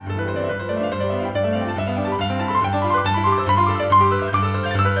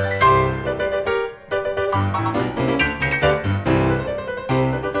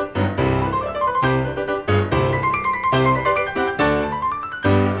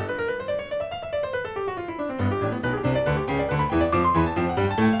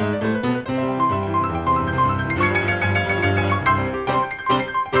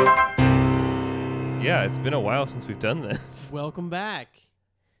it's been a while since we've done this. Welcome back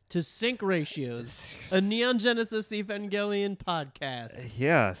to Sync Ratios, a Neon Genesis Evangelion podcast.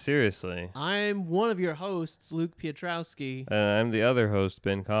 Yeah, seriously. I'm one of your hosts, Luke Piotrowski, I'm the other host,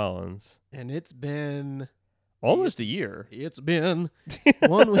 Ben Collins. and it's been Almost a year.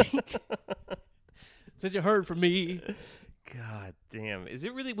 1 week since you heard from me. God damn.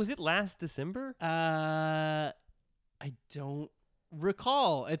 Was it last December? I don't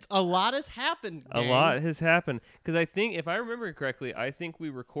recall. It's a lot has happened. A gang. lot has happened. Because I think, if I remember correctly, I think we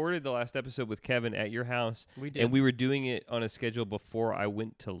recorded the last episode with Kevin at your house. We did. And we were doing it on a schedule before I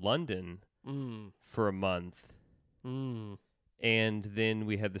went to London for a month. Mm. And then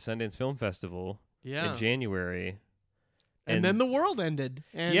we had the Sundance Film Festival Yeah. in January. And then the world ended.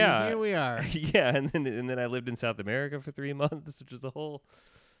 And Yeah. here we are. Yeah, and then I lived in South America for 3 months, which was the whole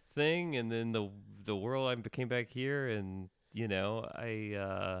thing. And then the world, I came back here, and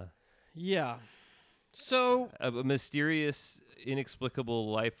Yeah. So a mysterious, inexplicable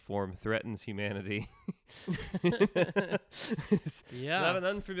life form threatens humanity. It's yeah. not an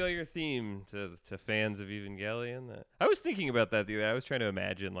unfamiliar theme to fans of Evangelion. I was thinking about that the other day. I was trying to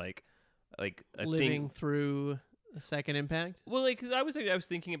imagine like a living thing. through a second impact. Well, like I was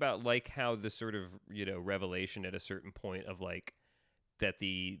thinking about like how the sort of revelation at a certain point of like that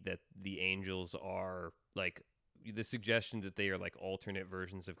the angels are like the suggestion that they are like alternate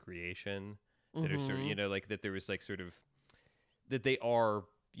versions of creation that are sort of like that there was like sort of that they are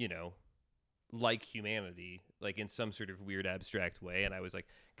like humanity, like in some sort of weird abstract way, and I was like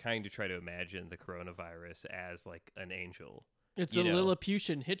kind of try to imagine the coronavirus as like an angel. It's a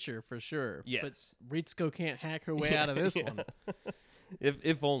Lilliputian hitcher for sure. Yes. But Ritsuko can't hack her way out of this one.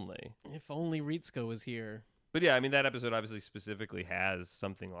 If only. If only Ritsuko was here. But yeah, I mean, that episode obviously specifically has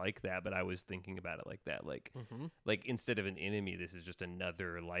something like that, but I was thinking about it like that. Like instead of an enemy, this is just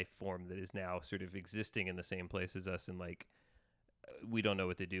another life form that is now sort of existing in the same place as us, and like we don't know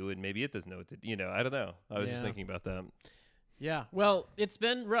what to do, and maybe it doesn't know what to do. I don't know. I was just thinking about that. Yeah. Well, it's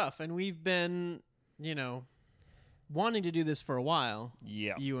been rough, and we've been, wanting to do this for a while.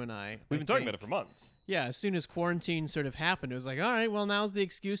 Yeah. You and I. We've been talking about it for months. Yeah, as soon as quarantine sort of happened, it was like, all right, well, now's the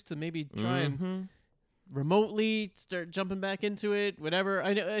excuse to maybe try and remotely start jumping back into it, whatever.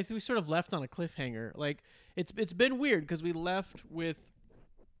 I think we sort of left on a cliffhanger. Like it's been weird because we left with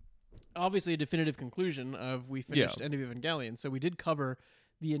obviously a definitive conclusion of we finished End of Evangelion, so we did cover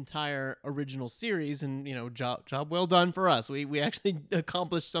the entire original series, and job well done for us. We actually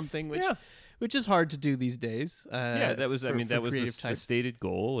accomplished something which is hard to do these days. That was that was the types. stated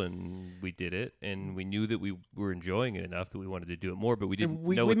goal, and we did it, and we knew that we were enjoying it enough that we wanted to do it more, but we didn't know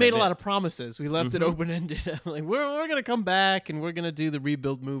we what made that a lot meant. of promises. We left it open-ended. Like we're going to come back, and we're going to do the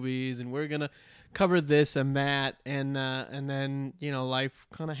rebuild movies, and we're going to cover this and that, and then life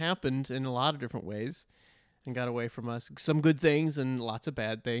kind of happened in a lot of different ways and got away from us. Some good things and lots of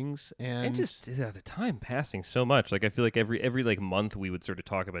bad things, and just the time passing so much. Like I feel like every like month we would sort of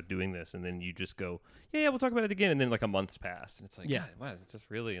talk about doing this, and then you just go, yeah, we'll talk about it again, and then like a month's passed, and it's like, God, wow, it's just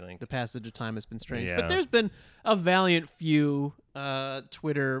really like the passage of time has been strange. Yeah. But there's been a valiant few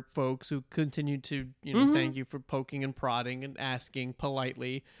Twitter folks who continue to thank you for poking and prodding and asking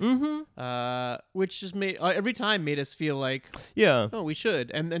politely, which just made every time made us feel like oh, we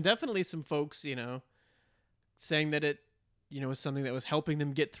should, and definitely some folks saying that it was something that was helping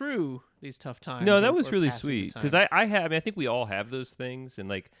them get through these tough times. No, that was really passing the sweet, time. because I think we all have those things, and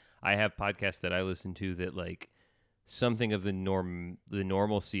like I have podcasts that I listen to that like something of the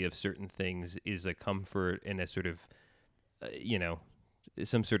normalcy of certain things is a comfort and a sort of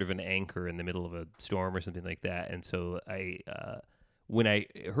some sort of an anchor in the middle of a storm or something like that. And so when I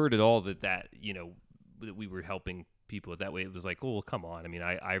heard it all that we were helping people that way, it was like, oh, well, come on. I mean,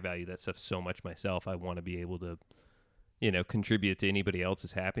 I value that stuff so much myself. I want to be able to contribute to anybody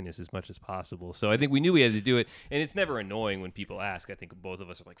else's happiness as much as possible. So I think we knew we had to do it, and it's never annoying when people ask. I think both of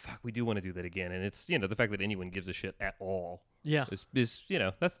us are like, fuck, we do want to do that again. And it's, the fact that anyone gives a shit at all is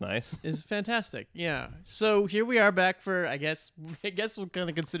that's nice. Is fantastic. Yeah. So here we are back for, I guess we'll kind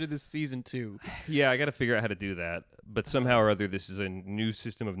of consider this season 2. Yeah, I got to figure out how to do that. But somehow or other, this is a new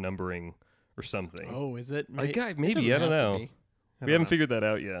system of numbering or something. Oh, is it? Maybe, I don't know. We haven't figured that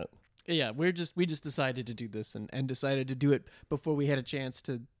out yet. Yeah, we just decided to do this and decided to do it before we had a chance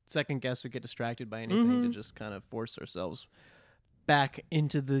to second guess or get distracted by anything, to just kind of force ourselves back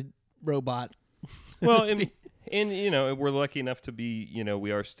into the robot. Well, and we're lucky enough to be,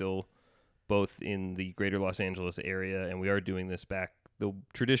 we are still both in the greater Los Angeles area, and we are doing this back the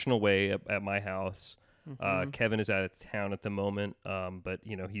traditional way at my house. Kevin is out of town at the moment, but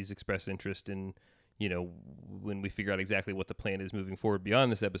he's expressed interest in when we figure out exactly what the plan is moving forward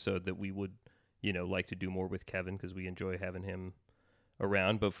beyond this episode, that we would like to do more with Kevin because we enjoy having him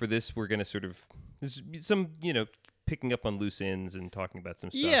around. But for this, we're going to sort of some picking up on loose ends and talking about some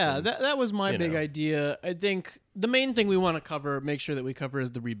stuff. Yeah, and, that was my big idea. I think the main thing we want to make sure that we cover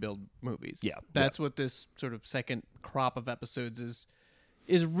is the rebuild movies. Yeah, that's what this sort of second crop of episodes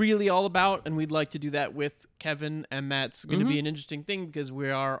is really all about, and we'd like to do that with Kevin, and that's going to be an interesting thing because we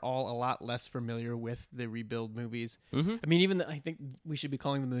are all a lot less familiar with the rebuild movies. I mean, I think we should be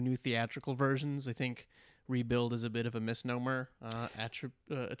calling them the new theatrical versions. I think rebuild is a bit of a misnomer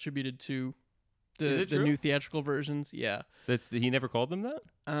attributed to the new theatrical versions. Yeah, he never called them that.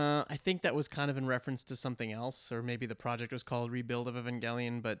 I think that was kind of in reference to something else, or maybe the project was called Rebuild of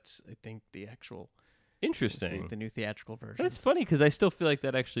Evangelion, but I think the actual interesting the new theatrical version. That's funny because I still feel like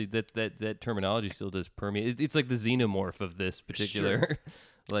that actually that terminology still does permeate. It's like the xenomorph of this particular.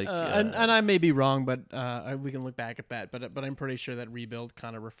 Like, and I may be wrong, but we can look back at that. But I'm pretty sure that rebuild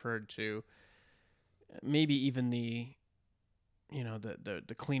kind of referred to maybe even the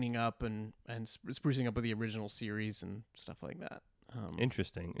cleaning up and sprucing up with the original series and stuff like that.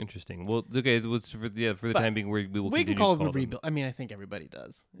 Interesting. Well, okay. For the time being, we can call it the rebuild. I mean, I think everybody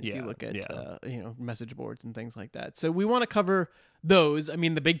does. If you look at message boards and things like that. So we want to cover those. I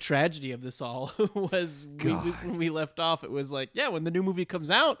mean, the big tragedy of this all was when we left off. It was like, when the new movie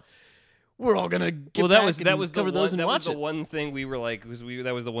comes out, we're all gonna get that was cover those and watch it. That was the one thing we were like,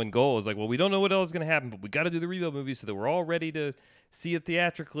 that was the one goal. It was like, well, we don't know what else is gonna happen, but we got to do the rebuild movie so that we're all ready to see it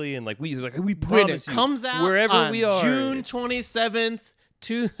theatrically, and we promise it comes out wherever on we are, June 27th.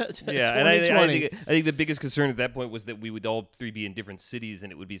 2020. And I think the biggest concern at that point was that we would all three be in different cities,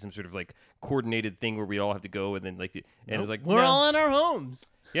 and it would be some sort of coordinated thing where we'd all have to go, and then it was like we're all in our homes.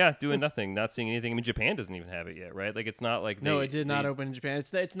 Yeah, doing nothing, not seeing anything. I mean, Japan doesn't even have it yet, right? It's not like it did not open in Japan.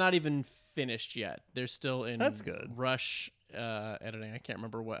 It's not even finished yet. They're still in rush editing. I can't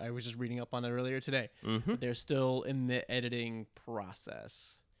remember what I was just reading up on it earlier today. But they're still in the editing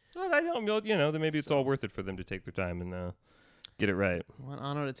process. Well, I don't know. Then maybe it's all worth it for them to take their time and get it right. I want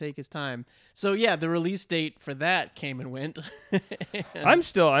Anno to take his time. So the release date for that came and went. I'm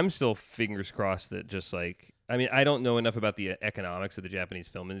still fingers crossed that I don't know enough about the economics of the Japanese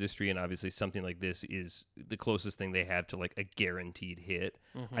film industry, and obviously something like this is the closest thing they have to a guaranteed hit.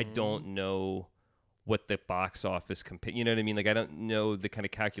 I don't know what the box office you know what I mean? I don't know the kind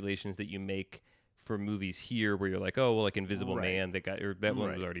of calculations that you make for movies here where you're like, oh, well, Invisible Man, that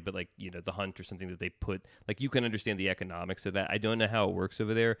one was already, but The Hunt or something that they put, you can understand the economics of that. I don't know how it works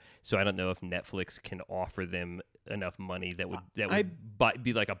over there, so I don't know if Netflix can offer them enough money that would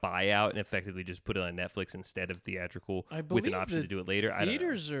be like a buyout and effectively just put it on Netflix instead of theatrical with an option to do it later.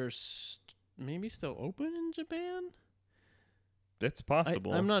 Theaters are maybe still open in Japan. That's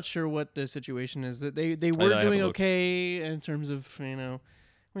possible. I'm not sure what the situation is. That they were doing okay in terms of we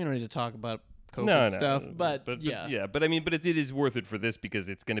don't need to talk about COVID stuff, but it is worth it for this because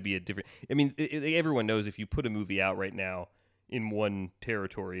it's going to be a different. I mean, everyone knows if you put a movie out right now in one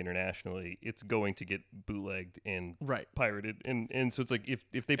territory internationally, it's going to get bootlegged and pirated, and so it's like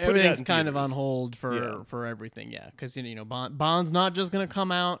if they put it out in kind of on hold for everything, because Bond's not just going to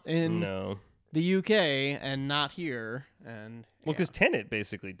come out in the UK and not here, and because Tenet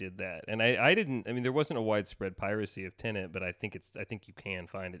basically did that, and I didn't. I mean, there wasn't a widespread piracy of Tenet, but I think you can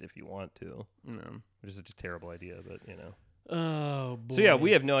find it if you want to. No, which is such a terrible idea, but Oh boy! So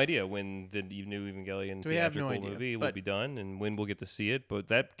we have no idea when the new Evangelion theatrical movie will be done, and when we'll get to see it. But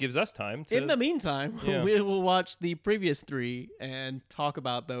that gives us time to. In the meantime, we will watch the previous three and talk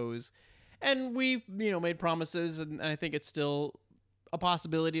about those, and we made promises, and I think it's still a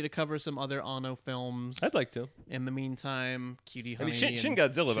possibility to cover some other Anno films. I'd like to. In the meantime, Cutie Honey. Shin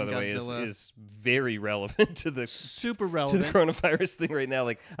Godzilla, by the way, is very relevant to the super relevant to the coronavirus thing right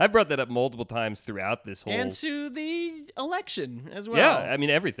now. I've brought that up multiple times throughout this whole and to the election as well. Yeah, I mean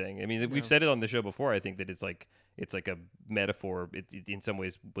everything. I mean we've said it on the show before. I think that it's like a metaphor. It in some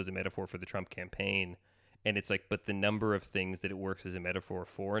ways was a metaphor for the Trump campaign. And it's but the number of things that it works as a metaphor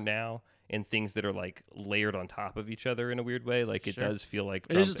for now, and things that are layered on top of each other in a weird way, it does feel like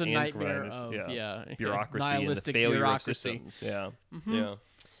Trump it is just a nightmare of bureaucracy and the failure of systems. Yeah,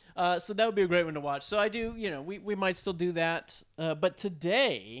 so that would be a great one to watch. So I do, we might still do that. But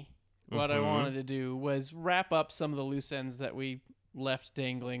today, what I wanted to do was wrap up some of the loose ends that we left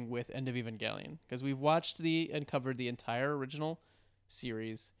dangling with End of Evangelion, because we've watched and covered the entire original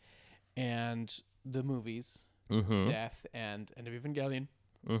series and the movies, Death and End of Evangelion.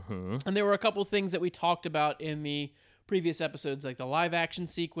 And there were a couple things that we talked about in the previous episodes, like the live action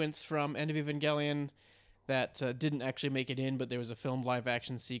sequence from End of Evangelion that didn't actually make it in, but there was a filmed live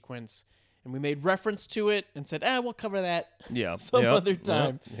action sequence and we made reference to it and said, we'll cover that Yeah. some Yep. other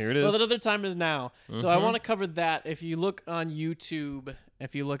time. Yep. Here it is. Well, that other time is now. So I want to cover that. If you look on YouTube,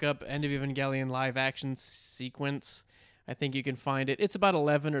 if you look up End of Evangelion live action sequence, I think you can find it. It's about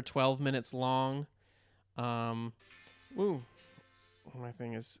 11 or 12 minutes long. Ooh, my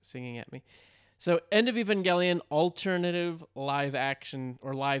thing is singing at me. So End of Evangelion alternative live action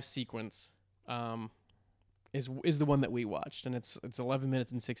or live sequence is the one that we watched, and it's 11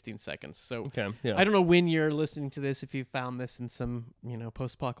 minutes and 16 seconds. So Okay. Yeah. I don't know when you're listening to this, if you found this in some,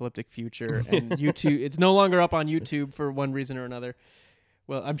 post-apocalyptic future, and YouTube, it's no longer up on YouTube for one reason or another.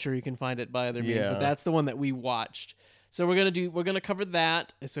 Well, I'm sure you can find it by other means, but that's the one that we watched. So we're gonna cover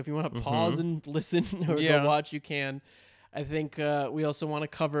that. So if you want to pause and listen or go watch, you can. I think we also want to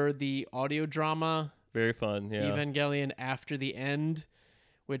cover the audio drama Very fun. Yeah. Evangelion After the End,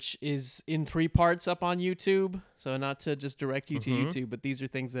 which is in 3 parts up on YouTube. So not to just direct you to YouTube, but these are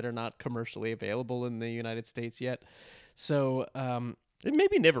things that are not commercially available in the United States yet. So it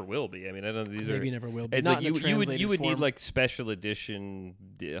maybe never will be. I mean, I don't know. These maybe never will be. It's not like in a you would need form. like special edition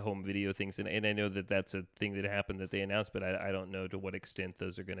home video things, and I know that that's a thing that happened that they announced, but I don't know to what extent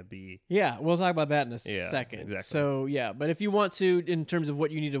those are going to be. Yeah, we'll talk about that in a second. Exactly. So yeah, but if you want to, in terms of what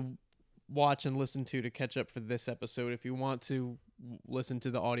you need to watch and listen to catch up for this episode, if you want to listen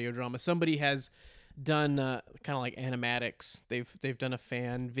to the audio drama, somebody has done kind of like animatics. They've done a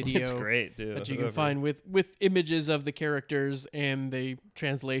fan video. It's great, dude. That you can find with images of the characters and the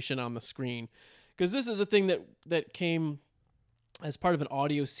translation on the screen, because this is a thing that came as part of an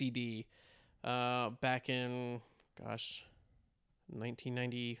audio CD back in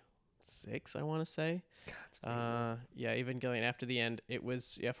 1996, I want to say. Evangelion After the End. It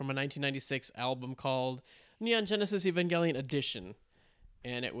was from a 1996 album called Neon Genesis Evangelion Edition.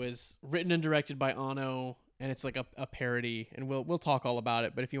 And it was written and directed by Anno, and it's like a parody, and we'll talk all about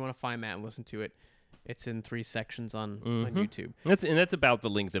it. But if you want to find that and listen to it, it's in 3 sections on YouTube. That's about the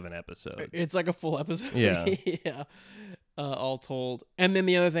length of an episode. It's like a full episode. Yeah. Yeah. All told. And then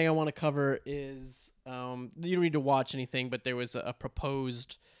the other thing I want to cover is you don't need to watch anything, but there was a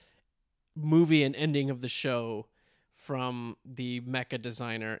proposed movie and ending of the show from the mecha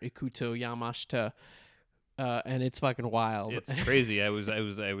designer Ikuto Yamashita. And it's fucking wild. It's crazy. I was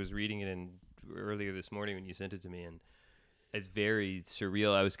reading it earlier this morning when you sent it to me, and it's very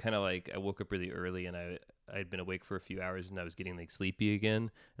surreal. I was kind of like, I woke up really early, and I'd been awake for a few hours, and I was getting like sleepy again,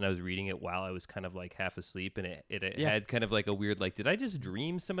 and I was reading it while I was kind of like half asleep, and it had kind of like a weird, like, did I just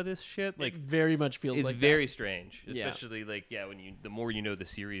dream some of this shit? Like, it very much feels it's like very that. Strange, especially when the more you know the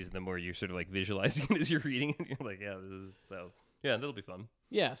series, the more you're sort of like visualizing it as you're reading it. You're like, that'll be fun.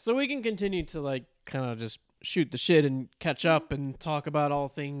 Yeah, so we can continue to like kind of just shoot the shit and catch up and talk about all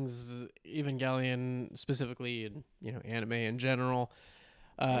things Evangelion specifically, and anime in general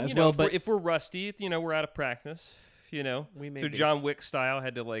as well. But if we're rusty, we're out of practice. we may so be. John Wick style,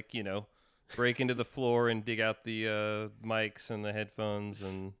 had to break into the floor and dig out the mics and the headphones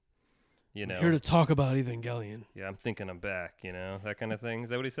and I'm here to talk about Evangelion. Yeah, I'm thinking I'm back. That kind of thing. Is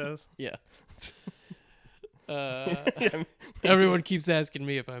that what he says? Yeah. Everyone keeps asking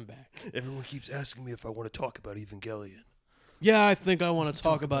me if I'm back. Everyone keeps asking me if I want to talk about Evangelion. Yeah, I think I want to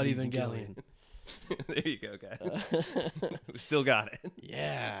talk about Evangelion. There you go, guys. We still got it.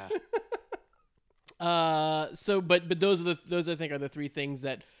 Yeah. But those I think are the 3 things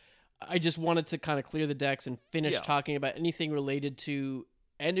that I just wanted to kind of clear the decks and finish talking about anything related to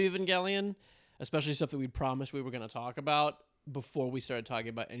End of Evangelion, especially stuff that we promised we were going to talk about before we started talking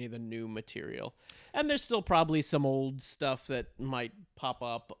about any of the new material. And there's still probably some old stuff that might pop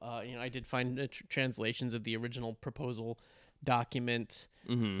up. I did find translations of the original proposal document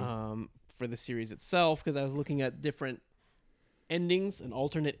for the series itself, because I was looking at different endings and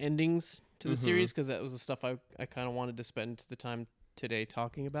alternate endings to the series, because that was the stuff I kind of wanted to spend the time today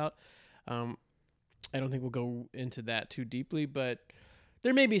talking about. I don't think we'll go into that too deeply, but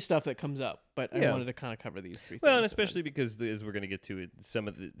there may be stuff that comes up, but I wanted to kind of cover these 3 things. Well, and especially because, as we're going to get to it,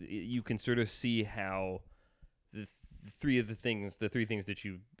 you can sort of see how the 3 things that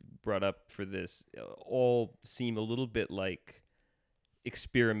you brought up for this all seem a little bit like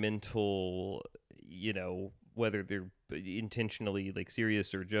experimental, whether they're intentionally like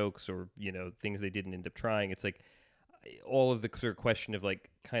serious or jokes or, things they didn't end up trying. It's like all of the sort of question of like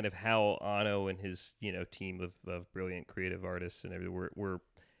kind of how Anno and his, team of brilliant creative artists and everything were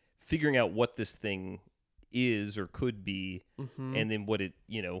figuring out what this thing is or could be, and then what it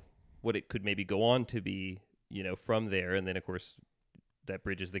could maybe go on to be, from there. And then of course that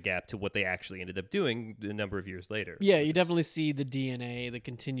bridges the gap to what they actually ended up doing a number of years later. Yeah, you definitely see the DNA, the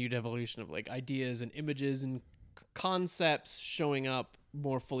continued evolution of like ideas and images and concepts showing up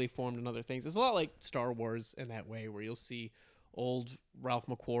more fully formed in other things. It's a lot like Star Wars in that way, where you'll see old Ralph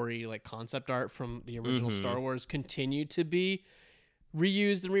McQuarrie like concept art from the original Star Wars continue to be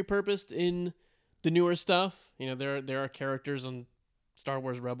reused and repurposed in the newer stuff. You know, there are characters on Star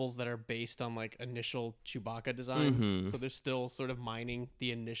Wars Rebels that are based on like initial Chewbacca designs, so they're still sort of mining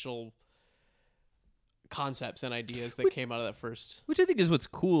the initial concepts and ideas that came out of that first. Which I think is what's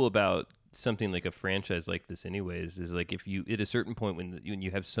cool about something like a franchise like this anyways, is like if you, at a certain point when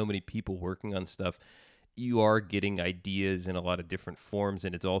you have so many people working on stuff, you are getting ideas in a lot of different forms,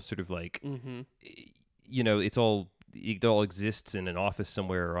 and it's all sort of like, you know, it all exists in an office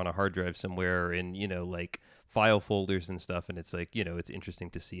somewhere or on a hard drive somewhere, and, you know, like file folders and stuff, and it's like, you know, it's interesting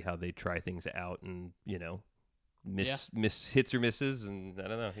to see how they try things out and, you know, miss hits or misses, and I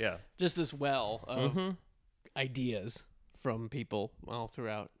don't know, just this well of ideas from people all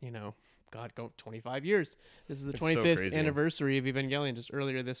throughout, you know, go 25 years. This is the 25th anniversary of Evangelion. Just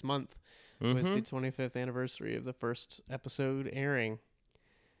earlier this month was the 25th anniversary of the first episode airing.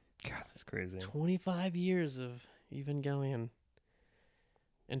 God, that's crazy. 25 years of Evangelion.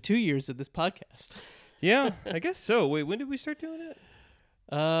 And 2 years of this podcast. Yeah, I guess so. Wait, when did we start doing it?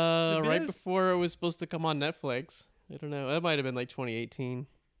 Right before it was supposed to come on Netflix. I don't know. That might have been like 2018.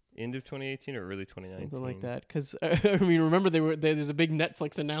 End of 2018 or early 2019? Something like that. Because, I mean, remember there's a big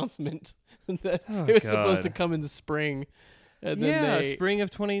Netflix announcement that it was supposed to come in the spring. And then spring of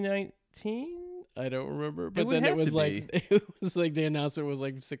 2019? I don't remember. But then it was like the announcement was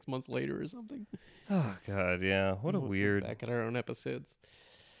like 6 months later or something. Oh, God, yeah. What a weird... Back at our own episodes.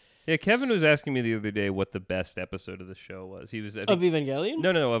 Yeah, Kevin was asking me the other day what the best episode of the show was. He was, I think, of Evangelion?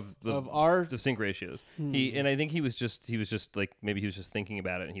 No, of our sync ratios. And I think he was just like, maybe he was just thinking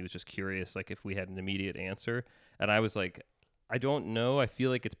about it, and he was just curious, like if we had an immediate answer. And I was like, I don't know. I feel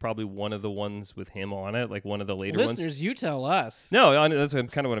like it's probably one of the ones with him on it, like one of the later ones. Listeners, you tell us. No, that's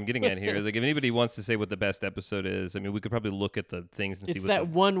kind of what I'm getting at here. Is like if anybody wants to say what the best episode is, I mean, we could probably look at the things and see. It's that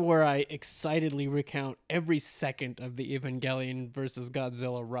one where I excitedly recount every second of the Evangelion versus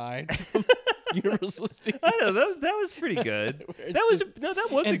Godzilla ride. Universal Studios. I know that was pretty good. That was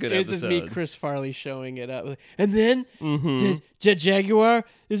a good episode. It's just me, Chris Farley, showing it up, and then Jet Jaguar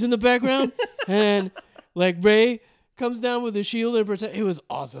is in the background, and like Ray comes down with a shield and protect. It was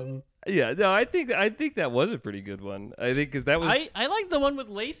awesome. Yeah, no, I think that was a pretty good one. I think because that was. I like the one with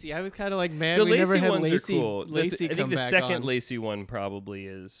Lacey. I was kind of like, man, the we Lacey never had ones Lacey. Are cool. Lacey I think the back second on. Lacey one probably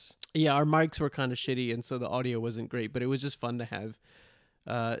is. Yeah, our mics were kind of shitty, and so the audio wasn't great. But it was just fun to have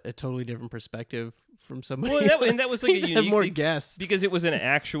a totally different perspective from somebody. Well, and that was like a unique have more thing, guests because it was an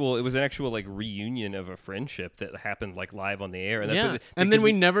actual like reunion of a friendship that happened like live on the air. And that's and then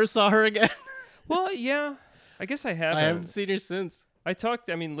we never saw her again. Well, yeah, I guess I haven't. I haven't seen her since. I talked.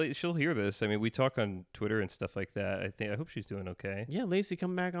 I mean, she'll hear this. I mean, we talk on Twitter and stuff like that. I hope she's doing okay. Yeah, Lacey,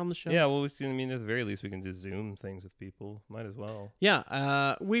 come back on the show. Yeah, well, I mean, at the very least, we can just Zoom things with people. Might as well.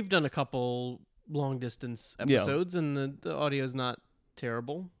 Yeah, we've done a couple long distance episodes, and the audio's not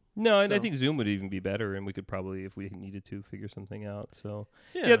terrible. No, and I think Zoom would even be better, and we could probably, if we needed to, figure something out. So,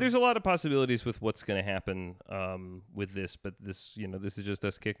 yeah there's a lot of possibilities with what's going to happen with this, but this is just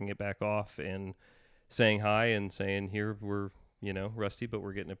us kicking it back off and saying hi and saying, here, we're, rusty, but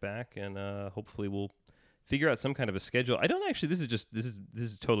we're getting it back, and hopefully we'll figure out some kind of a schedule. I don't actually, this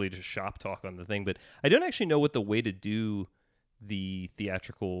is totally just shop talk on the thing, but I don't actually know what the way to do the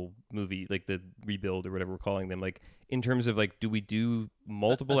theatrical movie, like the rebuild or whatever we're calling them, like in terms of like, do we do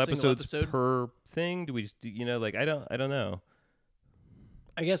multiple episodes per thing? Do we just I don't know.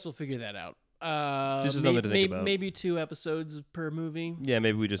 I guess we'll figure that out. This is something to think about. Maybe 2 episodes per movie. Yeah,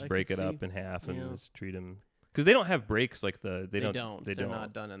 maybe we just break it up in half and just treat them, because they don't have breaks like They're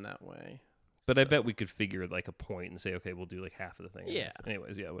not done in that way. But I bet we could figure like a point and say, okay, we'll do like half of the thing. Yeah.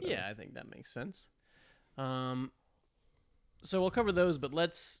 Anyways, yeah, whatever. Yeah, I think that makes sense. So we'll cover those, but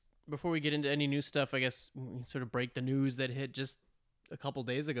before we get into any new stuff, I guess we sort of break the news that hit just a couple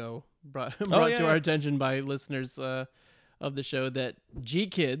days ago, brought to our attention by listeners of the show, that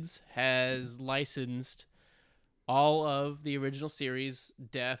GKIDS has licensed all of the original series,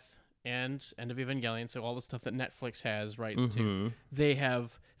 Death and End of Evangelion, so all the stuff that Netflix has rights to. They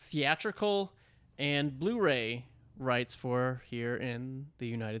have theatrical and Blu-ray rights for here in the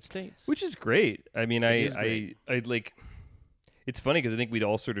United States, which is great. I mean, I like. It's funny because I think we'd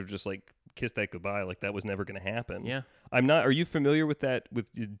all sort of just like kiss that goodbye, like that was never going to happen. Yeah. I'm not. Are you familiar with that? With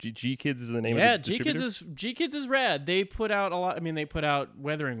G Kids is the name Yeah, of the distributor? G Kids is rad. They put out a lot. I mean, they put out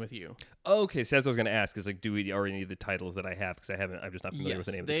Weathering with You. Oh, okay, so that's what I was going to ask. Is like, do we already need the titles that I have? Because I'm just not familiar with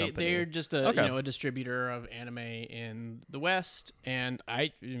the name of the company. They're just a distributor of anime in the West, and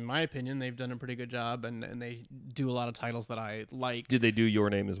in my opinion, they've done a pretty good job, and they do a lot of titles that I like. Did they do Your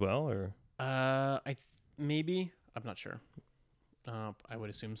Name as well, or? Maybe, I'm not sure. I would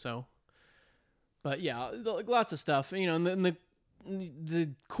assume so. But yeah, lots of stuff. And the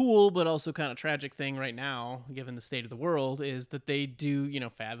cool but also kind of tragic thing right now, given the state of the world, is that they do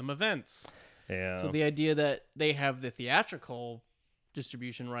Fathom events. Yeah. So the idea that they have the theatrical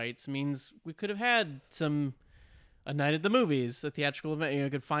distribution rights means we could have had a night at the movies, a theatrical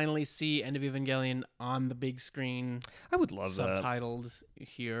event. Could finally see End of Evangelion on the big screen. I would love subtitled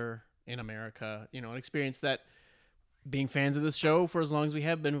here in America. An experience that, being fans of this show for as long as we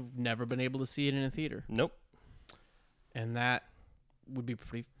have been, we've never been able to see it in a theater. Nope. And that would be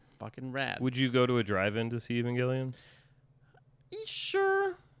pretty fucking rad. Would you go to a drive-in to see Evangelion?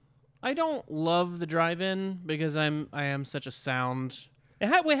 Sure. I don't love the drive-in because I am such a sound.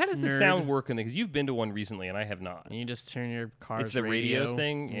 How does the nerd. sound work in there? Because you've been to one recently, and I have not. You just turn your car's It's the radio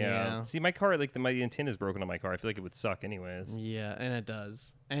thing? Yeah. See, my car, my antenna's broken on my car. I feel like it would suck anyways. Yeah, and it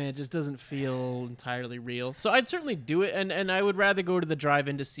does. And it just doesn't feel entirely real. So I'd certainly do it, and I would rather go to the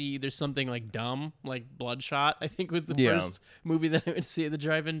drive-in to see there's something like dumb, like Bloodshot, I think was the first movie that I went to see at the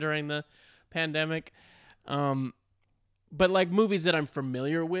drive-in during the pandemic. But like movies that I'm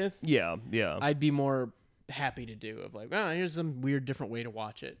familiar with, yeah, I'd be more happy to do of like, here's some weird different way to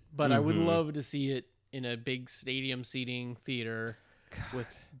watch it. But I would love to see it in a big stadium seating theater with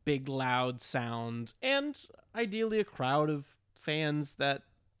big loud sound and ideally a crowd of fans that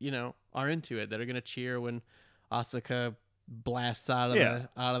are into it, that are gonna cheer when Asuka blasts out of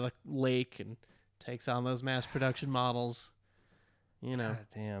the lake and takes on those mass production models. God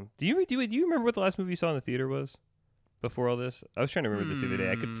damn. Do you remember what the last movie you saw in the theater was before all this? I was trying to remember this the other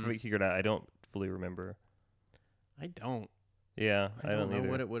day. I could figure it out. I don't fully remember. I don't. Yeah, I don't know either.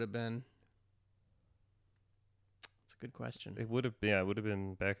 what it would have been. It's a good question. It would have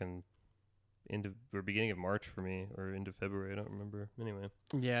been back in beginning of March for me, or into February. I don't remember. Anyway.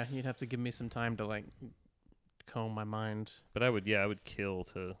 Yeah, you'd have to give me some time to comb my mind. But I would kill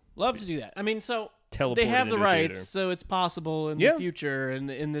to love to do that. I mean, so teleport they have the rights, theater. so it's possible in the future,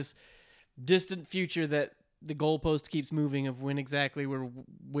 and in this distant future that the goalpost keeps moving of when exactly we're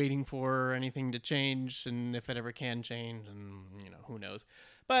waiting for anything to change, and if it ever can change, and who knows.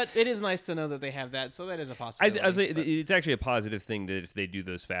 But it is nice to know that they have that, so that is a possibility. It's actually a positive thing that if they do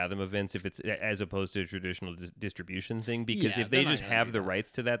those Fathom events, if it's as opposed to a traditional distribution thing, because if they just have the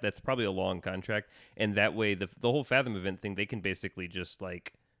rights to that, that's probably a long contract, and that way the whole Fathom event thing, they can basically just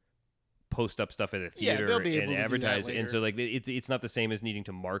post up stuff at a theater and advertise, and so it's not the same as needing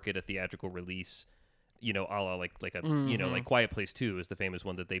to market a theatrical release. A la like Quiet Place 2 is the famous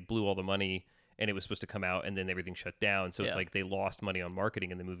one that they blew all the money and it was supposed to come out and then everything shut down. So it's like they lost money on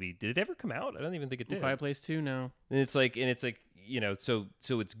marketing in the movie. Did it ever come out? I don't even think it did. Quiet Place 2, no. And it's like so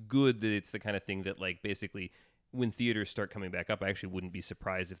it's good that it's the kind of thing that basically when theaters start coming back up, I actually wouldn't be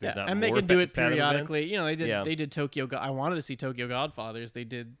surprised if there's not more. And they can do it Fathom periodically. events. They did Tokyo. I wanted to see Tokyo Godfathers. They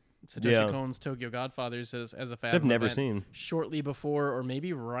did Satoshi Kon's Tokyo Godfathers as a Fathom I've never event seen. Shortly before, or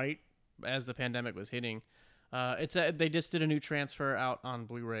maybe right as the pandemic was hitting. They just did a new transfer out on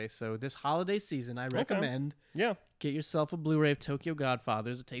Blu-ray, so this holiday season I recommend get yourself a Blu-ray of Tokyo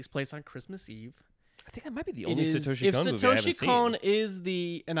Godfathers. It takes place on Christmas Eve. I think that might be the only Satoshi Kon movie I haven't seen. If Satoshi Kon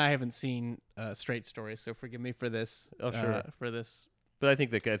is and I haven't seen Straight Story, so forgive me for this. Oh, sure. For this. But I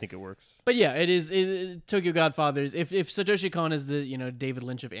think it works. But yeah, it is Tokyo Godfathers. If Satoshi Kon is the David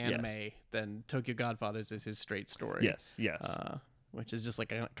Lynch of anime, then Tokyo Godfathers is his Straight Story. Yes. Which is just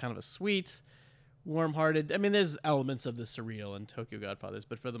like a kind of a sweet, warm-hearted. I mean, there's elements of the surreal in Tokyo Godfathers,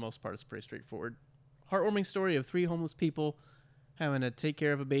 but for the most part, it's pretty straightforward. Heartwarming story of 3 homeless people having to take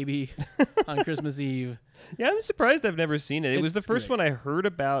care of a baby on Christmas Eve. Yeah, I'm surprised I've never seen it. It was the first great. one I heard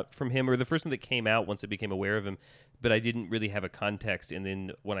about from him, or the first one that came out once I became aware of him, but I didn't really have a context. And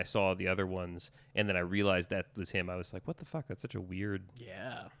then when I saw the other ones, and then I realized that was him, I was like, what the fuck? That's such a weird...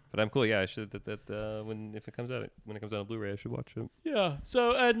 Yeah. But I'm cool. Yeah, I should... when it comes out on Blu-ray, I should watch it. Yeah.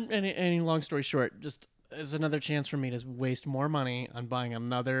 So, any long story short, just as another chance for me to waste more money on buying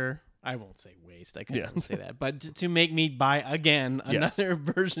another... I won't say waste. I can't say that. But to make me buy again another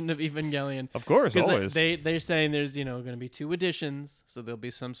version of Evangelion. Of course, always. They're saying there's going to be 2 editions, so there'll be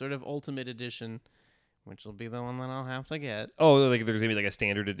some sort of ultimate edition, which will be the one that I'll have to get. Oh, like there's gonna be like a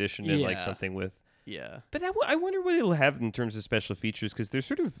standard edition and like something with. Yeah. But I wonder what it'll have in terms of special features, because there's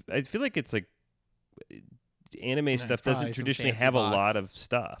sort of, I feel like it's like anime stuff probably doesn't some traditionally fancy have a box. lot of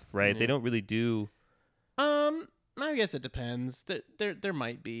stuff, right? They Yeah. don't really do. I guess it depends. There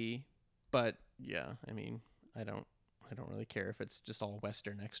might be, but yeah, I mean, I don't really care if it's just all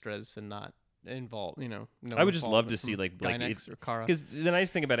Western extras and not involved. No I would just love to involvement see from like Gainax or Kara. because the nice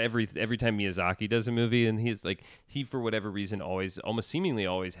thing about every time Miyazaki does a movie, and he for whatever reason always almost seemingly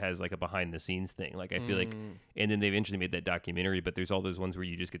always has like a behind the scenes thing. Like I feel like, and then they eventually made that documentary. But there's all those ones where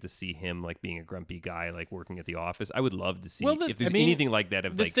you just get to see him like being a grumpy guy like working at the office. I would love to see if there's anything like that.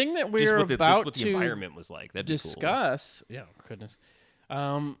 Of the like thing that just we're what about what the to environment was like. That'd discuss. Yeah, goodness.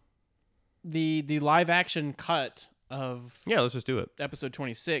 The live action cut of be cool. Yeah, let's just do it. episode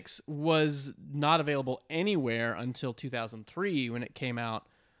 26 was not available anywhere until 2003 when it came out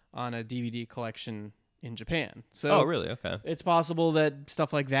on a DVD collection in Japan. So Oh, really? Okay. it's possible that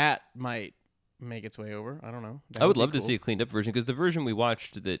stuff like that might make its way over. I don't know. That I would be love to cool. see a cleaned up version because the version we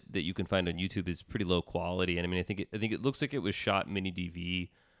watched that you can find on YouTube is pretty low quality, and I mean I think it looks like it was shot mini DV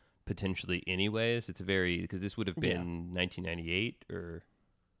potentially anyways. It's because this would have been 1998 or.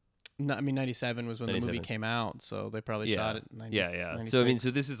 No, I mean, 97 was when the movie 97. came out, so they probably shot it in 90, Yeah. 96. So I mean,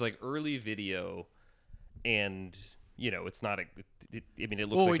 this is like early video, and it's not it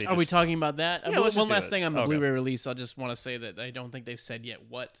looks like. Are we talking about that? Yeah, let's one just do last it. thing on the Okay. Blu-ray release. I just want to say that I don't think they've said yet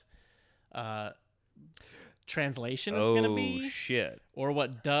what translation it's going to be. Oh shit! Or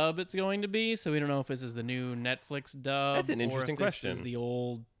what dub it's going to be. So we don't know if this is the new Netflix dub. That's an or interesting if this question. is the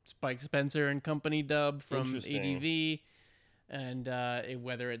old Spike Spencer and Company dub from Interesting. ADV. And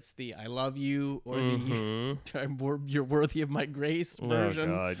whether it's the I Love You or Mhm. the You're Worthy of My Grace version.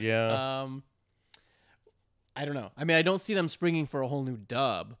 Oh god, yeah. I don't know. I mean, I don't see them springing for a whole new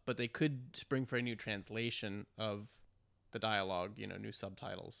dub, but they could spring for a new translation of the dialogue, new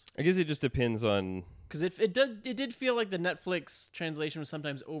subtitles. I guess it just depends on. Because it did feel like the Netflix translation was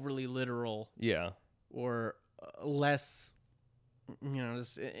sometimes overly literal Yeah. or less,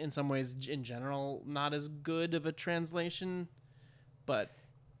 just in some ways, in general, not as good of a translation. But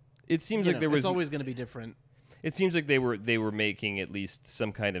It seems like there was. it's always going to be different. It seems like they were making at least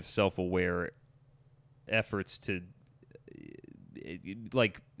some kind of self-aware efforts to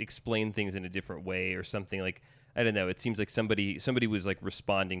like explain things in a different way or something. Like I don't know. It seems like somebody was like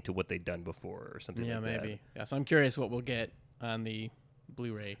responding to what they'd done before or something. Yeah, like maybe. Yeah, so I'm curious what we'll get on the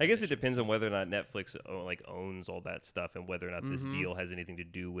Blu-ray. I guess it edition. depends on whether or not Netflix owns all that stuff and whether or not this deal has anything to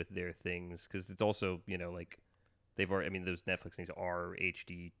do with their things. Because it's also like they've already. I mean, those Netflix things are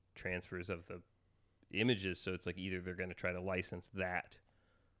HD transfers of the images, so it's like either they're going to try to license that,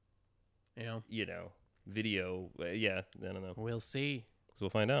 video. Yeah, I don't know. We'll see. So we'll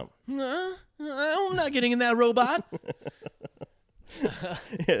find out. I'm not getting in that robot.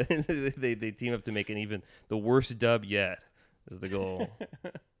 they team up to make the worst dub yet. Is the goal.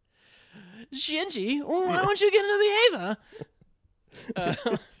 Shinji, why won't you get into the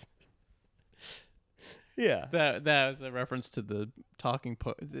Ava? Yeah. That was a reference to the talking.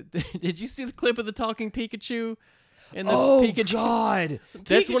 Did you see the clip of the talking Pikachu? In the Pikachu? God,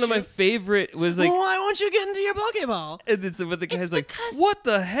 that's one of my Pikachu. favorite. Was like, Why won't you get into your Pokeball? and then but the guy's It's like, because- "What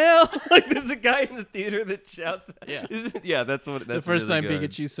the hell?" Like, there's a guy in the theater that shouts. Yeah. Yeah, that's what. That's The first really time good.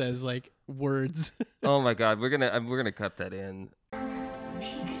 Pikachu says like words. Oh my God, we're gonna cut that in.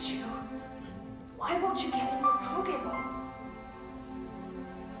 Pikachu, why won't you get in your Pokeball?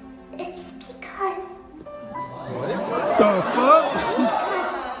 It's because.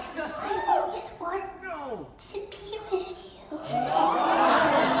 I always want to be with you.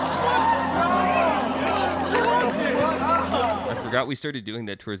 I forgot we started doing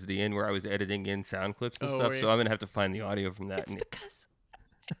that towards the end where I was editing in sound clips and Oh, stuff. yeah. So I'm gonna have to find the audio from that. It's and- because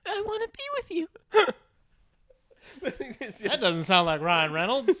I want to be with you. It's That just- doesn't sound like Ryan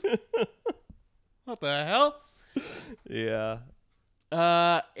Reynolds. What the hell? yeah.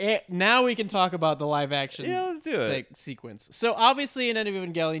 Now we can talk about the live action Yeah, let's do it. sequence. So obviously in End of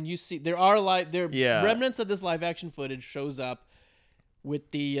Evangelion, you see there are Yeah. remnants of this live action footage shows up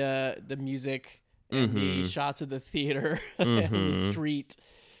with the music and the shots of the theater and the street.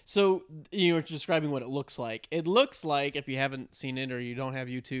 So you're describing what it looks like. It looks like, if you haven't seen it or you don't have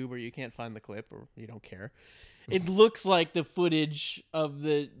YouTube or you can't find the clip or you don't care, it looks like the footage of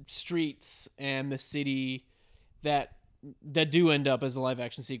the streets and the city that do end up as the live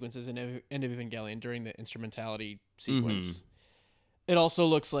action sequences in End of Evangelion during the instrumentality sequence. It also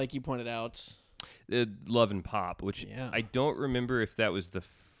looks like, you pointed out, Love and Pop, which Yeah. I don't remember if that was the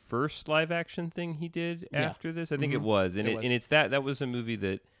first live action thing he did Yeah. after this. I think it was, and It was. and it's that was a movie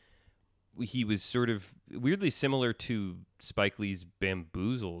that he was sort of weirdly similar to Spike Lee's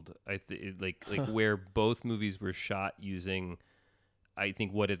Bamboozled. Like where both movies were shot using I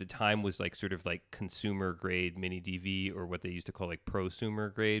think what at the time was like sort of like consumer grade mini DV, or what they used to call like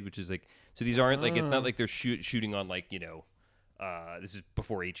prosumer grade, which is like, so these aren't like, it's not like they're shooting on like, this is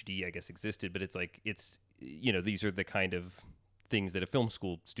before HD, I guess, existed, but it's like, it's, these are the kind of things that a film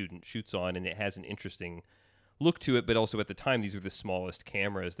school student shoots on, and it has an interesting look to it, but also at the time these were the smallest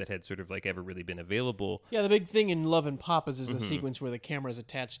cameras that had sort of like ever really been available. Yeah, the big thing in Love and Pop is there's a sequence where the camera is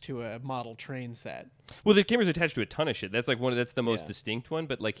attached to a model train set. Well, the camera's attached to a ton of shit. That's like that's the most distinct one,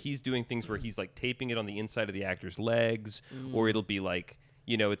 but like he's doing things where he's like taping it on the inside of the actor's legs, or it'll be like,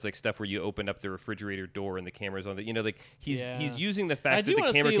 it's like stuff where you open up the refrigerator door and the camera's on the, like he's using the fact that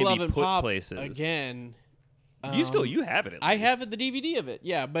the camera can be put places. Again. You have it. I have the DVD of it,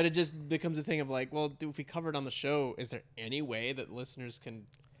 yeah, but it just becomes a thing of like, well, if we cover it on the show, is there any way that listeners can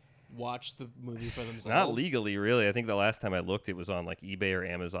watch the movie for themselves? Not legally, really. I think the last time I looked, it was on like eBay or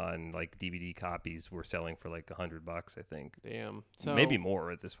Amazon. Like DVD copies were selling for like $100, I think. Damn. So maybe more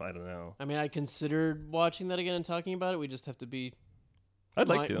at this point. I don't know. I mean, I considered watching that again and talking about it. We just have to be I'd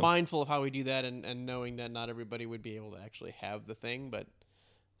like to mindful of how we do that, and knowing that not everybody would be able to actually have the thing, but.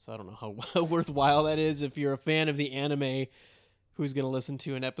 So I don't know how worthwhile that is if you're a fan of the anime who's going to listen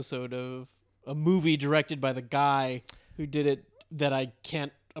to an episode of a movie directed by the guy who did it that I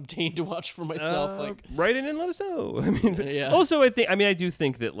can't obtain to watch for myself. Write in and let us know. I mean, also, I do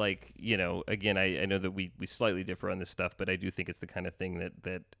think that, like, again, I know that we slightly differ on this stuff, but I do think it's the kind of thing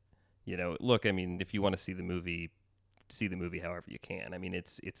that look, I mean, if you want to see the movie however you can. I mean,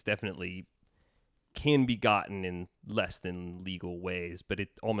 it's definitely can be gotten in less than legal ways, but it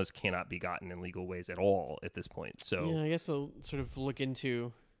almost cannot be gotten in legal ways at all at this point. So yeah, I guess I'll sort of look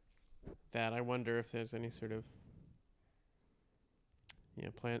into that. I wonder if there's any sort of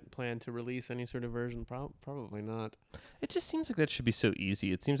plan to release any sort of version. Probably not. It just seems like that should be so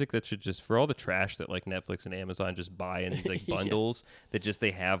easy. It seems like that should just, for all the trash that like Netflix and Amazon just buy in these like bundles that just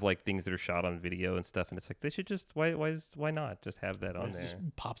they have like things that are shot on video and stuff, and it's like they should just why not just have that on there? Just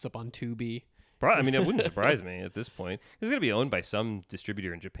pops up on Tubi. I mean, it wouldn't surprise me at this point. It's going to be owned by some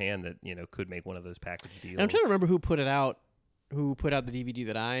distributor in Japan that, could make one of those package deals. I'm trying to remember who put it out, who put out the DVD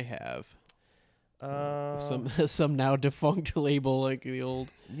that I have. Some now defunct label like the old.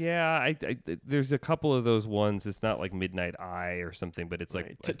 Yeah, I there's a couple of those ones. It's not like Midnight Eye or something, but it's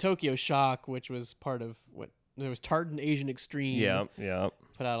like Tokyo Shock, which was part of there was Tartan Asian Extreme. Yeah.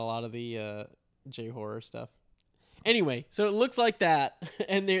 Put out a lot of the J-horror stuff. Anyway, so it looks like that,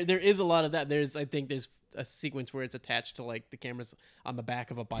 and there is a lot of that. I think there's a sequence where it's attached to like the camera's on the back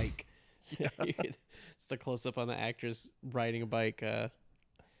of a bike. It's the close up on the actress riding a bike.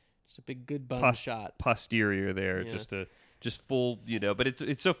 Just a big good bum shot. Posterior there, just full, But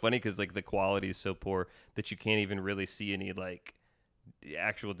it's so funny because like the quality is so poor that you can't even really see any like the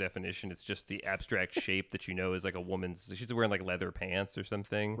actual definition. It's just the abstract shape that is like a woman's. She's wearing like leather pants or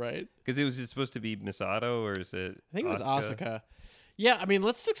something, right? Because it was supposed to be Misato, or is it? I think it was Asuka. Yeah, I mean,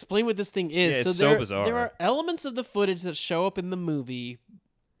 let's explain what this thing is. Yeah, it's so bizarre. There are elements of the footage that show up in the movie,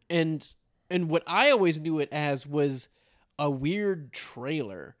 and what I always knew it as was a weird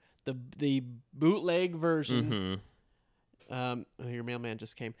trailer. The bootleg version. Mm-hmm. Your mailman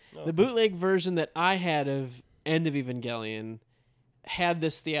just came. Okay. The bootleg version that I had of End of Evangelion had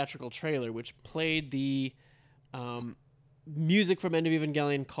this theatrical trailer which played the music from End of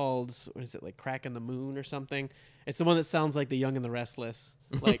Evangelion called, what is it, like Crack in the Moon or something? It's the one that sounds like The Young and the Restless.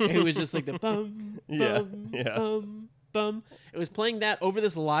 Like it was just like the bum, bum, bum. It was playing that over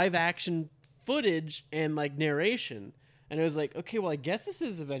this live action footage and like narration. And it was like, okay, well, I guess this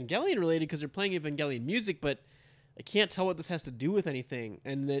is Evangelion related because they're playing Evangelion music, but I can't tell what this has to do with anything.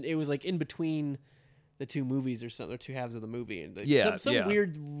 And then it was like in between the two movies or something, or two halves of the movie. And some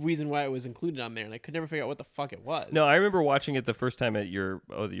weird reason why it was included on there, and I could never figure out what the fuck it was. No, I remember watching it the first time at your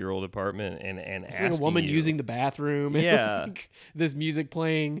old apartment and asking like a woman using the bathroom. Yeah. And this music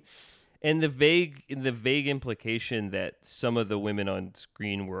playing. And the vague implication that some of the women on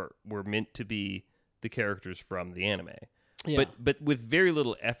screen were meant to be the characters from the anime. Yeah. But with very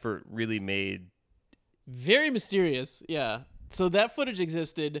little effort really made. Very mysterious, yeah. So that footage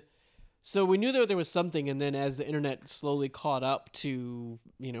existed. So we knew that there was something, and then as the internet slowly caught up to,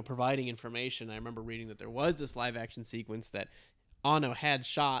 providing information, I remember reading that there was this live action sequence that Anno had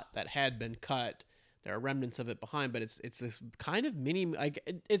shot that had been cut. There are remnants of it behind, but it's this kind of mini.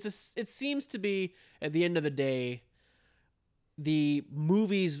 It seems to be at the end of the day, the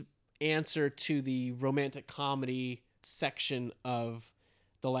movie's answer to the romantic comedy section of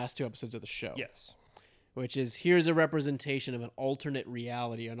the last two episodes of the show. Yes. Which is, here's a representation of an alternate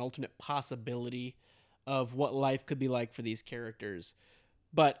reality, an alternate possibility of what life could be like for these characters.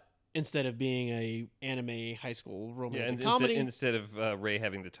 But instead of being a anime high school Yeah, romantic and comedy. instead of Ray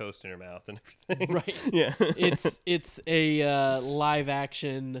having the toast in her mouth and everything. Right. Yeah. It's a live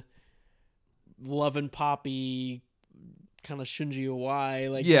action love and poppy kind of Shinji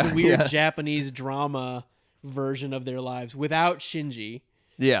Iwai, like Yeah, just a weird yeah. Japanese drama version of their lives without Shinji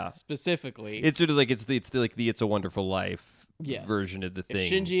Yeah. specifically. It's sort of like it's like the It's a Wonderful Life Yes. version of the If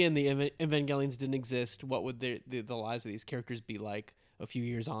thing. Shinji and the Evangelions didn't exist, what would the lives of these characters be like a few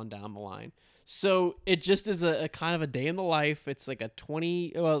years on down the line? So it just is a kind of a day in the life. It's like a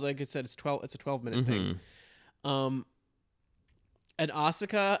 20. Well, like I said, it's a 12-minute thing. And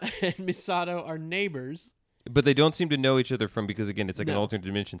Asuka and Misato are neighbors. But they don't seem to know each other because again, it's like an No. alternate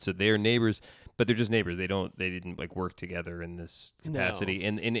dimension. So they are neighbors, but they're just neighbors. They didn't like work together in this capacity.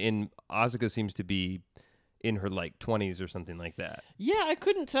 And Asuka seems to be in her like 20s or something like that. Yeah, I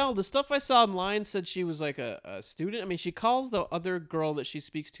couldn't tell. The stuff I saw online said she was like a student. I mean, she calls the other girl that she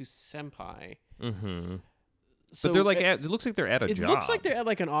speaks to senpai. Mm-hmm. So But they're like it looks like they're at a it job. looks like they're at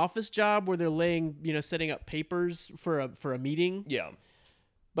like an office job where they're setting up papers for a meeting. Yeah.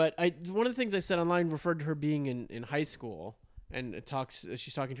 But one of the things I said online referred to her being in high school, and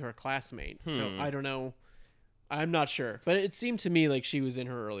she's talking to her classmate. So I don't know. I'm not sure. But it seemed to me like she was in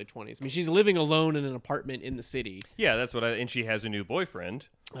her early 20s. I mean, she's living alone in an apartment in the city. Yeah, that's what and she has a new boyfriend.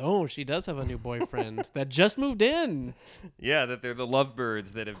 Oh, she does have a new boyfriend that just moved in. Yeah, that they're the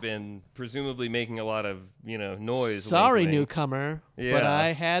lovebirds that have been presumably making a lot of, noise. Sorry, lately. newcomer. But Yeah.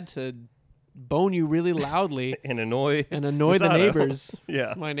 I had to bone you really loudly. And annoy And annoy the Misato. neighbors.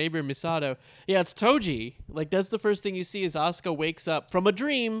 Yeah. My neighbor Misato. Yeah, it's Toji. Like, that's the first thing you see is Asuka wakes up from a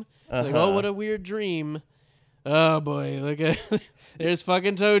dream. Like, oh, what a weird dream. Oh, boy. Look at... There's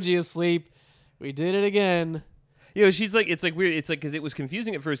fucking Toji asleep. We did it again. She's like, it's like weird. It's like, because it was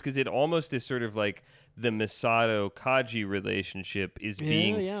confusing at first because it almost is sort of like the Misato Kaji relationship is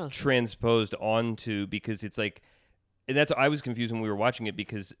being yeah. transposed onto, because it's like, and that's, I was confused when we were watching it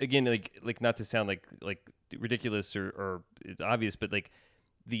because, again, like not to sound like ridiculous or it's obvious, but like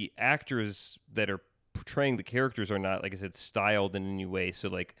the actors that are portraying the characters are not, like I said, styled in any way. So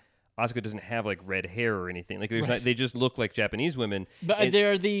like Asuka doesn't have like red hair or anything. Like there's not, they just look like Japanese women. But And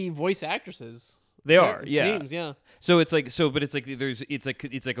they're the voice actresses. they are, It yeah. seems, yeah. So it's like, but it's like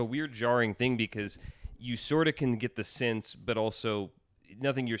it's like a weird jarring thing because you sort of can get the sense, but also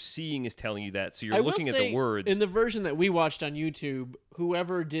nothing you're seeing is telling you that. So you're I will looking at say, the words. in the version that we watched on YouTube,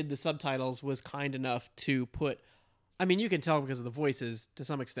 whoever did the subtitles was kind enough to put. I mean, you can tell because of the voices to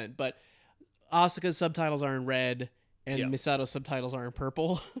some extent, but Asuka's subtitles are in red and Yeah. Misato's subtitles are in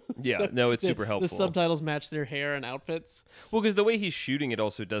purple. Yeah, So no, it's the- super helpful. The subtitles match their hair and outfits. Well, because the way he's shooting it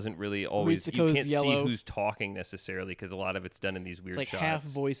also doesn't really always. You Ritsuko's can't see yellow. who's talking necessarily because a lot of it's done in these weird It's like shots. half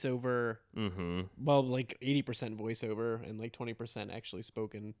voiceover. Mm-hmm. Well, like 80% voiceover and like 20% actually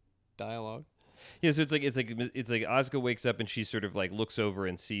spoken dialogue. Yeah, so it's like Asuka wakes up and she sort of like looks over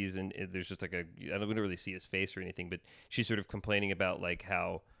and sees, and there's just like we don't really see his face or anything, but she's sort of complaining about like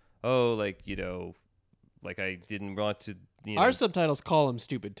how, oh, like like I didn't want to. Our subtitles call him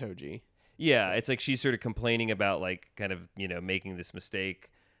Stupid Toji. Yeah, it's like she's sort of complaining about like kind of making this mistake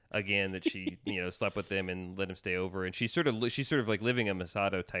again that she slept with him and let him stay over, and she's sort of like living a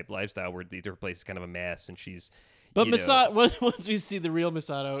Misato type lifestyle where her place is kind of a mess, and she's. But you know- Misato, once we see the real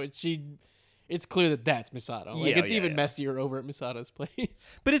Misato, it's clear that that's Misato. Like Yeah, it's yeah, even yeah. messier over at Misato's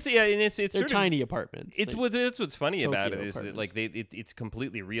place. But it's and it's They're sort of tiny apartments. It's Like, that's what's funny about it Tokyo is that apartments. like it's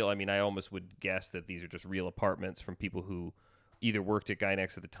completely real. I mean, I almost would guess that these are just real apartments from people who either worked at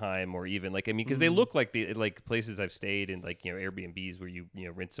Gynex at the time or even because they look like the places I've stayed in, like Airbnbs where you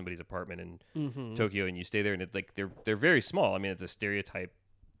rent somebody's apartment in Tokyo and you stay there, and it, like they're very small. I mean, it's a stereotype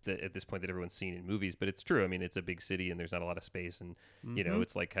that at this point that everyone's seen in movies, but it's true. I mean, it's a big city and there's not a lot of space, and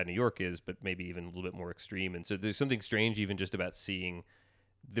it's like how New York is, but maybe even a little bit more extreme. And so there's something strange even just about seeing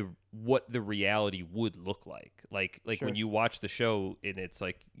what the reality would look like. Like Sure. when you watch the show and it's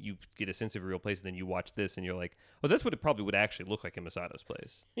like you get a sense of a real place, and then you watch this and you're like, oh, that's what it probably would actually look like in Misato's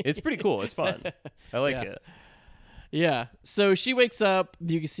place. It's pretty cool. It's fun. I like Yeah. it. Yeah. So she wakes up.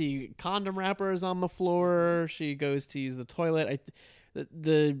 You can see condom wrappers on the floor. She goes to use the toilet.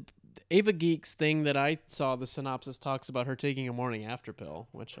 The Ava Geeks thing that I saw, the synopsis talks about her taking a morning after pill,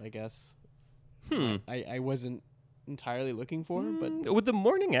 which I guess I wasn't entirely looking for, but Would the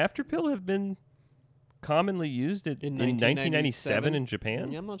morning after pill have been commonly used in 1997 in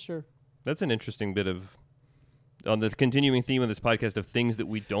Japan? Yeah, I'm not sure. That's an interesting bit of on the continuing theme of this podcast of things that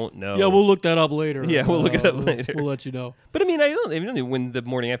we don't know. Yeah, we'll look that up later. Yeah, we'll look it up later. We'll let you know. But I mean, I don't even know when the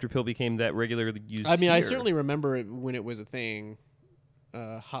morning after pill became that regularly used. I mean, I here. certainly remember it when it was a thing,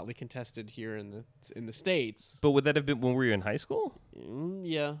 hotly contested here in the States. But would that have been when we were in high school?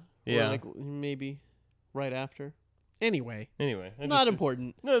 Yeah, Yeah. Or like maybe right after. Anyway, Anyway, not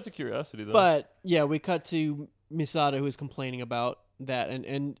important. No, it's a curiosity though. But yeah, we cut to Misato, who is complaining about that,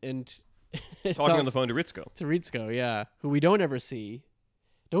 and talking on the phone to Ritsuko. to Ritsuko, yeah, who we don't ever see.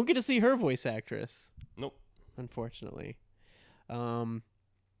 Don't get to see her voice actress, Nope. unfortunately.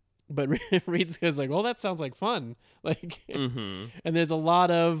 But Ritsuko's like, "Well, that sounds like fun." Like, Mm-hmm. and there's a lot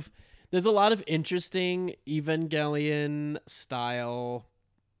of interesting Evangelion style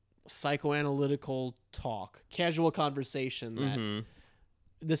psychoanalytical talk, casual conversation. That Mm-hmm.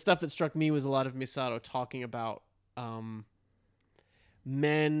 the stuff that struck me was a lot of Misato talking about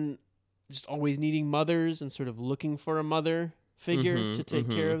men just always needing mothers and sort of looking for a mother figure Mhm, to take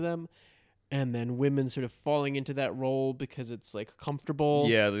care of them, and then women sort of falling into that role because it's like comfortable.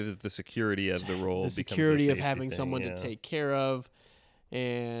 Yeah, the security of the role. The becomes a security of safety having thing, someone yeah. to take care of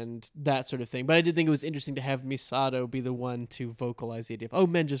and that sort of thing. But I did think it was interesting to have Misato be the one to vocalize the idea of,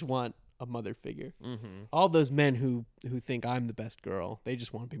 men just want a mother figure. Mm-hmm. All those men who think I'm the best girl, they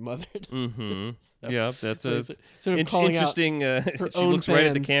just want to be mothered. Mm-hmm. So- Yeah, that's so a it's sort of calling out. interesting. She own looks right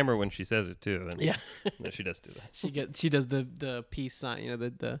at the fans. camera when she says it too. And Yeah, no, she does do that. she does the peace sign,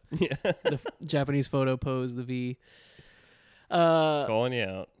 the Yeah, the Japanese photo pose, the V. calling you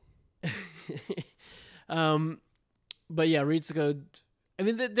out. But yeah, Ritsuko. I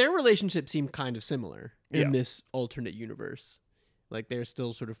mean, their relationship seemed kind of similar Yeah. in this alternate universe. Like they're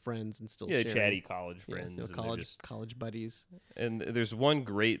still sort of friends and still Yeah, sharing. chatty college Yeah, friends. still and they're college buddies. and there's one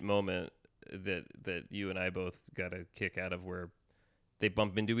great moment that you and I both got a kick out of where they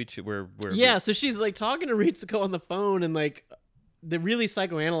bump into each where Yeah, so she's like talking to Ritsuko on the phone and like they're really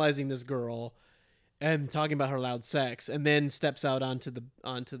psychoanalyzing this girl and talking about her loud sex, and then steps out onto the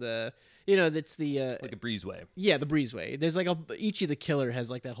that's the like a breezeway. yeah, the breezeway. There's like Ichi the Killer has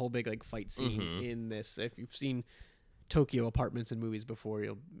like that whole big like fight scene Mhm. in this. If you've seen Tokyo apartments and movies before,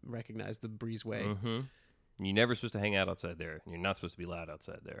 you'll recognize the breezeway. Mm-hmm. You're never supposed to hang out outside there. You're not supposed to be loud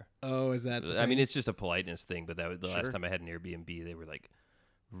outside there. Oh, is that? I mean, it's just a politeness thing, but that was the Sure. last time I had an Airbnb, they were like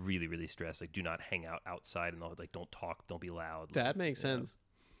really, really stressed. Like, do not hang out outside, and like, don't talk, don't be loud. that Like, makes yeah. sense.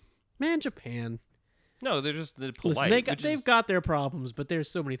 Man, Japan. No, they're polite. Listen, which they've is got their problems, but there's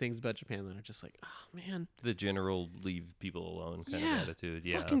so many things about Japan that are just like, oh man, the general leave people alone kind Yeah, of attitude.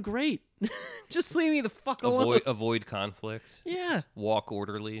 Yeah, fucking great. Just leave me the fuck alone. avoid conflict. Yeah, Walk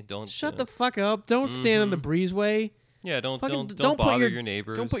orderly. Don't shut the fuck up. Don't stand on the breezeway. Yeah, don't Fucking don't put bother your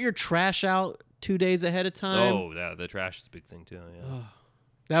neighbors. Don't put your trash out 2 days ahead of time. Oh, yeah, the trash is a big thing too. Yeah.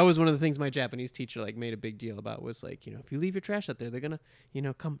 That was one of the things my Japanese teacher like made a big deal about, was like, if you leave your trash out there, they're gonna,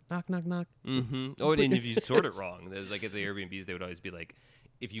 come knock knock knock. Mm-hmm. Oh, and if you sort it wrong, there's like at the Airbnbs, they would always be like,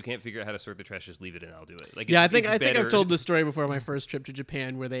 if you can't figure out how to sort the trash, just leave it and I'll do it. Like, Yeah, I it's think better- I've told this story before. My first trip to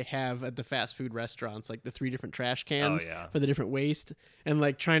Japan, where they have at the fast food restaurants like the 3 different trash cans yeah. for the different waste, and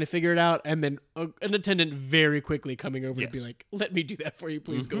like trying to figure it out, and then an attendant very quickly coming over to be Yes. like, "Let me do that for you,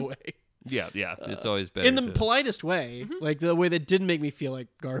 please go away." Yeah, it's always better In the to- politest way, like the way that didn't make me feel like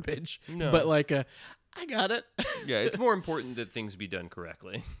garbage, No. but like I got it. Yeah, it's more important that things be done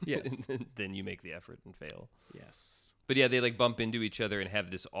correctly. Yes. than you make the effort and fail. Yes. But yeah, they like bump into each other and have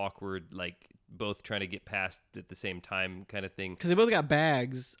this awkward, like both trying to get past at the same time kind of thing. Because they both got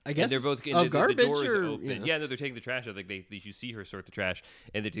bags, I guess. And they're both of garbage, the door is or open. Yeah, no, they're taking the trash out. Like you see her sort the trash,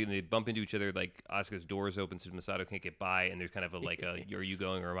 and they bump into each other. Like Asuka's door is open, so Masato can't get by, and there's kind of a like a "are you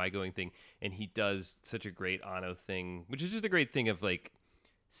going or am I going" thing. And he does such a great Ano thing, which is just a great thing of like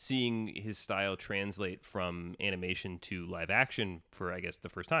seeing his style translate from animation to live action for, I guess, the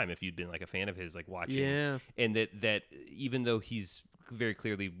first time. If you'd been like a fan of his, like watching, Yeah. and that even though he's very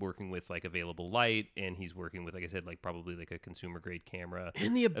clearly working with like available light, and he's working with, like I said, like probably like a consumer grade camera,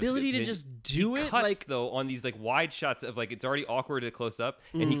 And the ability to He just do it, cuts, like though, on these like wide shots of like it's already awkward at close up,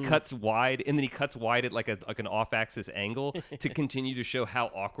 and he cuts wide, and then he cuts wide at like an off axis angle to continue to show how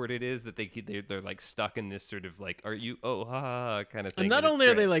awkward it is that they're like stuck in this sort of like, are you ha ha ha kind of thing. and not it's only are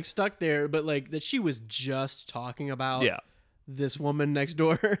they great. like stuck there, but like that she was just talking about yeah. this woman next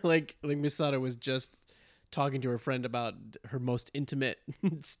door. like Misato was just talking to her friend about her most intimate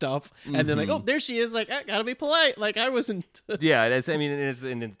stuff, and then like, oh, there she is. Like, I gotta be polite. Like I wasn't. Yeah, it's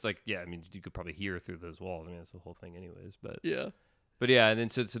it's like, yeah, I mean, you could probably hear through those walls. I mean, that's the whole thing, anyways. But Yeah. But yeah, and then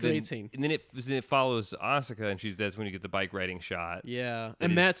so Great then scene. and then it follows Asuka, and that's when you get the bike riding shot. Yeah, That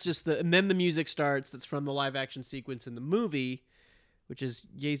and is- that's just and then the music starts. That's from the live action sequence in the movie, which is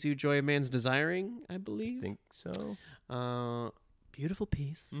Yezu Joy of Man's Desiring, I I believe. think so. Beautiful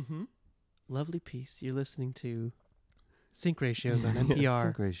piece, Mm-hmm. lovely piece. You're listening to Sync Ratios on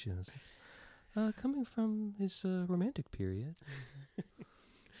NPR. Ratios. Coming from his romantic period.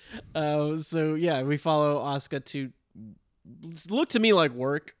 So yeah, we follow Asuka to look to me like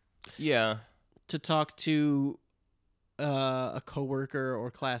work Yeah. to talk to a coworker or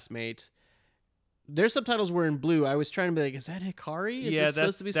classmate. Their subtitles were in blue. I was trying to be like, is that Hikari? Is this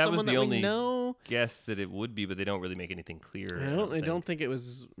supposed to be someone that we know? Guess that it would be, but they don't really make anything clear. I don't think it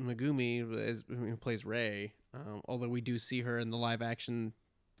was Megumi who plays Rei. Although we do see her in the live action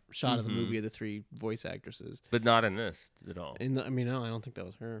shot of the movie of the 3 voice actresses, but not in this at all. No, I don't think that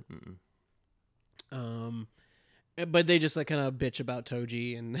was her. But they just like kind of bitch about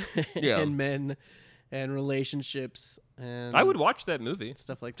Toji and and men and relationships, and I would watch that movie,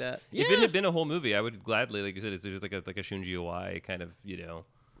 stuff like that. If it had been a whole movie, I would gladly, like you said, it's just like a Shunji Iwai kind of,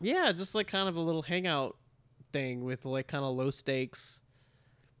 Yeah, just like kind of a little hangout thing with like kind of low stakes.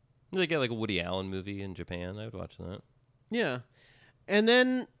 They get like a Woody Allen movie in Japan. I would watch that. Yeah, and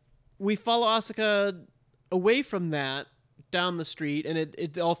then we follow Asuka away from that down the street, and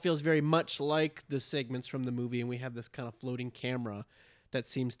it all feels very much like the segments from the movie, and we have this kind of floating camera that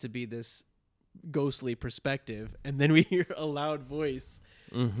seems to be this ghostly perspective, and then we hear a loud voice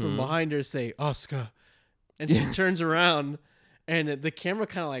from behind her say Asuka, and she turns around, and the camera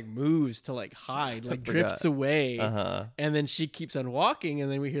kind of like moves to like hide, like drifts away, and then she keeps on walking,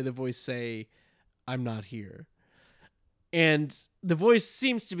 and then we hear the voice say, I'm not here. And the voice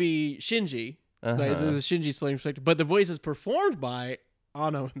seems to be Shinji. Like, this is Shinji's floating perspective, but the voice is performed by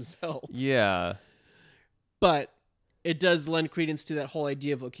Ano himself. Yeah. But it does lend credence to that whole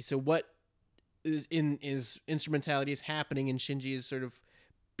idea of, okay, so what is instrumentality is happening, and Shinji is sort of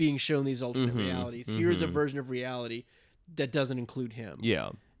being shown these alternate realities. Here's a version of reality that doesn't include him. Yeah.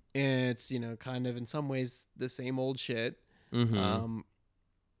 And it's, kind of in some ways the same old shit. And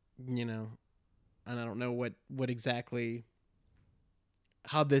I don't know what exactly,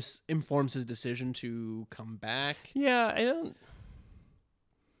 how this informs his decision to come back. Yeah,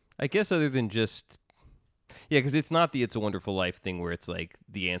 I guess other than just, because it's not the It's a Wonderful Life thing where it's like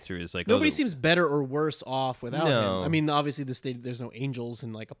the answer is like nobody seems better or worse off without No. him. I mean, obviously there's no angels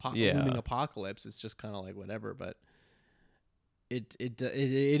and like Yeah. looming apocalypse. It's just kind of like whatever. But it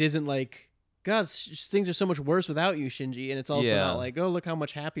isn't like, God, things are so much worse without you, Shinji. And it's also not like, oh, look how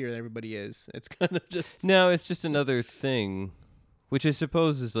much happier everybody is. It's kind of just No, it's just another thing, which I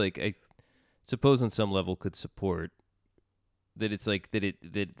suppose is like, I suppose on some level could support that. It's like that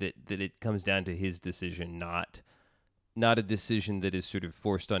it comes down to his decision, not a decision that is sort of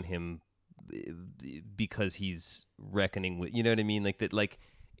forced on him because he's reckoning with, you know what I mean? Like that, like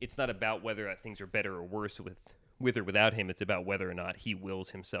it's not about whether things are better or worse with or without him. It's about whether or not he wills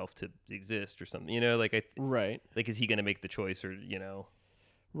himself to exist or something, like right. Like, is he going to make the choice or,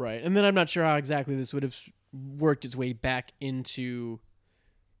 Right. And then I'm not sure how exactly this would have worked its way back into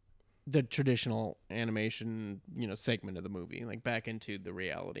the traditional animation, segment of the movie, like back into the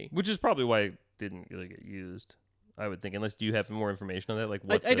reality. Which is probably why it didn't really get used, I would think. Unless, do you have more information on that? Like,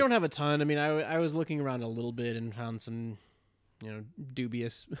 what I don't have a ton. I mean, I was looking around a little bit and found some,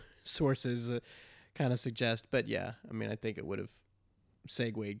 dubious sources kind of suggest. But yeah, I mean, I think it would have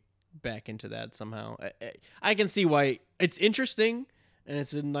segued back into that somehow. I can see why it's interesting and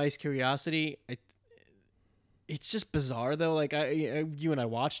it's a nice curiosity. It's just bizarre though. Like you and I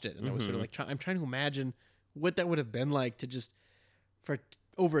watched it, and I was sort of like, I'm trying to imagine what that would have been like to just for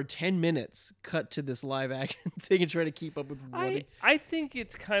over 10 minutes cut to this live action thing and try to keep up with. I think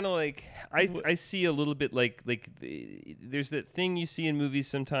it's kind of like I see a little bit like there's that thing you see in movies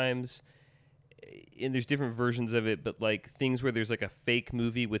sometimes, and there's different versions of it, but like things where there's like a fake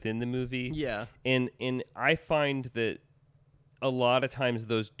movie within the movie. Yeah, and I find that a lot of times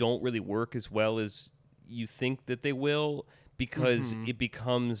those don't really work as well as you think that they will, because it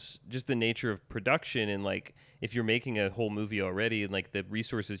becomes just the nature of production. And like if you're making a whole movie already, and like the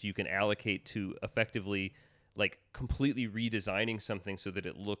resources you can allocate to effectively like completely redesigning something so that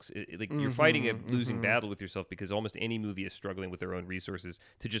it looks like you're fighting a losing battle with yourself, because almost any movie is struggling with their own resources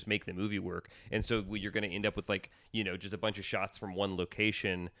to just make the movie work. And so you're going to end up with like, just a bunch of shots from one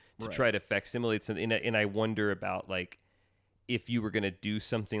location to try to facsimilate something. And I wonder about like, if you were going to do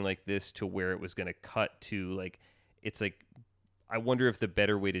something like this to where it was going to cut to like, it's like, I wonder if the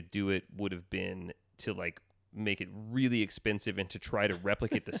better way to do it would have been to like make it really expensive and to try to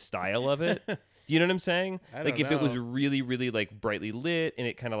replicate the style of it. Do you know what I'm saying? Like if it was really, really like brightly lit and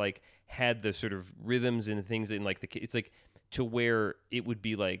it kind of like had the sort of rhythms and things in like it's like to where it would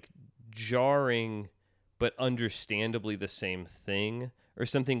be like jarring, but understandably the same thing or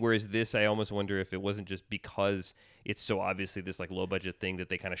something. Whereas this, I almost wonder if it wasn't just because it's so obviously this like low budget thing that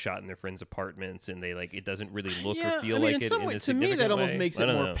they kind of shot in their friends' apartments, and they like it doesn't really look or feel like it in a to me that almost makes it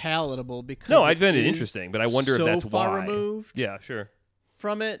more palatable, because I find it interesting, but I wonder if that's far why. removed Yeah, sure.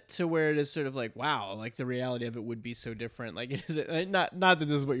 from it to where it is sort of like, wow, like the reality of it would be so different. Like, is it not that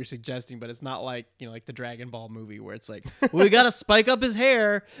this is what you're suggesting, but it's not like, like the Dragon Ball movie where it's like, well, we got to spike up his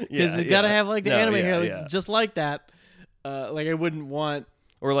hair because you got to have like the anime hair. Like, it's just like that. Like I wouldn't want.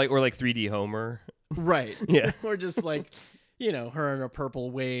 Or like 3D Homer. Right. Yeah. Or just like, her in a purple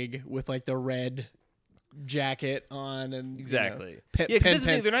wig with like the red jacket on and exactly. They're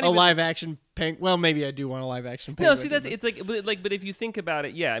not even live action Pink. Well, maybe I do want a live action Pink. No, see, it's but if you think about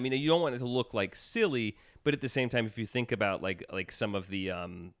it, yeah, I mean, you don't want it to look like silly, but at the same time, if you think about like some of the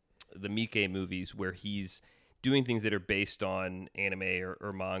Miike movies where he's doing things that are based on anime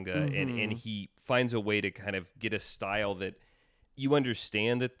or manga, and he finds a way to kind of get a style that you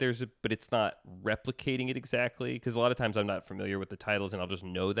understand that but it's not replicating it exactly, because a lot of times I'm not familiar with the titles and I'll just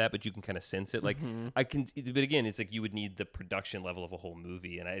know that, but you can kind of sense it. Like I can, but again, it's like you would need the production level of a whole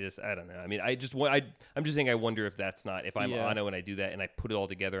movie, and I don't know. I mean, I'm just saying, I wonder if that's not, if I'm Anno and I do that and I put it all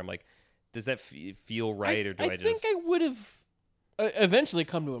together, I'm like, does that feel right, or do I just? I think I would have eventually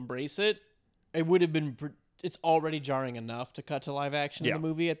come to embrace it. It would have been. It's already jarring enough to cut to live action in the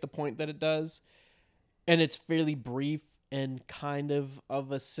movie at the point that it does, and it's fairly brief and kind of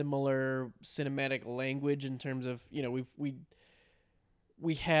a similar cinematic language in terms of, we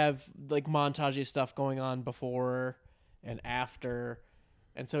have like montage stuff going on before and after,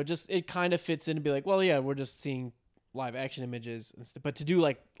 and so it kind of fits in to be like, well, yeah, we're just seeing live action images and stuff, but to do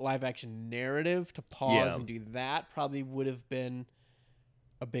like live action narrative, to pause and do that probably would have been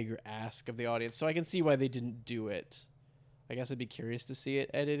a bigger ask of the audience. So I can see why they didn't do it. I guess I'd be curious to see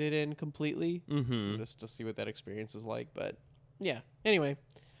it edited in completely, just to see what that experience was like. But yeah, anyway,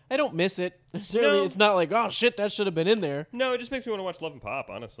 I don't miss it. Certainly, it's not like, oh shit, that should have been in there. No, it just makes me want to watch Love and Pop,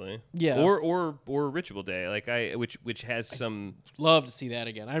 honestly. Yeah, or Ritual Day, like which has some. Love to see that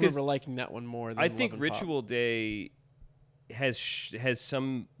again. I remember liking that one more. Than I think Love and Ritual Pop. Day has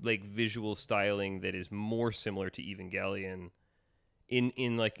some like visual styling that is more similar to Evangelion.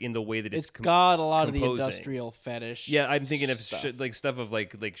 In the way that it's got a lot composing. of the industrial fetish. Yeah, I'm thinking of stuff. like stuff of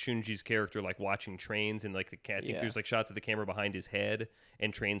like Shunji's character like watching trains, and like I think there's like shots of the camera behind his head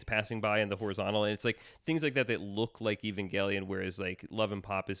and trains passing by in the horizontal, and it's like things like that look like Evangelion, whereas like Love and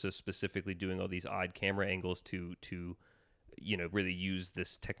Pop is so specifically doing all these odd camera angles to really use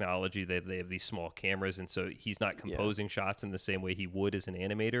this technology. They have these small cameras, and so he's not composing shots in the same way he would as an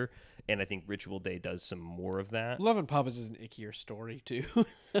animator. And I think Ritual Day does some more of that. Love and Pop is an ickier story too.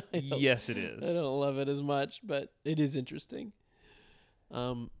 Yes, it is. I don't love it as much, but it is interesting.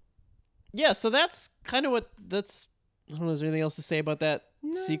 Yeah, so that's kind of that's. I don't know. Is there anything else to say about that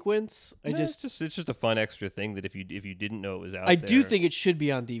sequence? It's just a fun extra thing that if you didn't know it was out I there. do think it should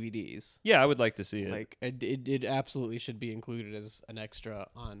be on DVDs. Yeah, I would like to see it. Like it absolutely should be included as an extra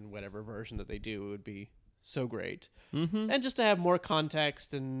on whatever version that they do. It would be so great. And just to have more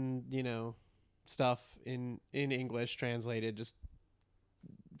context and stuff in English translated, just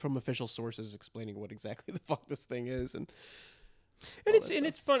from official sources explaining what exactly the fuck this thing is, and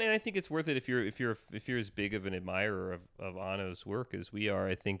it's fun, and I think it's worth it if you're as big of an admirer of Anno's work as we are.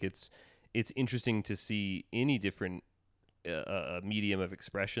 I think it's interesting to see any different medium of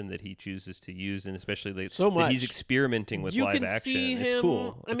expression that he chooses to use, and especially that he's experimenting with live action. It's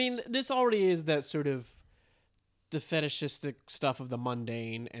cool. I mean, this already is that sort of the fetishistic stuff of the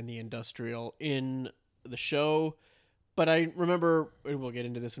mundane and the industrial in the show. But I remember, and we'll get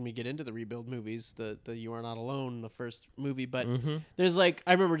into this when we get into the Rebuild movies, the You Are Not Alone, the first movie. But there's I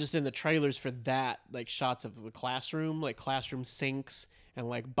remember just in the trailers for that, like shots of the classroom, like classroom sinks and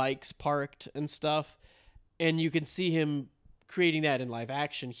like bikes parked and stuff. And you can see him creating that in live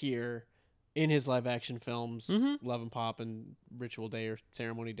action here in his live action films, Love and Pop and Ritual Day or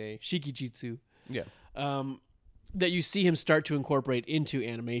Ceremony Day, Shikijutsu. Yeah. That you see him start to incorporate into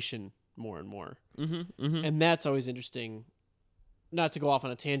animation more and more. And that's always interesting. Not to go off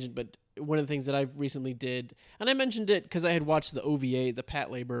on a tangent, but one of the things that I've recently did, and I mentioned it because I had watched the OVA, the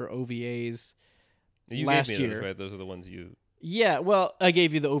Pat Labor OVAs last year. Those, right? Those are the ones you... Yeah, well, I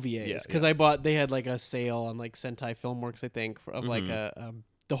gave you the OVAs because I bought. They had like a sale on like Sentai Filmworks, I think, of like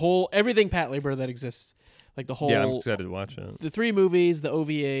the whole everything Pat Labor that exists, like the whole. Yeah, I'm excited to watch it. The 3 movies, the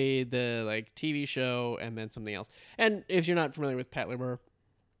OVA, the like TV show, and then something else. And if you're not familiar with Pat Labor,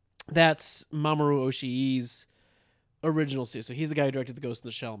 that's Mamoru Oshii's original series. So he's the guy who directed the Ghost in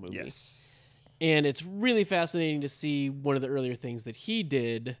the Shell movie. Yes. And it's really fascinating to see one of the earlier things that he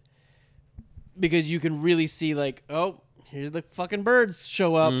did, because you can really see like, oh, here's the fucking birds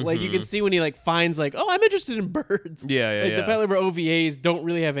show up. Like you can see when he like finds like, oh, I'm interested in birds. Yeah. The Pat Labor OVAs don't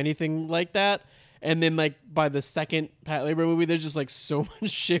really have anything like that. And then like by the second Pat Labor movie, there's just like so much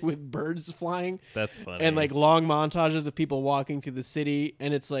shit with birds flying. That's funny. And like long montages of people walking through the city,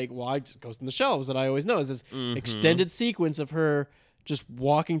 and it's like, well, I just Ghost in the Shells that I always know is this extended sequence of her just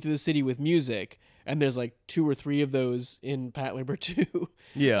walking through the city with music. And there's like 2 or 3 of those in Pat Labor 2.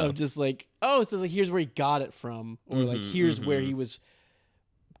 Yeah. Of just like, oh, so like here's where he got it from, or like here's where he was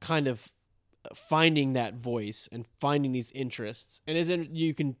kind of finding that voice and finding these interests. And isn't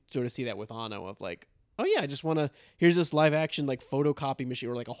you can sort of see that with Anno of like, oh yeah, I just want to. Here's this live action like photocopy machine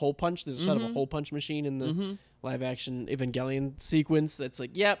or like a hole punch. There's a shot of a hole punch machine in the live action Evangelion sequence. That's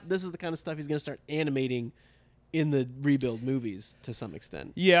like, yep, this is the kind of stuff he's gonna start animating in the rebuild movies to some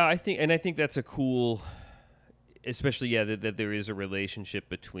extent. Yeah, I think that's a cool, especially that there is a relationship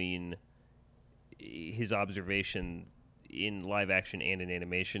between his observation in live action and in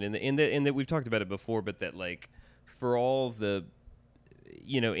animation, and that we've talked about it before, but that like for all the,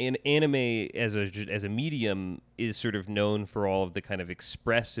 anime as a medium is sort of known for all of the kind of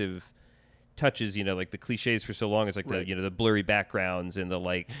expressive touches, like the cliches for so long is like right. the blurry backgrounds and the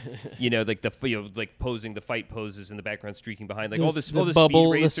like, like the like posing the fight poses in the background streaking behind like all this bubble,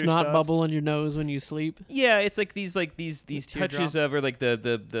 speed racer the snot stuff. bubble on your nose when you sleep. Yeah, it's like these touches teardrops. of, or like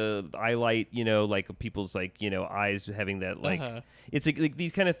the eye light, like people's like eyes having that like it's like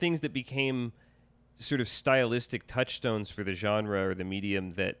these kind of things that became sort of stylistic touchstones for the genre or the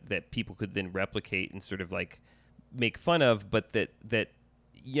medium that people could then replicate and sort of like make fun of, but that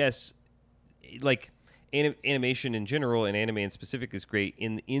yes, like animation in general and anime in specific is great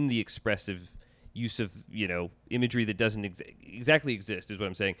in the expressive use of imagery that doesn't exactly exist is what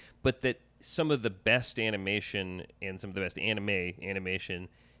I'm saying, but that some of the best animation and some of the best animation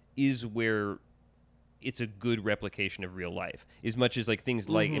is where it's a good replication of real life, as much as like things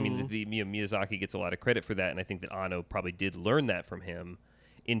like I mean the Miyazaki gets a lot of credit for that, and I think that Anno probably did learn that from him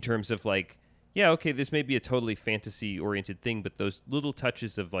in terms of like, yeah, okay, this may be a totally fantasy-oriented thing, but those little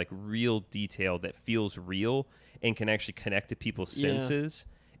touches of, like, real detail that feels real and can actually connect to people's senses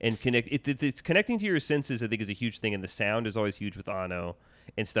and connect... It's connecting to your senses, I think, is a huge thing, and the sound is always huge with Anno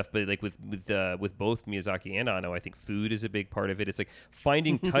and stuff, but, like, with both Miyazaki and Anno, I think food is a big part of it. It's, like,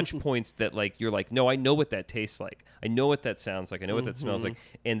 finding touch points that, like, you're like, no, I know what that tastes like. I know what that sounds like. I know what that smells like,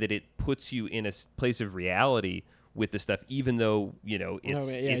 and that it puts you in a place of reality with the stuff, even though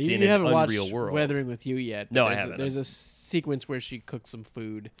it's in an unreal world. Weathering with You yet? No, I haven't. There's a sequence where she cooks some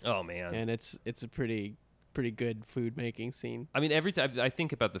food. Oh man, and it's a pretty good food making scene. I mean, every time I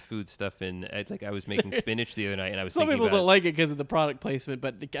think about the food stuff, and like I was making spinach the other night, and I was some thinking people about don't like it because of the product placement,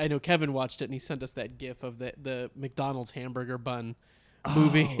 but I know Kevin watched it and he sent us that GIF of the McDonald's hamburger bun.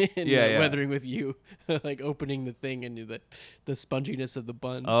 Moving in Weathering with You, like opening the thing and the sponginess of the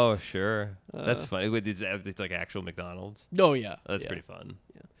bun. Oh sure, that's funny. It's like actual McDonald's. Oh yeah, that's pretty fun.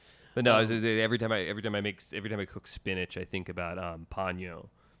 Yeah, but no, every time I cook spinach, I think about Ponyo,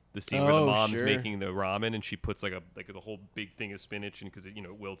 the scene where the mom's making the ramen and she puts like the whole big thing of spinach, and because it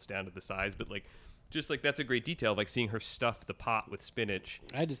wilts down to the size, but like. Just like that's a great detail, like seeing her stuff the pot with spinach.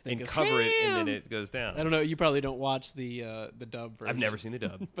 I just think and cover it, and then it goes down. I don't know. You probably don't watch the dub version. I've never seen the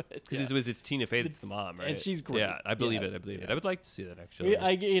dub because it's Tina Fey that's the mom, right? And she's great. Yeah, I believe it. I would like to see that actually.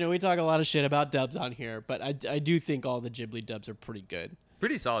 We talk a lot of shit about dubs on here, but I do think all the Ghibli dubs are pretty good.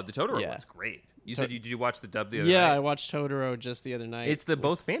 Pretty solid. The Totoro one's great. You said did you watch the dub the other night? Yeah, I watched Totoro just the other night. It's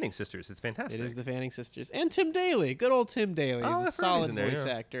both Fanning sisters. It's fantastic. It is the Fanning sisters and Tim Daly. Good old Tim Daly. He's a solid voice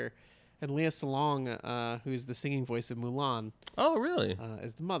actor. And Lea Salong, who's the singing voice of Mulan. Oh, really?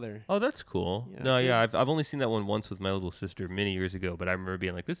 Is the mother. Oh, that's cool. Yeah. I've only seen that one once with my little sister many years ago, but I remember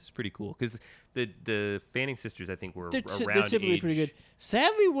being like, this is pretty cool. Because the Fanning sisters, I think, were they're around typically age. pretty good.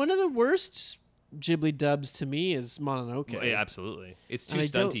 Sadly, one of the worst Ghibli dubs to me is Mononoke. Well, yeah, absolutely. It's too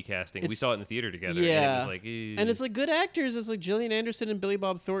stunty casting. We saw it in the theater together. Yeah. And it was like, and it's like good actors. It's like Gillian Anderson and Billy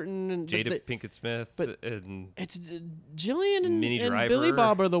Bob Thornton and Jada Pinkett Smith. But and it's Gillian and Driver, Billy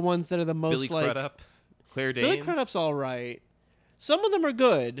Bob are the ones that are the most Billy like. Crudup, Claire Danes. Billy Crudup's all right. Some of them are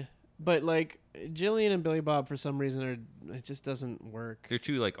good, but like Gillian and Billy Bob for some reason it just doesn't work. They're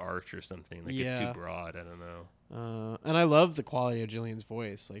too like arch or something. Like it's too broad. I don't know. And I love the quality of Gillian's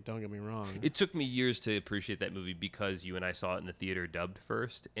voice. Like, don't get me wrong. It took me years to appreciate that movie because you and I saw it in the theater dubbed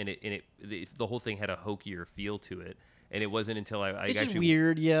first, and the whole thing had a hokier feel to it. And it wasn't until I it's actually just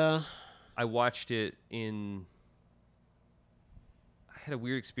weird, yeah. I watched it in. I had a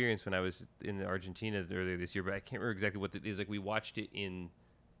weird experience when I was in Argentina earlier this year, but I can't remember exactly what it is. Like we watched it in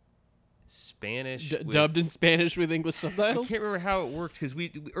Spanish. Dubbed in Spanish with English subtitles? I can't remember how it worked because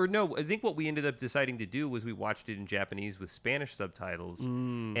I think what we ended up deciding to do was we watched it in Japanese with Spanish subtitles,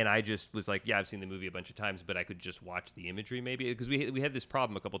 and I just was like, yeah, I've seen the movie a bunch of times, but I could just watch the imagery maybe because we had this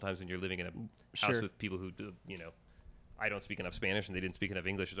problem a couple times when you're living in a house Sure. with people who do, I don't speak enough Spanish and they didn't speak enough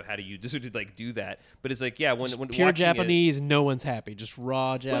English, so how do you just like do that? But it's like, yeah, when Pure watching Japanese, no one's happy. Just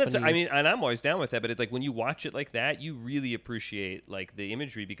raw Japanese. I mean, and I'm always down with that, but it's like when you watch it like that, you really appreciate like the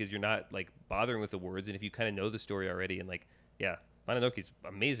imagery because you're not like bothering with the words, and if you kind of know the story already, and like, yeah, Mononoke's an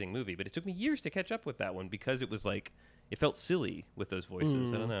amazing movie, but it took me years to catch up with that one because it was like it felt silly with those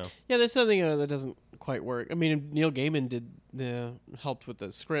voices. I don't know. Yeah, there's something that doesn't quite work. I mean, Neil Gaiman helped with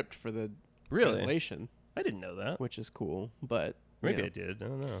the script for the translation, I didn't know that. which is cool. But Maybe I did. I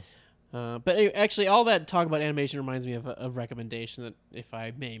don't know. but anyway, actually, all that talk about animation reminds me of a recommendation that, if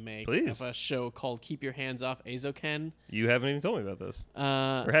I may make, Please. of a show called "Keep Your Hands Off Eizouken." You haven't even told me about this.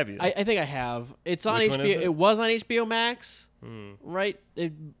 Or have you? I think I have. It's on Which HBO. one is it? It was on HBO Max, Hmm. right?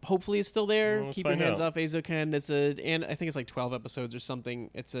 Hopefully, it's still there. Well, let's Keep Your find Hands out. Off Eizouken. And I think it's like 12 episodes or something.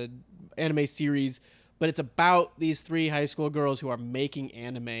 It's a anime series, but it's about these 3 high school girls who are making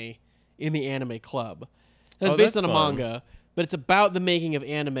anime in the anime club. That's based that's on a fun. manga, but it's about the making of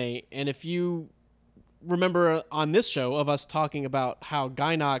anime. And if you remember on this show of us talking about how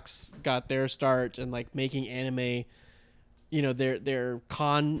Gainax got their start and like making anime, their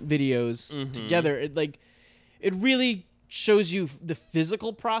con videos Mm-hmm. together, it really shows you the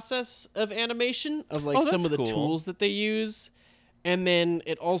physical process of animation of like Oh, some that's of the cool. tools that they use, and then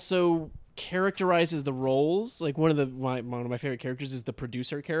it also characterizes the roles. Like one of my favorite characters is the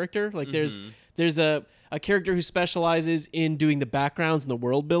producer character. Like Mm-hmm. there's a character who specializes in doing the backgrounds and the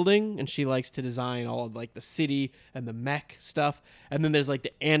world building, and she likes to design all of like the city and the mech stuff. And then there's like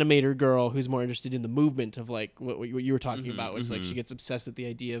the animator girl who's more interested in the movement of like what you were talking about, which is like she gets obsessed with the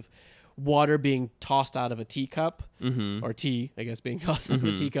idea of water being tossed out of a teacup, or tea, I guess, being tossed out of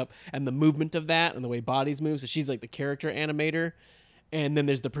a teacup, and the movement of that and the way bodies move. So she's like the character animator. And then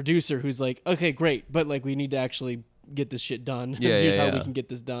there's the producer who's like, okay, great, but like we need to actually get this shit done. Yeah, Here's yeah, how we yeah. can get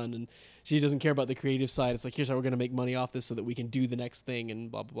this done. And she doesn't care about the creative side. It's like, here's how we're going to make money off this so that we can do the next thing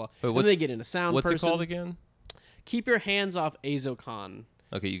and blah, blah, blah. Wait, And what's- then they get in a sound What's person. it called again? Keep Your Hands Off Eizouken.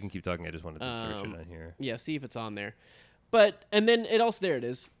 Okay, you can keep talking. I just wanted to search it on here. Yeah, see if it's on there. And then it also, there it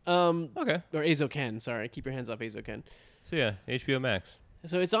is. Okay. Or Eizouken, sorry. Keep Your Hands Off Eizouken. So yeah, HBO Max.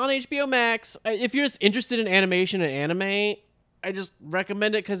 So it's on HBO Max. If you're just interested in animation and anime, I just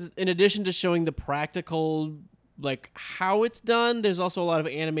recommend it because in addition to showing the practical, like how it's done, there's also a lot of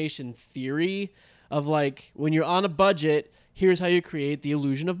animation theory of like when you're on a budget, here's how you create the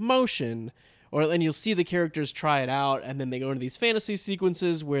illusion of motion. And you'll see the characters try it out, and then they go into these fantasy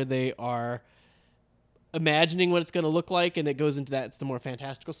sequences where they are imagining what it's going to look like, and it goes into that. It's the more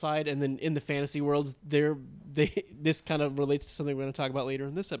fantastical side, and then in the fantasy worlds, this kind of relates to something we're going to talk about later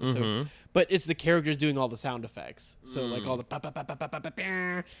in this episode. But it's the characters doing all the sound effects, so like all the pa pa pa pa pa pa pa pa,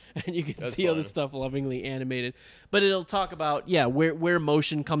 and you can That's see all this fun. stuff lovingly animated. But it'll talk about where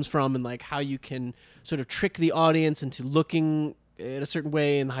motion comes from, and like how you can sort of trick the audience into looking in a certain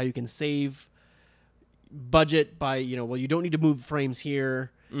way, and how you can save budget by you don't need to move frames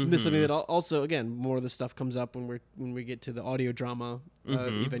here. And this is something that also, again, more of the stuff comes up when we get to the audio drama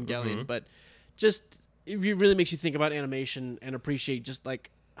Evangelion. But just it really makes you think about animation and appreciate just like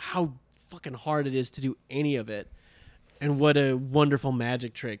how fucking hard it is to do any of it, and what a wonderful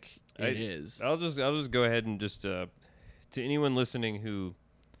magic trick it is. I'll just go ahead and just to anyone listening who,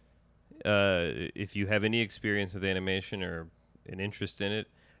 if you have any experience with animation or an interest in it,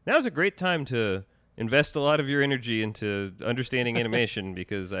 now's a great time to invest a lot of your energy into understanding animation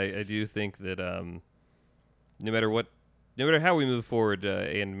because I do think that no matter how we move forward,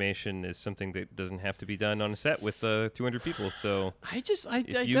 animation is something that doesn't have to be done on a set with 200 people. So I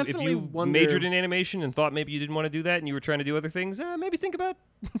if you definitely wonder. majored in animation and thought maybe you didn't want to do that and you were trying to do other things, maybe think about.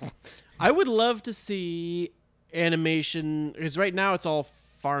 I would love to see animation because right now it's all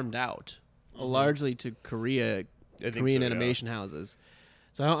farmed out, largely to Korean so, yeah. animation houses.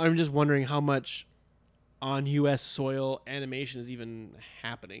 So I'm just wondering how much on U.S. soil animation is even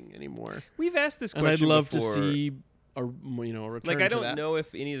happening anymore. We've asked this And question I'd love before. to see a return Like I to don't that. know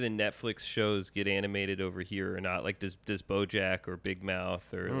if any of the Netflix shows get animated over here or not. Like does BoJack or Big Mouth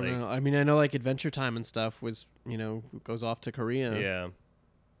or I don't like know. I mean, I know like Adventure Time and stuff was goes off to Korea. yeah.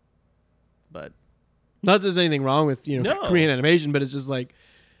 But not that there's anything wrong with No. Korean animation, but it's just like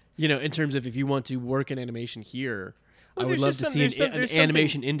in terms of if you want to work in animation here. I would there's love just to some- see there's some- an there's something-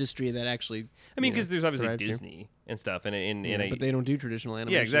 animation industry that actually. I mean, you know, because there's obviously thrives here. Disney and stuff, and Yeah, but they don't do traditional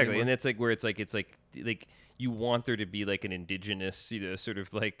animation. yeah, exactly, anymore. and that's like where it's like you want there to be like an indigenous, sort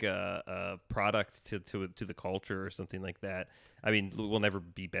of like product to the culture or something like that. I mean, we'll never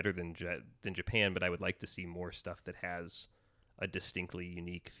be better than Japan, but I would like to see more stuff that has a distinctly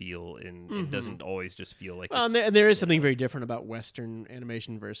unique feel and doesn't always just feel like. Well, it's, and there is something very different about Western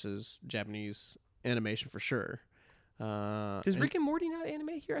animation versus Japanese animation for sure. Does and Rick and Morty not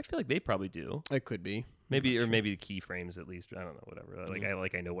animate here? I feel like they probably do. it could be. Maybe or maybe the keyframes at least. I don't know. Whatever.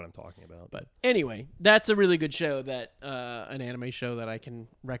 Like I know what I'm talking about. But anyway, that's a really good show. That an anime show that I can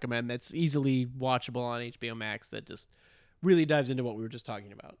recommend. That's easily watchable on HBO Max. That just really dives into what we were just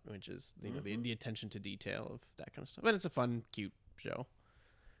talking about, which is the attention to detail of that kind of stuff. And it's a fun, cute show.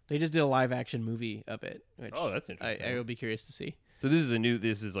 They just did a live action movie of it. Which Oh, that's interesting. I will be curious to see. So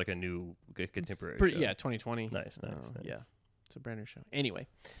this is like a new contemporary show. Yeah, 2020. Nice. Yeah, it's a brand new show. Anyway,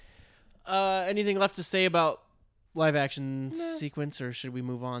 anything left to say about live action sequence, or should we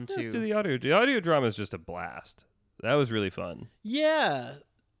move on Let's to do the audio. The audio drama is just a blast. That was really fun. Yeah.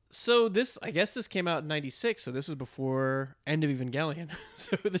 So I guess this came out in '96. So this was before End of Evangelion.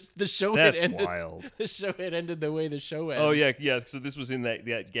 So the show That's had ended. wild. The show had ended the way the show ends. Oh yeah. So this was in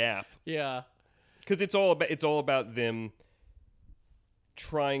that gap Yeah. because it's all about them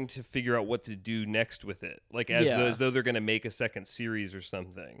trying to figure out what to do next with it, like as though they're going to make a second series or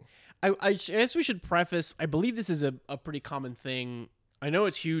something. I guess we should preface. I believe this is a pretty common thing. I know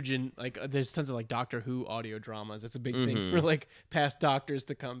it's huge in like there's tons of like Doctor Who audio dramas. It's a big thing for like past doctors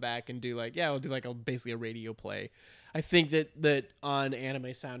to come back and do like we'll do like basically a radio play. I think that on anime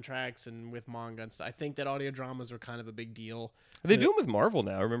soundtracks and with manga and stuff, I think that audio dramas are kind of a big deal. They do them with Marvel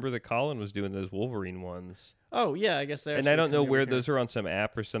now. Remember that Colin was doing those Wolverine ones, Oh yeah, I guess they're. and I don't know where those are on some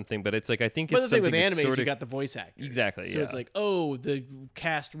app or something, but it's like I think But it's the thing something with that's anime is sort you of got the voice actors. Exactly, So yeah. it's like, oh, the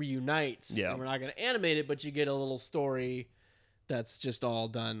cast reunites. Yeah. And we're not going to animate it, but you get a little story that's just all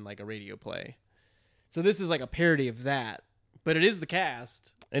done like a radio play. So this is like a parody of that, but it is the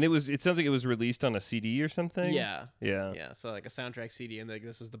cast. and it sounds like it was released on a CD or something. Yeah. Yeah. Yeah. So like a soundtrack CD, and like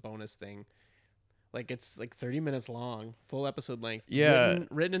this was the bonus thing. Like it's like 30 minutes long, full episode length. Yeah.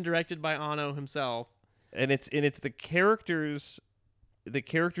 Written and directed by Anno himself. And it's the characters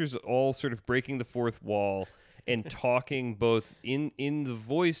all sort of breaking the fourth wall and talking both in the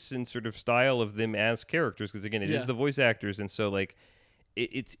voice and sort of style of them as characters, because again it is the voice actors, and so like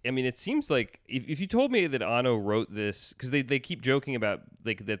it seems like if you told me that Anno wrote this, because they keep joking about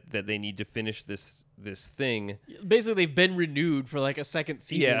like that they need to finish this thing. Basically, they've been renewed for like a second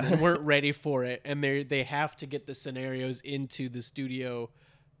season Yeah. and weren't ready for it, and they have to get the scenarios into the studio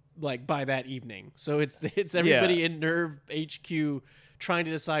like by that evening. So it's everybody in Nerve HQ trying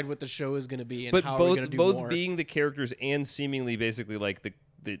to decide what the show is going to be and But how we're going to do both more. being the characters and seemingly basically like the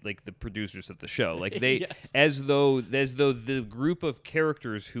producers of the show, like they Yes. as though the group of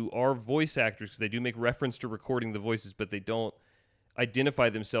characters who are voice actors, because they do make reference to recording the voices, but they don't identify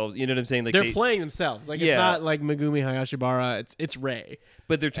themselves. You know what I'm saying? Like they're playing themselves. Like Yeah. it's not like Megumi Hayashibara. It's Rei.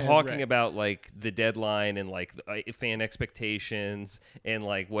 but they're talking Ray. about like the deadline and like fan expectations and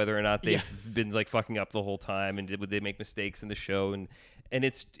like whether or not they've been like fucking up the whole time, and would they make mistakes in the show, and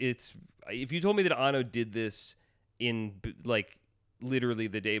it's if you told me that Anno did this in like literally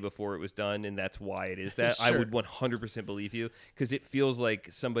the day before it was done and that's why it is that, I Sure. would 100% believe you, because it feels like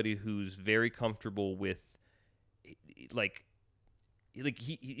somebody who's very comfortable with like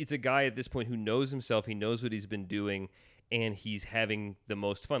it's a guy at this point who knows himself, he knows what he's been doing, and he's having the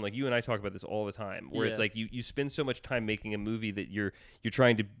most fun. Like you and I talk about this all the time, where it's Yeah. like you spend so much time making a movie that you're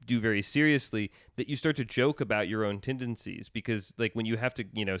trying to do very seriously that you start to joke about your own tendencies, because like when you have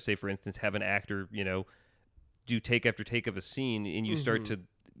to, say for instance, have an actor, do take after take of a scene, and you start to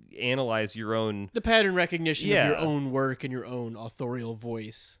analyze your own. The pattern recognition of Yeah. your own work and your own authorial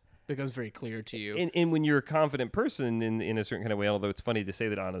voice becomes very clear to you. And when you're a confident person in a certain kind of way, although it's funny to say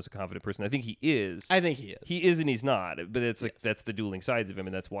that Anno's a confident person, I think he is. I think he is. He is and he's not, but it's like Yes. that's the dueling sides of him,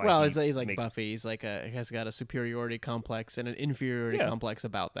 and that's why. Well, he he's like makes, Buffy. He's like he has got a superiority complex and an inferiority Yeah. complex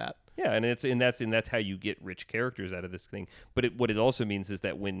about that. yeah, and that's how you get rich characters out of this thing. But what it also means is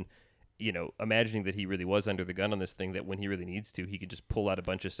that when, imagining that he really was under the gun on this thing, that when he really needs to, he could just pull out a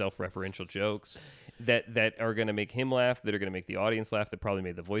bunch of self-referential jokes that are going to make him laugh, that are going to make the audience laugh, that probably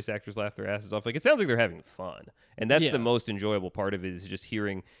made the voice actors laugh their asses off. Like it sounds like they're having fun, and that's Yeah. the most enjoyable part of it, is just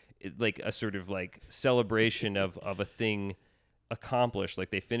hearing like a sort of like celebration of a thing accomplished.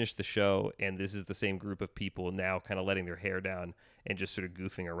 Like they finished the show, and this is the same group of people now kind of letting their hair down and just sort of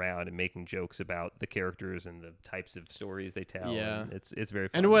goofing around and making jokes about the characters and the types of stories they tell. Yeah. And it's very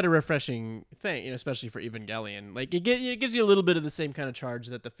fun. And what a refreshing thing, especially for Evangelion. Like it gives you a little bit of the same kind of charge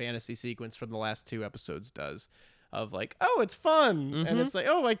that the fantasy sequence from the last 2 episodes does, of like, oh, it's fun, and it's like,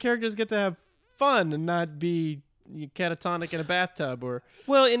 oh, my characters get to have fun and not be catatonic in a bathtub, or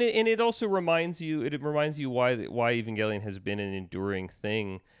well, and it also reminds you why Evangelion has been an enduring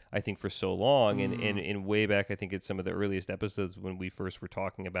thing, I think, for so long, and way back, I think it's some of the earliest episodes when we first were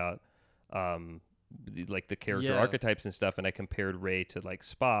talking about like the character archetypes and stuff, and I compared Rey to like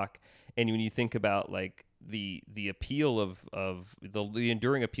Spock, and when you think about like the appeal of the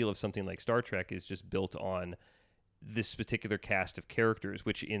enduring appeal of something like Star Trek is just built on this particular cast of characters,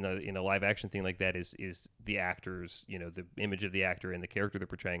 which in a live action thing like that is the actors, the image of the actor and the character they're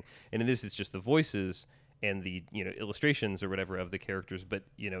portraying, and in this it's just the voices and the illustrations or whatever of the characters, but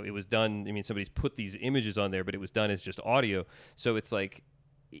it was done, I mean, somebody's put these images on there, but it was done as just audio. So it's like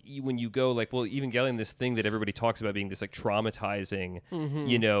when you go like, well, Evangelion, this thing that everybody talks about being this like traumatizing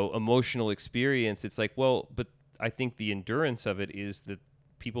emotional experience, it's like, well, but I think the endurance of it is that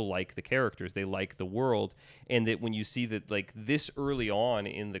people like the characters, they like the world, and that when you see that like this early on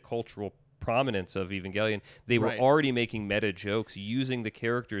in the cultural prominence of Evangelion, they were already making meta jokes using the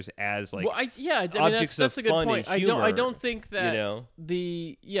characters as like objects that's of a good fun point. and humor. I don't think that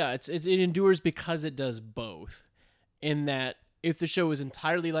it endures because it does both. In that, if the show is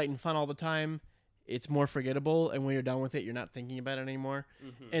entirely light and fun all the time, it's more forgettable, and when you're done with it, you're not thinking about it anymore.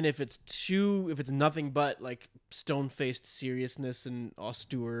 And if it's nothing but like stone-faced seriousness and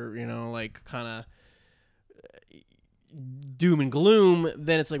austere, like kind of doom and gloom,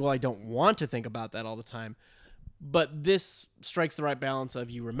 then it's like, well, I don't want to think about that all the time. But this strikes the right balance of,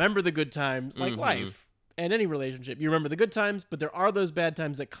 you remember the good times, like life and any relationship. You remember the good times, but there are those bad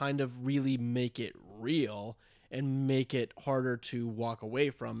times that kind of really make it real and make it harder to walk away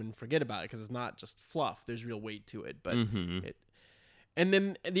from and forget about it, because it's not just fluff. There's real weight to it. But and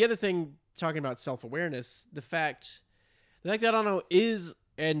then the other thing, talking about self-awareness, the fact that Anno is,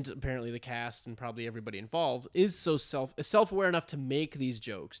 and apparently the cast and probably everybody involved, is so self-aware enough to make these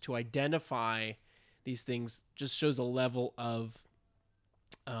jokes, to identify these things, just shows a level of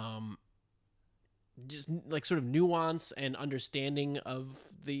just like sort of nuance and understanding of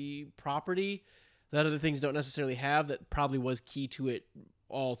the property that other things don't necessarily have, that probably was key to it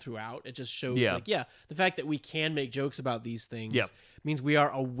all throughout. It just shows the fact that we can make jokes about these things means we are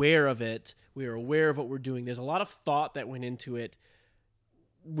aware of it. We are aware of what we're doing. There's a lot of thought that went into it,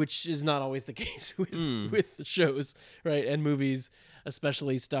 which is not always the case with the shows, right? And movies,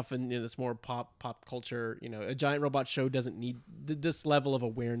 especially stuff in this more pop culture. A giant robot show doesn't need this level of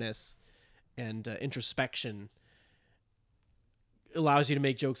awareness and introspection. Allows you to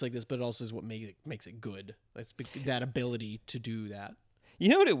make jokes like this, but it also is what makes it good. It's that ability to do that. You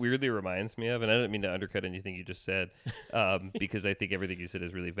know what it weirdly reminds me of, and I don't mean to undercut anything you just said, because I think everything you said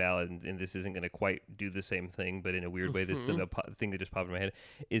is really valid, and this isn't going to quite do the same thing, but in a weird way, that's a thing that just popped in my head.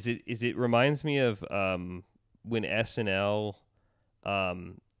 It reminds me of when SNL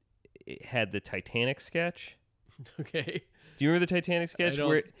had the Titanic sketch. Okay. Do you remember the Titanic sketch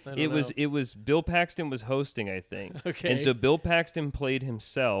where it was Bill Paxton was hosting, I think. Okay. And so Bill Paxton played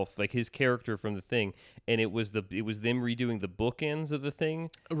himself, like his character from the thing, and it was them redoing the bookends of the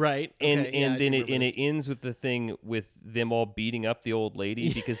thing. Right. And it ends with the thing with them all beating up the old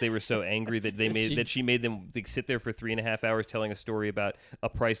lady because they were so angry that she made them sit there for 3.5 hours telling a story about a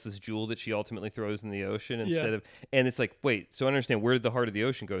priceless jewel that she ultimately throws in the ocean instead of, and it's like, wait, so I understand, where did the heart of the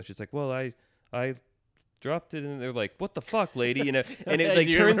ocean go? And she's like, well, I dropped it, and they're like, "What the fuck, lady?" And it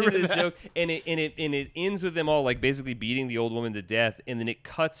like turns into this joke, and it ends with them all like basically beating the old woman to death, and then it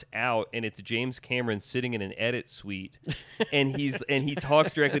cuts out, and it's James Cameron sitting in an edit suite, and he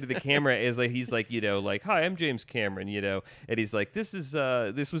talks directly to the camera as like he's like, like, "Hi, I'm James Cameron," and he's like, "This was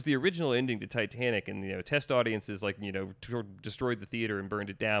the original ending to Titanic, and test audiences like destroyed the theater and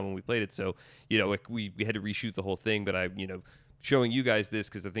burned it down when we played it, so like we had to reshoot the whole thing, but I showing you guys this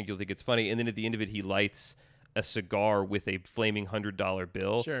because I think you'll think it's funny." And then at the end of it, he lights a cigar with a flaming $100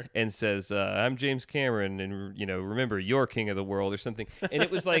 bill and says, "I'm James Cameron, and remember, you're king of the world," or something. And it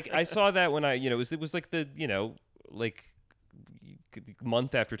was like, I saw that when it was like the like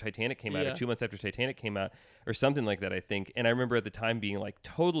month after Titanic came out, or 2 months after Titanic came out, or something like that, I think. And I remember at the time being like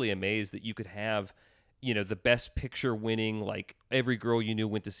totally amazed that you could have the best picture winning, like every girl you knew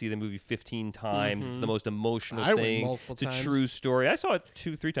went to see the movie 15 times. It's the most emotional I went thing. multiple It's a times. true story. I saw it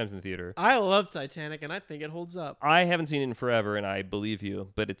 2-3 times in the theater. I love Titanic, and I think it holds up. I haven't seen it in forever, and I believe you,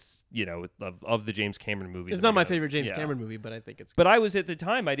 but it's, of the James Cameron movies. It's not my favorite James Cameron movie, but I think it's good. But I was, at the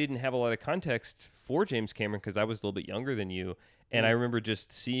time, I didn't have a lot of context for James Cameron because I was a little bit younger than you. And I remember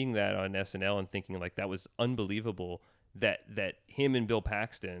just seeing that on SNL and thinking, like, that was unbelievable that him and Bill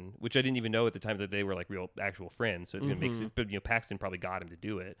Paxton, which I didn't even know at the time that they were, like, real actual friends. So it makes it, but, Paxton probably got him to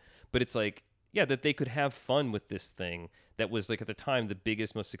do it. But it's like, yeah, that they could have fun with this thing that was, like, at the time, the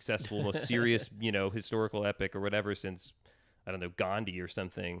biggest, most successful, most serious, historical epic or whatever since, I don't know, Gandhi or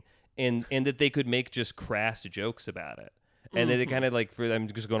something. And that they could make just crass jokes about it. And then it kind of like, I'm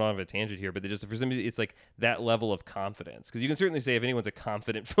just going on a tangent here, but for some reason, it's like that level of confidence. Because you can certainly say if anyone's a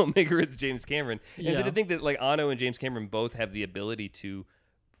confident filmmaker, it's James Cameron. And so to think that like Anno and James Cameron both have the ability to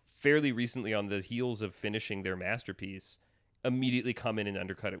fairly recently on the heels of finishing their masterpiece, immediately come in and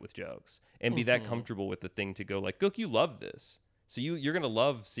undercut it with jokes and be that comfortable with the thing to go like, look, you love this. So you're gonna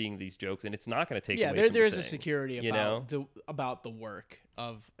love seeing these jokes, and it's not gonna take away from there is the a thing, security about the work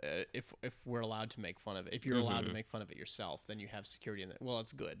of if we're allowed to make fun of it. If you're allowed to make fun of it yourself, then you have security in that. Well,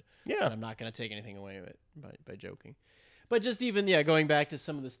 it's good. Yeah, and I'm not gonna take anything away with it by joking. But just even going back to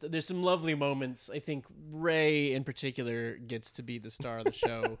some of the there's some lovely moments. I think Ray in particular gets to be the star of the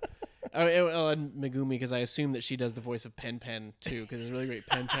show. And Megumi, because I assume that she does the voice of Pen Pen too, because it's a really great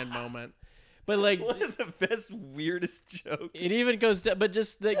Pen Pen moment. But like one of the best, weirdest jokes. It even goes to, but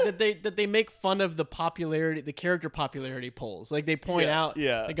just that they make fun of the popularity, the character popularity polls. Like they point out,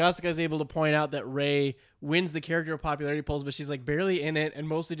 like Asuka is able to point out that Rey wins the character popularity polls, but she's like barely in it and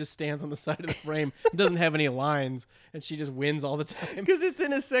mostly just stands on the side of the frame and doesn't have any lines, and she just wins all the time. Because it's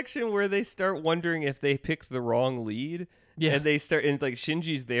in a section where they start wondering if they picked the wrong lead. Yeah, and they start, and like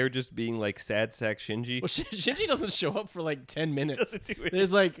Shinji's there just being like sad sack Shinji. Well, Shinji doesn't show up for like 10 minutes. Doesn't do it.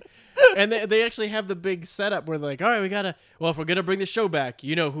 There's like, and they actually have the big setup where they're like, all right, if we're gonna bring the show back,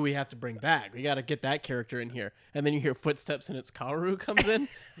 you know who we have to bring back. We gotta get that character in here. And then you hear footsteps and it's Kaoru comes in.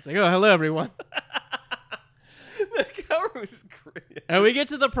 It's like, oh, hello everyone. Kaoru's great. And we get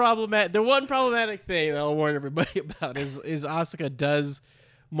to the one problematic thing that I'll warn everybody about is Asuka does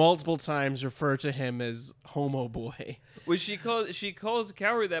multiple times refer to him as homo boy. Well, she calls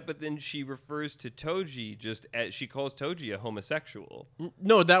Kaoru that, but then she refers to Toji just as she calls Toji a homosexual.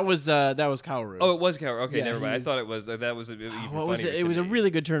 No, that was Kaoru. Oh, it was Kaoru. Okay, Yeah, never mind. I thought it was that was what was it? It was a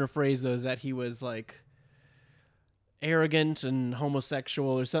really good turn of phrase though, is that he was like arrogant and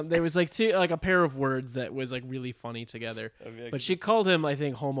homosexual or something. There was like a pair of words that was like really funny together. But she called him, I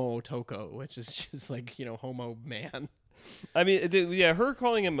think, homo otoko, which is just like, homo man. I mean, her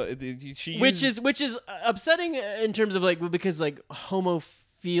calling him which is upsetting in terms of like, because like homo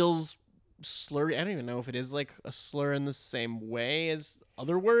feels slurry. I don't even know if it is like a slur in the same way as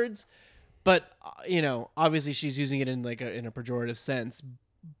other words, but obviously she's using it in like in a pejorative sense.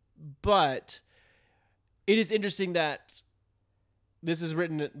 But it is interesting that this is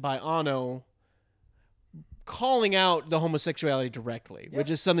written by Anno, calling out the homosexuality directly, which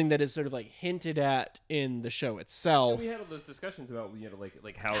is something that is sort of like hinted at in the show itself. We had all those discussions about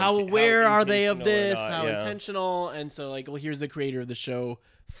like how aware are they of this, how yeah. intentional, and so like, well, here's the creator of the show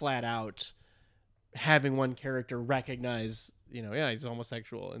flat out having one character recognize, he's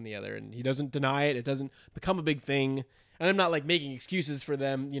homosexual in the other, and he doesn't deny it. It doesn't become a big thing. And I'm not like making excuses for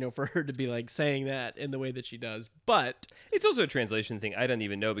them, for her to be like saying that in the way that she does. But it's also a translation thing. I don't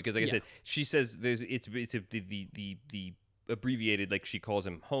even know because, like I said, she says the abbreviated, like she calls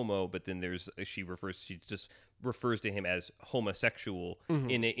him homo, but then she just refers to him as homosexual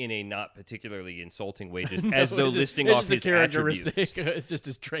in a not particularly insulting way, just as though listing off his attributes. It's just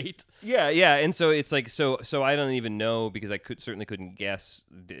his trait. Yeah, and so it's like so I don't even know because I certainly couldn't guess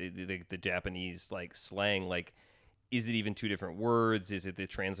the Japanese like slang like. Is it even two different words? Is it the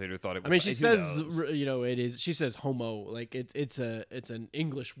translator thought it was? I mean, she says, it is. She says homo, like it's an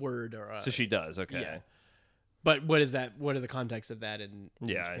English word or. So she does, okay. Yeah. But what is that? What are the context of that in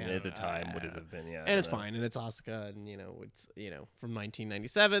Japan? And at the time would it have been? Yeah, and it's fine, and it's Asuka, and it's from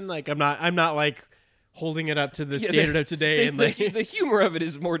 1997. Like I'm not like holding it up to the standard of today. And like the humor of it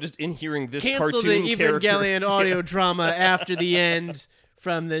is more just in hearing this cancel cartoon the character. Evangelion audio drama after the end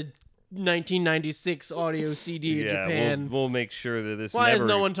from the 1996 audio CD in Japan. We'll make sure that this. Why is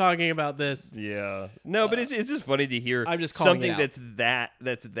no one talking about this? Yeah, no, but it's just funny to hear. I'm just calling something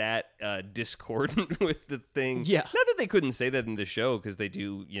that's discordant with the thing. Yeah, not that they couldn't say that in the show because they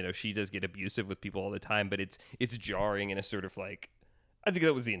do. She does get abusive with people all the time, but it's jarring in a sort of like. I think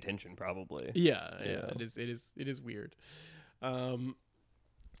that was the intention, probably. Yeah. It is weird.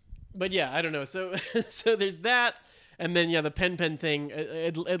 But yeah, I don't know. So so there's that, and then the pen thing.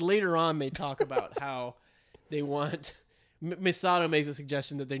 Later on, they talk about how they want. Misato makes a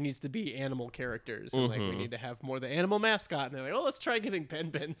suggestion that there needs to be animal characters, and like we need to have more the animal mascot. And they're like, oh, let's try giving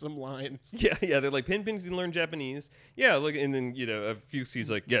Pen some lines. Yeah. They're like, Pen can learn Japanese. Yeah, look, and then a few C's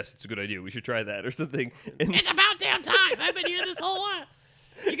like, yes, it's a good idea. We should try that or something. And It's about damn time. I've been here this whole while.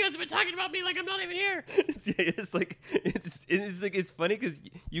 You guys have been talking about me like I'm not even here. it's funny because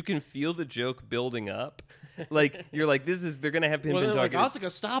you can feel the joke building up. Like they're gonna have Pen talking. Like, Asuka,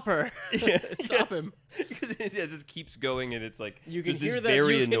 stop her. Stop him. Because it just keeps going, and it's like You can just hear this them.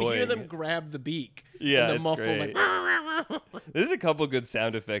 very You can annoying. hear them grab the beak. Yeah, and the it's muffled great. like. There's a couple good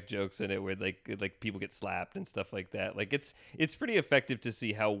sound effect jokes in it where like people get slapped and stuff like that. Like it's pretty effective to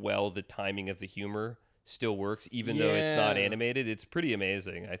see how well the timing of the humor still works, even though it's not Yeah. animated. It's pretty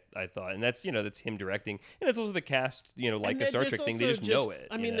amazing, I thought, and that's that's him directing, and it's also the cast, like And a Star there's Trek thing. They also just know it.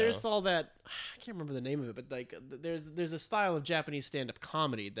 I mean, there's all that. I can't remember the name of it, but like there's a style of Japanese stand-up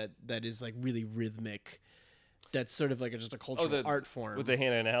comedy that is like really rhythmic. That's sort of like just a cultural art form. with the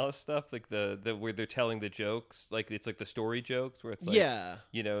Hannah and Alice stuff, like the where they're telling the jokes, like it's like the story jokes where it's like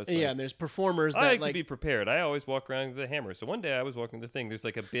it's like, and there's performers that I like to be prepared. I always walk around with a hammer. So one day I was walking the thing. There's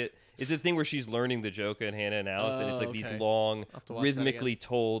like a bit. It's a thing where she's learning the joke in Hannah and Alice, and it's like these long, have to watch that rhythmically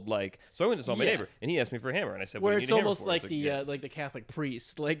told like. So I went and saw my neighbor, and he asked me for a hammer, and I said, where "What do you it's need a hammer almost for?" like It's the like the Catholic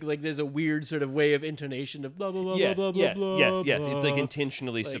priest, like there's a weird sort of way of intonation of blah blah blah yes, blah blah yes, blah. yes, yes. It's like blah.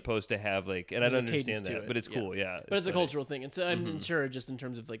 intentionally Like, supposed to have like, and I there's don't a cadence understand to that, it, but it's cool, yeah. But it's a funny. cultural thing, and so I'm sure just in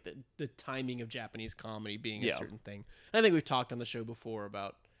terms of like the timing of Japanese comedy being a Yeah. certain thing. And I think we've talked on the show before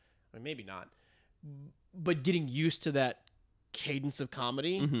about, or maybe not, but getting used to that cadence of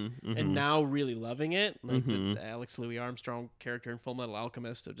comedy and now really loving it, like the Alex Louis Armstrong character in Full Metal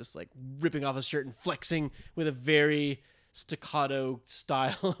Alchemist of just like ripping off his shirt and flexing with a very staccato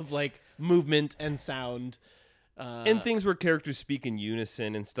style of like movement and sound. And things where characters speak in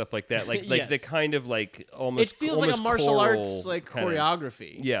unison and stuff like that, like the Yes. kind of like almost. It feels like a almost martial choral arts like kind of-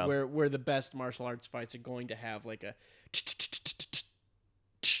 choreography. Yeah. Where the best martial arts fights are going to have like a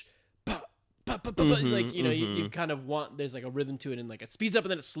like you kind of want, there's like a rhythm to it, and like it speeds up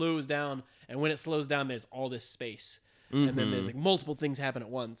and then it slows down, and when it slows down there's all this space. And then there's like multiple things happen at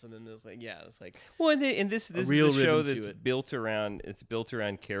once, and then there's like it's like Well, and this is real a show rhythm to that's it. built around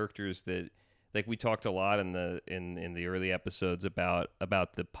characters that, like, we talked a lot in the early episodes about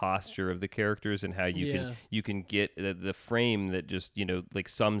the posture of the characters and how you can get the frame that just like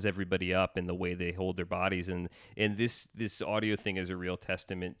sums everybody up in the way they hold their bodies, and this audio thing is a real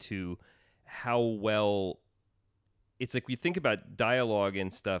testament to how well. It's like we think about dialogue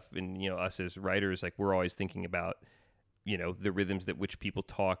and stuff, and us as writers, like we're always thinking about the rhythms that which people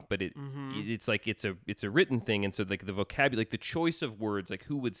talk, but it's like it's a written thing, and so like the vocabulary, like the choice of words, like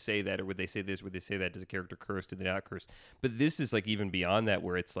who would say that, or would they say this, would they say that, does a character curse, do they not curse? But this is like even beyond that,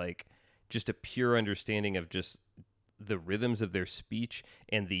 where it's like just a pure understanding of just the rhythms of their speech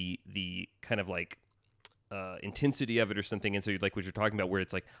and the kind of like intensity of it or something. And so like what you're talking about, where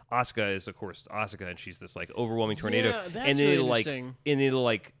it's like Asuka is of course Asuka, and she's this like overwhelming tornado, that's and then really it'll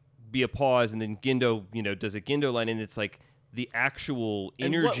like be a pause, and then Gendo does a Gendo line, and it's like the actual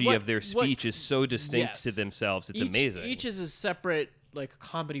And energy what- of their speech is so distinct to themselves. It's amazing. Each is a separate like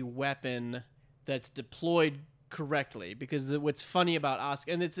comedy weapon that's deployed correctly, because what's funny about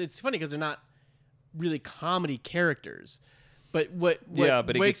Asuka, and it's funny because they're not really comedy characters, but what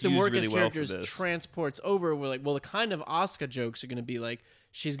but it makes gets them used work really as well for characters this. transports over. We're like, well, the kind of Asuka jokes are going to be like,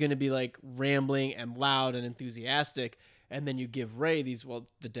 she's going to be like rambling and loud and enthusiastic, and then you give Ray these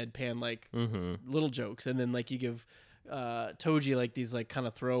the deadpan like little jokes, and then like you give Toji like these like kind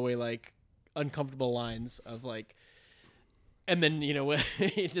of throwaway like uncomfortable lines of like, and then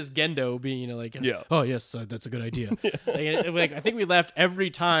just Gendo being like oh yes, that's a good idea. like I think we laughed every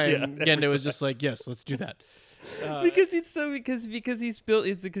time Gendo was just like, yes, let's do that. Because it's so because he's built.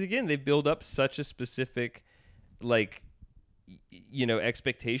 It's because again they build up such a specific like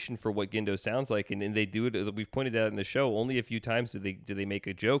expectation for what Gendo sounds like, and they do it. We've pointed out in the show only a few times do they make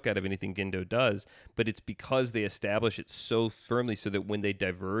a joke out of anything Gendo does, but it's because they establish it so firmly so that when they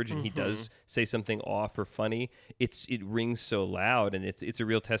diverge and he does say something off or funny, it rings so loud, and it's a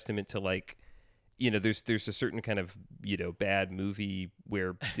real testament to like. There's a certain kind of bad movie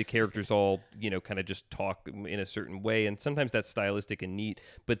where the characters all kind of just talk in a certain way, and sometimes that's stylistic and neat.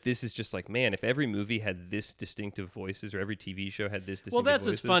 But this is just like, man, if every movie had this distinctive voices, or every TV show had this distinctive Well, that's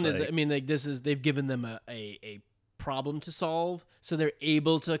voices, what's fun like, is, I mean, like they've given them a problem to solve, so they're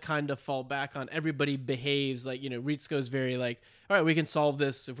able to kind of fall back on everybody behaves like Ritsuko's very like, all right, we can solve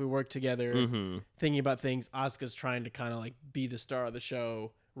this if we work together, thinking about things. Asuka's trying to kind of like be the star of the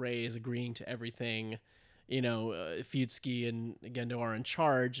show, Rey is agreeing to everything. Fuyutsuki and Gendo are in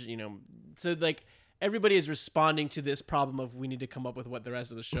charge. So like everybody is responding to this problem of we need to come up with what the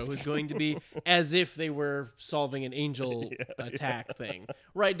rest of the show is going to be, as if they were solving an angel attack thing,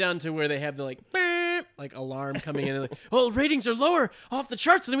 right down to where they have the like alarm coming in. Like, oh, ratings are lower off the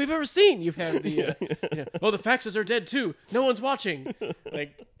charts than we've ever seen. You've had the the faxes are dead too. No one's watching.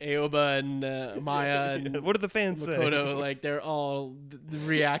 Like Aoba and Maya and what do the fans Makoto, say? like they're all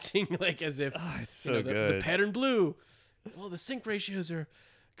reacting like as if It's so good. the pattern blue. Well, the sync ratios are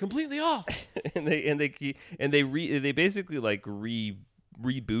completely off. and they basically like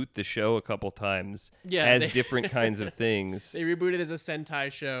reboot the show a couple times as different kinds of things. They reboot it as a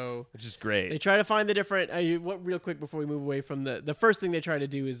Sentai show, which is great. They try to find the different. Real quick before we move away from the first thing they try to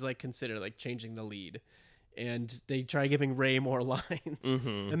do is like consider like changing the lead, and they try giving Rey more lines,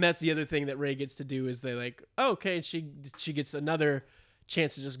 and that's the other thing that Rey gets to do is they like okay, and she gets another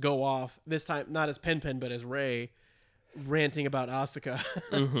chance to just go off, this time not as Pen but as Rey, ranting about Asuka,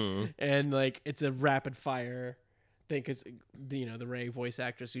 and like it's a rapid fire thing because the Rey voice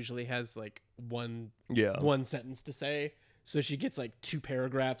actress usually has like one sentence to say, so she gets like 2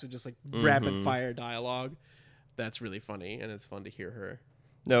 paragraphs of just like rapid fire dialogue. That's really funny, and it's fun to hear her.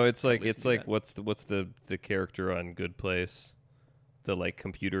 No, it's like what's the character on Good Place? The like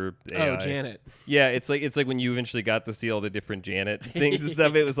computer AI. Oh, Janet. Yeah, it's like when you eventually got to see all the different Janet things and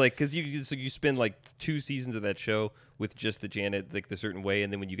stuff. It was like because you spend like 2 seasons of that show with just the Janet like the certain way,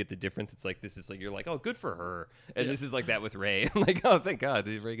 and then when you get the difference, it's like this is like you're like, oh, good for her, and this is like that with Rey. I'm like, oh, thank God,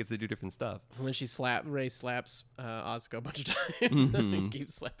 Rey gets to do different stuff. And then Rey slaps Asuka a bunch of times and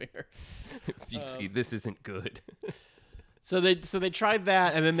keeps slapping her. You see, this isn't good. So they tried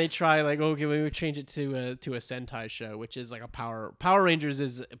that, and then they try like, okay, we would change it to a Sentai show, which is like a Power Rangers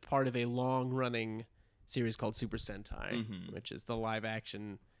is part of a long running series called Super Sentai, which is the live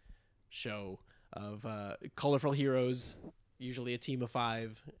action show of colorful heroes, usually a team of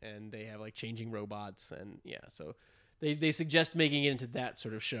 5, and they have like changing robots, and so they suggest making it into that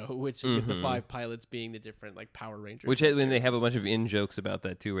sort of show, which with the 5 pilots being the different like Power Rangers. Which when they have a bunch of in-jokes about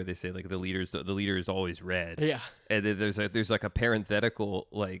that too, where they say like the leader is always red. Yeah, and then there's like a parenthetical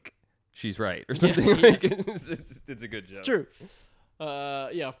like she's right or something. Like it's a good joke. It's true. A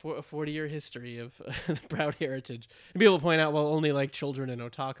 40-year history of the proud heritage, and people point out, well, only like children and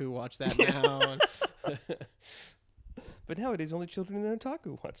otaku watch that now. But nowadays, only children and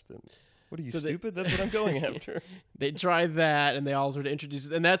otaku watch them. What are you, stupid? That's what I'm going after. They try that, and they all sort of introduce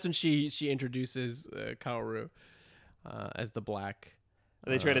it. And that's when she introduces Kaoru as the black.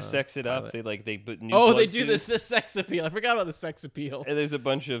 They try to sex it up. Pilot. They put new. Oh, they do the sex appeal. I forgot about the sex appeal. And there's a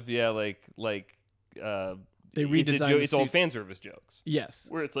bunch of they redesign. It's all fan service jokes. Yes.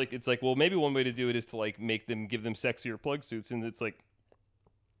 Where it's like, well, maybe one way to do it is to like give them sexier plug suits, and it's like,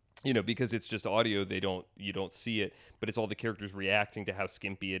 because it's just audio, you don't see it, but it's all the characters reacting to how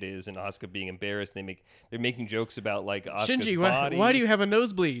skimpy it is, and Asuka being embarrassed. They're making jokes about like Asuka's Shinji, body. why do you have a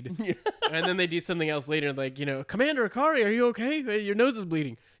nosebleed? And then they do something else later, like Commander Akari, are you okay? Your nose is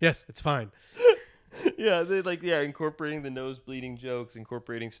bleeding. Yes, it's fine. They incorporating the nose bleeding jokes,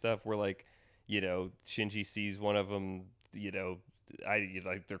 incorporating stuff where like Shinji sees one of them,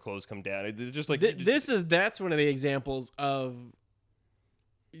 like their clothes come down. They're just like that's one of the examples of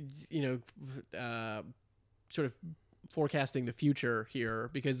sort of forecasting the future here,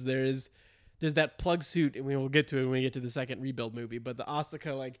 because there's that plug suit, and we will get to it when we get to the second Rebuild movie, but the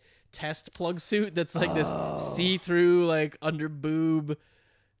Asuka like test plug suit that's like this see-through like under boob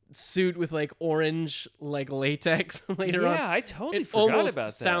suit with like orange like latex later on. Yeah, I totally it forgot almost about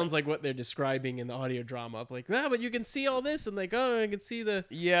that. Sounds like what they're describing in the audio drama of like, but you can see all this, and like, I can see the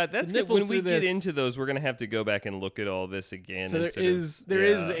that's good. When we get into those, we're gonna have to go back and look at all this again. So there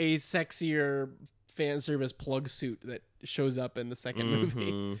is a sexier fan service plug suit that shows up in the second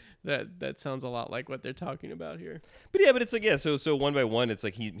movie. That sounds a lot like what they're talking about here. But it's like so one by one, it's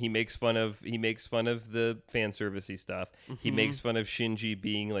like he makes fun of the fan servicey stuff. He makes fun of Shinji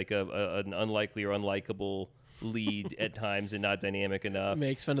being like an unlikely or unlikable lead at times and not dynamic enough.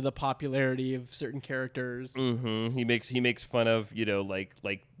 Makes fun of the popularity of certain characters. He makes fun of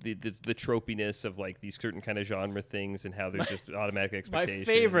like the tropiness of like these certain kind of genre things and how there's just automatic expectations.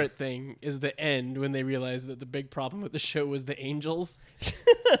 My favorite thing is the end when they realize that the big problem with the show was the angels,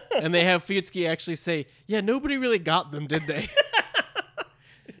 and they have Fuyutsuki actually say, "Yeah, nobody really got them, did they?"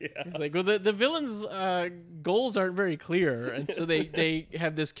 He's like, well, the villain's goals aren't very clear, and so they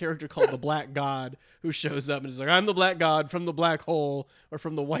have this character called the Black God who shows up and is like, I'm the Black God from the black hole or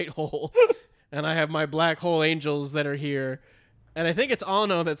from the white hole, and I have my black hole angels that are here, And I think it's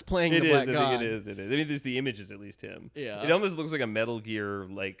Anno that's playing It the is. Black I God. think it is. It is. I mean, there's the image is at least him. Yeah. It almost looks like a Metal Gear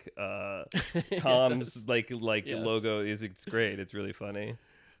like It comms does. like Yes. logo. It's great. It's really funny.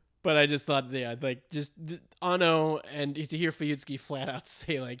 But I just thought, yeah, like just Anno, and to hear Fuyutsuki flat out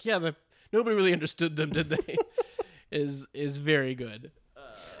say like, yeah, nobody really understood them, did they? is very good.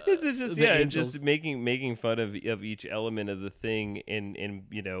 It's just the and angels. just making fun of each element of the thing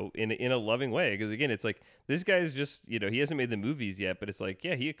in a loving way, because again it's like this guy's just he hasn't made the movies yet, but it's like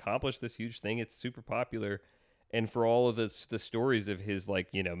he accomplished this huge thing, it's super popular, and for all of the stories of his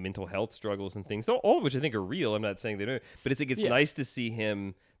mental health struggles and things, all of which I think are real. I'm not saying they don't, but it's like it's nice to see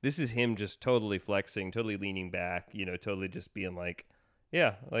him. This is him just totally flexing, totally leaning back, totally just being like,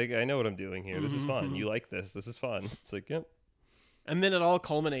 yeah, like I know what I'm doing here. This is fun. You like this? This is fun. It's like, yep. And then it all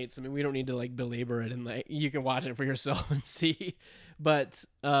culminates. I mean, we don't need to like belabor it, and like you can watch it for yourself and see. But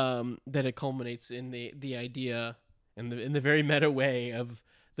that it culminates in the idea and in the very meta way of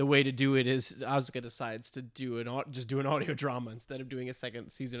the way to do it is Asuka decides to do an audio drama instead of doing a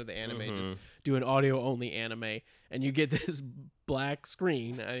second season of the anime. Just do an audio only anime, and you get this black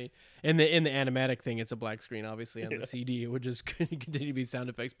screen. In the animatic thing, it's a black screen. Obviously, on the CD, it would just continue to be sound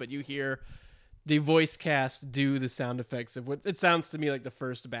effects, but you hear the voice cast do the sound effects of what it sounds to me like the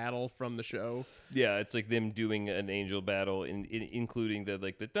first battle from the show. Yeah, it's like them doing an angel battle, including the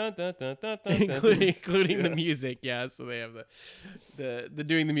dun dun dun dun dun, including the music. Yeah, so they have the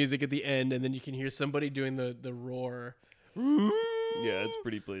doing the music at the end, and then you can hear somebody doing the roar. Yeah, it's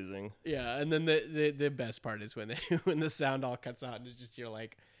pretty pleasing. Yeah, and then the best part is when when the sound all cuts out and it's just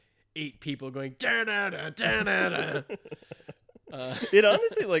like 8 people going da da da da da da. It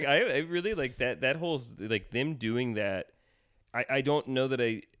honestly, I really like that whole them doing that. I don't know that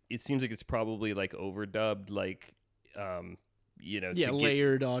it seems like it's probably overdubbed,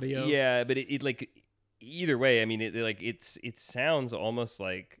 layered audio. Yeah, but it either way, I mean it sounds almost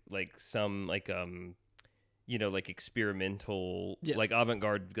like some experimental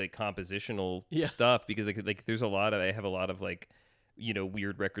avant-garde compositional stuff, because there's I have a lot of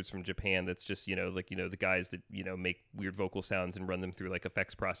weird records from Japan that's just the guys that make weird vocal sounds and run them through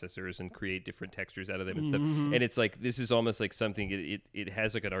effects processors and create different textures out of them and stuff, and it's this is almost like something it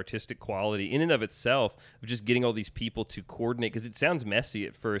has an artistic quality in and of itself of just getting all these people to coordinate, because it sounds messy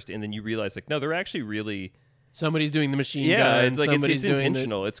at first and then you realize no, they're actually really somebody's doing the machine gun. Yeah, it's somebody's it's doing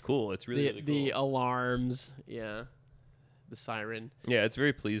intentional. It's cool. It's really, really cool. The alarms. Yeah, the siren. Yeah, it's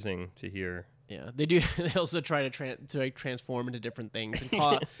very pleasing to hear. Yeah, they do. They also try to transform into different things and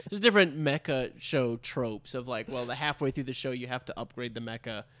call just different mecha show tropes of the halfway through the show you have to upgrade the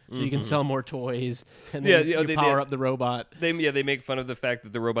mecha so you can sell more toys, and then you power up the robot. They make fun of the fact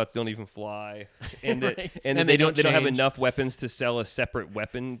that the robots don't even fly, and that Right. and they don't have enough weapons to sell a separate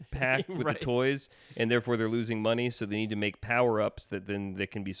weapon pack with Right. the toys, and therefore they're losing money. So they need to make power ups that then they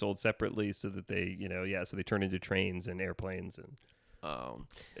can be sold separately, so that they so they turn into trains and airplanes and.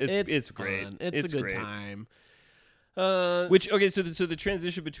 It's great. Fun. It's a good great. time. So the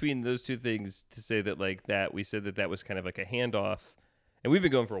transition between those two things, to say that we said that was kind of like a handoff, and we've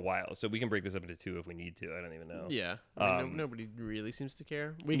been going for a while, so we can break this up into 2 if we need to. I don't even know. Yeah, nobody really seems to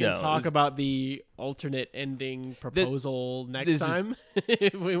care. We can No, talk about the alternate ending proposal next time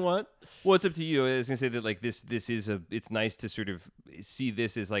if we want. Well, it's up to you. I was gonna say that this is it's nice to sort of see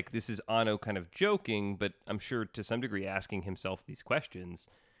this as this is Anno kind of joking, but I'm sure to some degree asking himself these questions,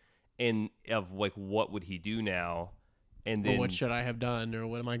 and of what would he do now, and then Or what should I have done, or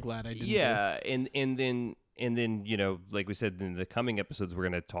what am I glad I didn't do? yeah, and then like we said in the coming episodes, we're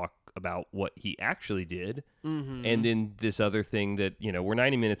gonna talk about what he actually did, and then this other thing that we're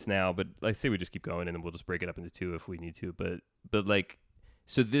 90 minutes now, but I say we just keep going, and then we'll just break it up into 2 if we need to, but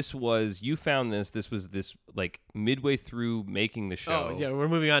so you found this was midway through making the show. Oh, yeah, we're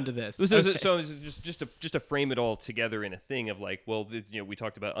moving on to this. So it's just to frame it all together in a thing of we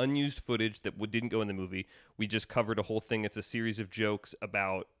talked about unused footage that didn't go in the movie. We just covered a whole thing. It's a series of jokes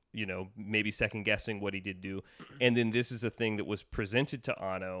about maybe second guessing what he did do, and then this is a thing that was presented to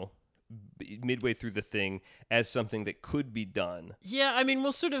Anno midway through the thing as something that could be done. Yeah, I mean,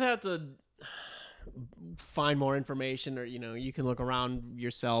 we'll sort of have to find more information, or you can look around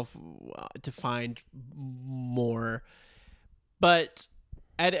yourself to find more, but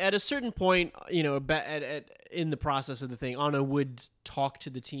at a certain point, in the process of the thing, Anna would talk to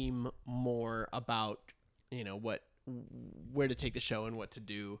the team more about where to take the show and what to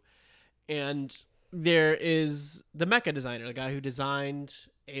do. And there is the mecha designer, the guy who designed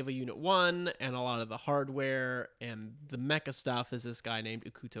Eva Unit 1 and a lot of the hardware and the mecha stuff, is this guy named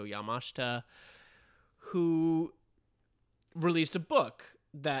Ikuto Yamashita, who released a book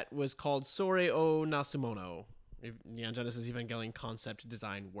that was called Sore o Nasumono, Neon Genesis Evangelion concept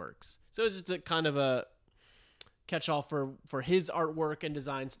design works. So it's just a kind of a catch-all for his artwork and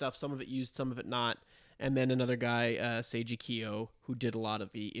design stuff. Some of it used, some of it not. And then another guy, Seiji Kyo, who did a lot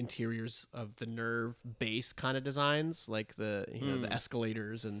of the interiors of the Nerve base kind of designs, like the the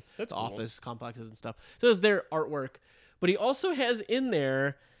escalators and That's the cool. office complexes and stuff. So it's their artwork. But he also has in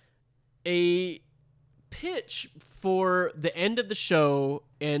there a pitch for the end of the show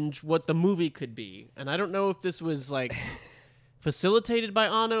and what the movie could be. And I don't know if this was like facilitated by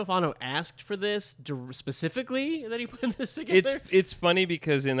Anno, if Anno asked for this specifically that he put this together. It's funny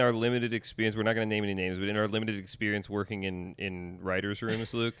because in our limited experience, we're not going to name any names, but in our limited experience working in writers'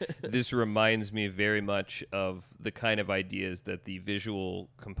 rooms, Luke, this reminds me very much of the kind of ideas that the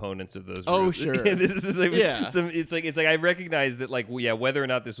visual components of those. Oh, rooms, sure. this is like, Yeah. it's like I recognize that, like, yeah, whether or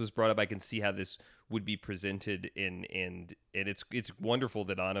not this was brought up, I can see how this would be presented and it's wonderful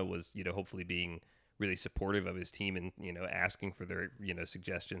that Anno was hopefully being really supportive of his team and asking for their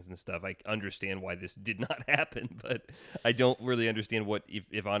suggestions and stuff. I understand why this did not happen, but I don't really understand what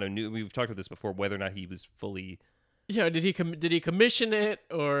if Anno knew. We've talked about this before, whether or not he was fully. Yeah, did he commission it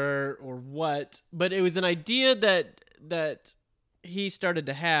or what? But it was an idea that he started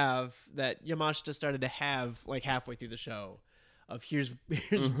to have, that Yamashita started to have like halfway through the show, of here's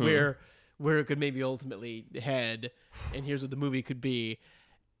where it could maybe ultimately head, and here's what the movie could be.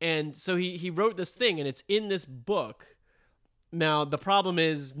 And so he wrote this thing, and it's in this book. Now, the problem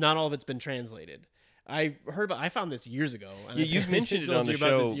is not all of it's been translated. I found this years ago. And Yeah, you've mentioned it told on the you about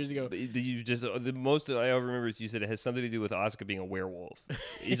show. this years ago. But you just the most I ever remember is you said it has something to do with Asuka being a werewolf.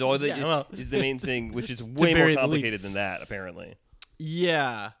 Is all Yeah, well, is the main thing, which is to way more bury the lead. complicated than that, apparently.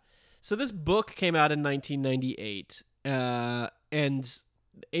 Yeah. So this book came out in 1998, and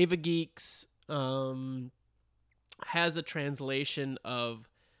Ava Geeks has a translation of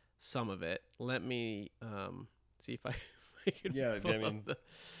some of it. Let me see if I can pull up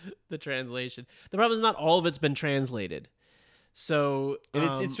the translation. The problem is not all of it's been translated. So And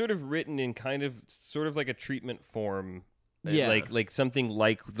it's sort of written in kind of sort of like a treatment form. Yeah. Like something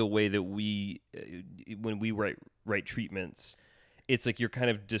like the way that we when we write treatments, it's like you're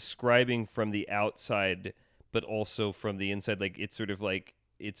kind of describing from the outside but also from the inside. Like it's sort of like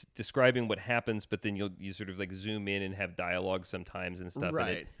it's describing what happens, but then you sort of like zoom in and have dialogue sometimes and stuff.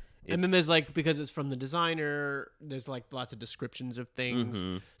 right. And And then there's like, because it's from the designer, there's like lots of descriptions of things.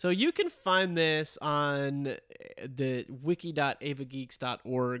 Mhm. So you can find this on the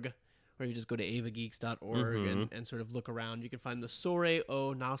wiki.avageeks.org, or you just go to avageeks.org and sort of look around. You can find the Sore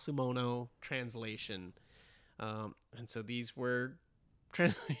o Nasumono translation. And so these were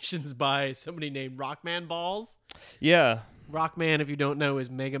translations by somebody named Rockman Balls. yeah, Rockman, if you don't know, is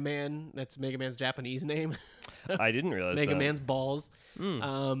Mega Man. That's Mega Man's Japanese name. I didn't realize Mega that. Man's balls.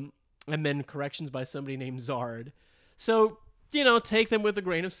 And then corrections by somebody named Zard. So, take them with a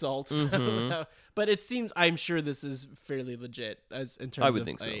grain of salt. But it seems, I'm sure this is fairly legit as in terms of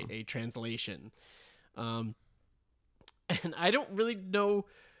think so. a translation. And I don't really know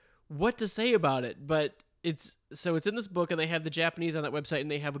what to say about it, but it's in this book, and they have the Japanese on that website, and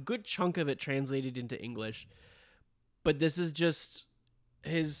they have a good chunk of it translated into English. But this is just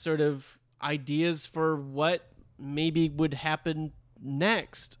his sort of ideas for what maybe would happen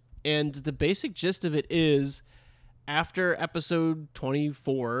next. And the basic gist of it is, after episode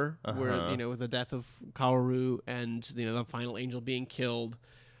 24, where, with the death of Kaoru and, the final angel being killed,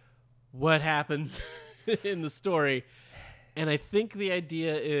 what happens in the story? And I think the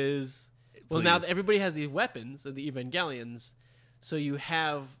idea is, well, now that everybody has these weapons, the Evangelions, so you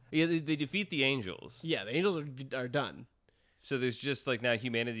have... Yeah, they defeat the angels. Yeah, the angels are done. So there's just like now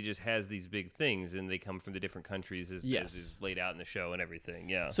humanity just has these big things, and they come from the different countries as is laid out in the show and everything.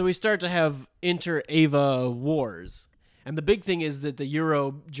 Yeah. So we start to have inter-Ava wars. And the big thing is that the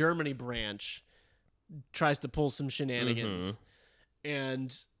Euro-Germany branch tries to pull some shenanigans.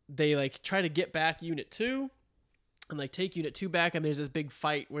 And they like try to get back Unit 2 and like take Unit 2 back, and there's this big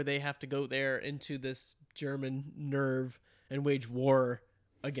fight where they have to go there into this German nerve and wage war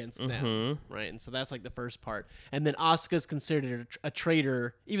against them, right? And so that's like the first part. And then Asuka's considered a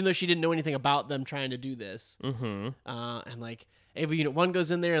traitor, even though she didn't know anything about them trying to do this. And like Ava Unit 1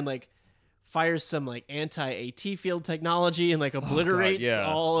 goes in there and like fires some like anti-AT field technology and like obliterates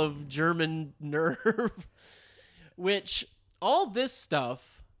all of German nerve. Which all this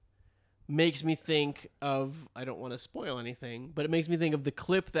stuff makes me think of, I don't want to spoil anything, but it makes me think of the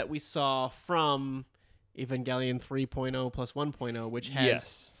clip that we saw from Evangelion 3.0 plus 1.0, which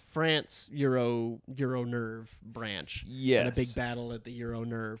has France Euro Nerve branch. Yes. And a big battle at the Euro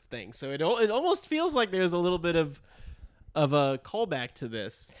Nerve thing. So it almost feels like there's a little bit of of a callback to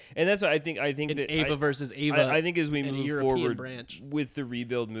this. And that's what I think In that Ava versus Ava. I think as we and the move European forward branch. with the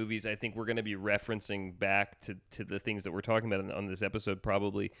rebuild movies, I think we're going to be referencing back to the things that we're talking about on this episode.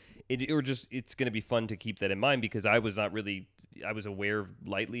 Probably, it's going to be fun to keep that in mind, because I was aware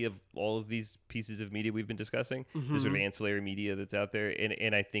lightly of all of these pieces of media we've been discussing, the sort of ancillary media that's out there,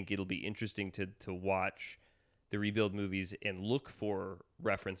 and I think it'll be interesting to watch the rebuild movies and look for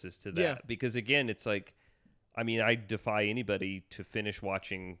references to that, because again, it's like, I mean, I defy anybody to finish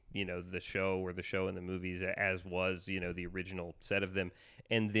watching, the show and the movies as was, the original set of them,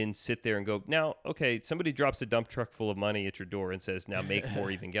 and then sit there and go, now, okay, somebody drops a dump truck full of money at your door and says, now make more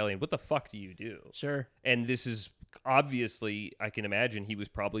Evangelion. What the fuck do you do? Sure. And this is obviously, I can imagine he was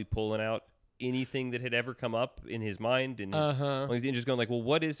probably pulling out anything that had ever come up in his mind, and just going like, well,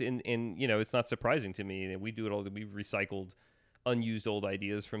 what is in it's not surprising to me. We do it all. We've recycled unused old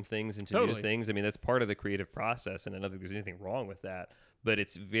ideas from things into new things. I mean, that's part of the creative process, and I don't think there's anything wrong with that. But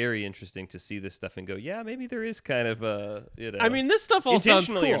it's very interesting to see this stuff and go, yeah, maybe there is kind of a, I mean, this stuff all sounds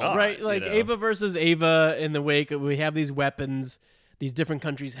cool, intentionally or not, right? Like Ava versus Ava in the wake. We have these weapons. These different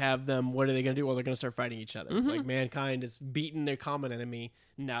countries have them. What are they going to do? Well, they're going to start fighting each other. Like mankind has beaten their common enemy.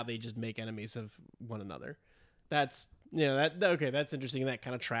 Now they just make enemies of one another. That's that's interesting. That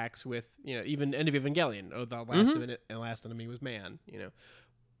kind of tracks with even End of Evangelion. Oh, the last enemy was man.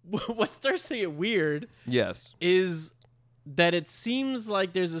 What starts to get weird, is that it seems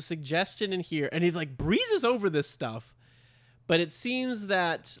like there's a suggestion in here, and he like breezes over this stuff. But it seems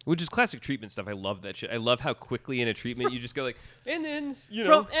that... Which is classic treatment stuff. I love that shit. I love how quickly in a treatment you just go like, and then,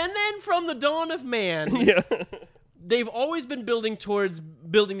 And then from the dawn of man, they've always been building towards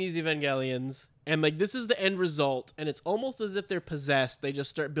building these Evangelions. And like, this is the end result. And it's almost as if they're possessed. They just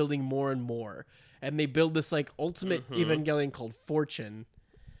start building more and more. And they build this like ultimate Evangelion called Fortune.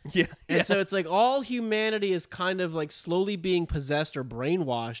 And so it's like all humanity is kind of like slowly being possessed or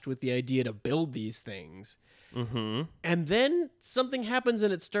brainwashed with the idea to build these things. And then something happens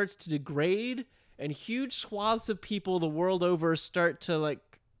and it starts to degrade, and huge swaths of people the world over start to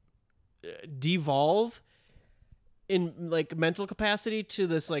like devolve in like mental capacity to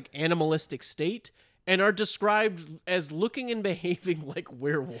this like animalistic state, and are described as looking and behaving like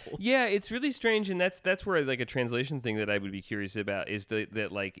werewolves. Yeah, it's really strange, and that's where like a translation thing that I would be curious about is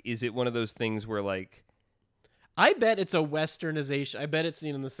that like, is it one of those things where like, I bet it's a westernization. I bet it's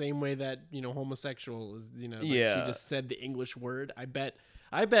in the same way that homosexual is. She just said the English word. I bet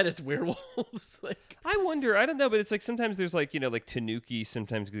it's werewolves. Like, I wonder. I don't know, but it's like sometimes there's like like Tanuki.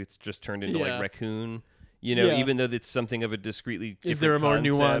 Sometimes it's just turned into like raccoon. Even though it's something of a discreetly different is there a more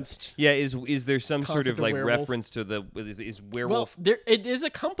concept. nuanced? Yeah, is there some sort of like werewolf? reference to the is werewolf? Well, it is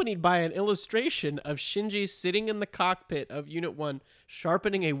accompanied by an illustration of Shinji sitting in the cockpit of Unit 1,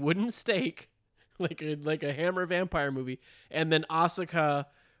 sharpening a wooden stake. Like a Hammer vampire movie, and then Asuka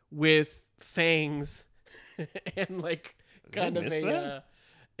with fangs and like kind of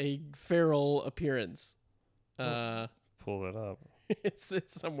a feral appearance. Pull it up. It's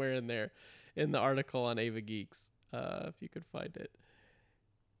somewhere in there in the article on Ava Geeks, if you could find it.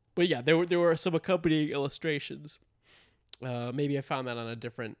 But yeah, there were some accompanying illustrations. Maybe I found that on a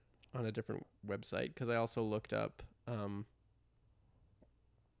different website, because I also looked up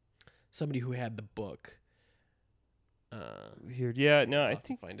somebody who had the book. Weird. Yeah, no, I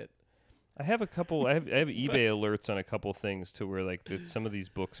think find it. I have a couple. I have eBay alerts on a couple things to where like some of these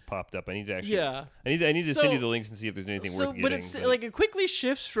books popped up. I need to actually. Yeah. I need to send you the links and see if there's anything worth getting. But it's like it quickly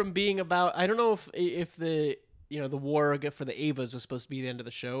shifts from being about. I don't know if the the war for the Avas was supposed to be the end of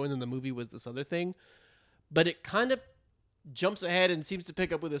the show, and then the movie was this other thing, but it kind of jumps ahead and seems to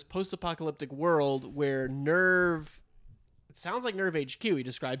pick up with this post-apocalyptic world where Nerve. It sounds like Nerve HQ. He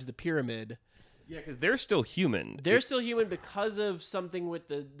describes the pyramid. Yeah, because they're still human. They're still human because of something with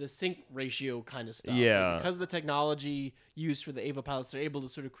the sync ratio kind of stuff. Yeah. Because of the technology used for the Ava pilots, they're able to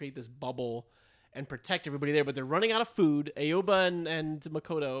sort of create this bubble and protect everybody there. But they're running out of food. Aoba and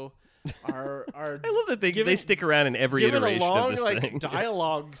Makoto are I love that they stick around in every iteration a long, of this like, thing.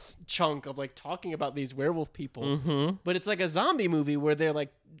 dialogue chunk of like talking about these werewolf people. But it's like a zombie movie where they're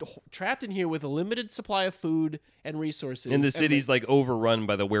like trapped in here with a limited supply of food and resources. And the city's like overrun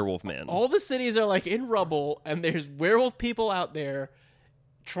by the werewolf man. All the cities are like in rubble, and there's werewolf people out there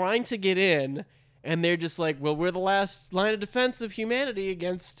trying to get in, and they're just like, well, we're the last line of defense of humanity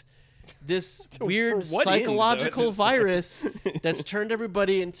against this weird psychological virus that's turned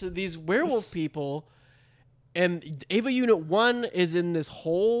everybody into these werewolf people. And Ava Unit 1 is in this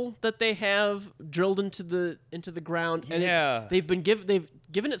hole that they have drilled into the ground, and they've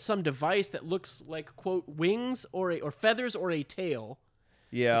given it some device that looks like, quote, wings or feathers or a tail.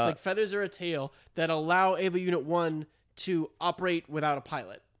 Yeah, it's like feathers or a tail that allow Ava Unit 1 to operate without a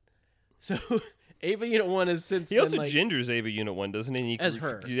pilot. So Ava Unit 1 has since He been also like, genders Ava Unit 1, doesn't he? And he As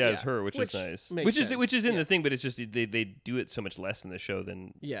her, as yeah. her, which is nice. makes Which sense, is in yeah. the thing, but it's just they do it so much less in the show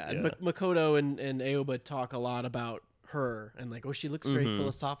than and Makoto and Aoba talk a lot about her and like, oh, she looks very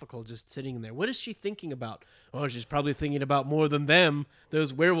philosophical just sitting there. What is she thinking about? Oh, she's probably thinking about more than them,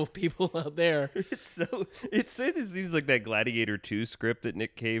 those werewolf people out there. It seems like that Gladiator 2 script that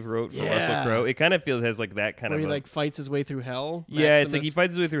Nick Cave wrote for Yeah. Russell Crowe. It kind of has like that kind Where of he like fights his way through hell. yeah, it's like he Maximus.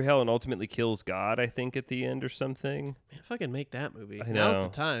 fights his way through hell and ultimately kills God, I think, at the end or something. Man, fucking make that movie. I Now's know. the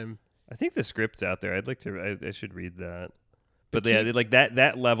time. I think the script's out there. I'd like to. I should read that. But yeah, like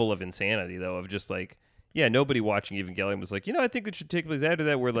that level of insanity though, of just like, yeah, nobody watching Evangelion was like, I think it should take place after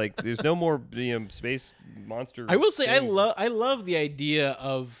that, where like there's no more space monster. I will say thing. I love the idea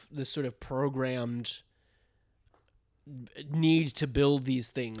of this sort of programmed need to build these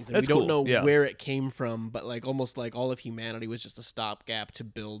things, and That's we don't cool, know yeah. where it came from, but like almost like all of humanity was just a stopgap to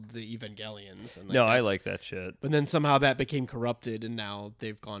build the Evangelions. And No, I that's- like that shit. But then somehow that became corrupted, and now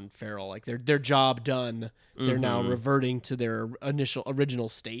they've gone feral. Like their job done, they're now reverting to their original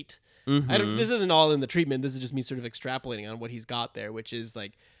state. I don't. This isn't all in the treatment. This is just me sort of extrapolating on what he's got there, which is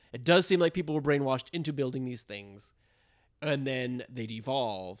like it does seem like people were brainwashed into building these things, and then they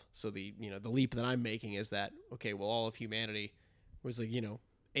devolve. So the leap that I'm making is that okay, well, all of humanity was like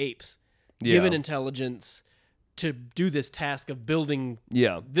apes given intelligence to do this task of building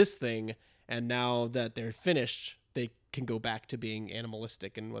Yeah. this thing, and now that they're finished, they can go back to being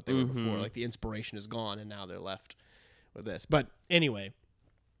animalistic and what they were before. Like the inspiration is gone, and now they're left with this. But anyway,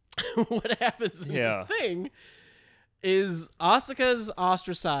 what happens in Yeah. the thing is Asuka's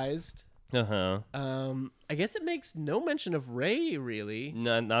ostracized. Uh-huh. I guess it makes no mention of Rei, really.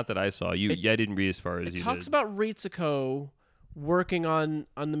 Not that I saw. I didn't read as far as It you talks did. about Ritsuko working on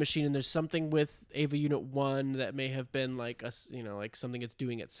the machine, and there's something with Ava Unit 1 that may have been like like something it's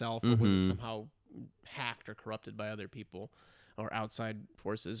doing itself, or was it somehow hacked or corrupted by other people or outside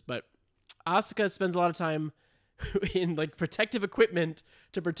forces. But Asuka spends a lot of time in like protective equipment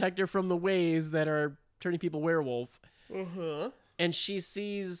to protect her from the waves that are turning people werewolf. And she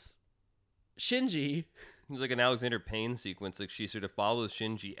sees Shinji. It's like an Alexander Payne sequence. Like she sort of follows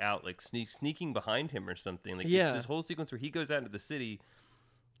Shinji out, like sneaking behind him or something. Like Yeah. it's this whole sequence where he goes out into the city,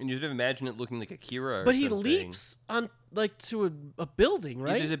 and you sort of imagine it looking like Akira. Or But he something. leaps on like to a building, Yeah,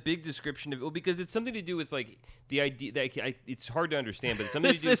 right? there's a big description of because it's something to do with like the idea that it's hard to understand, but it's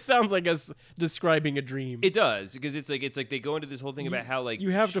something to do. This sounds like us describing a dream. It does because it's like they go into this whole thing about how like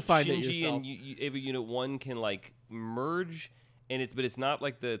you have to find it Shinji yourself. and Ava Unit 1 can like merge, and but it's not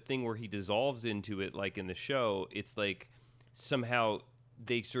like the thing where he dissolves into it like in the show. It's like somehow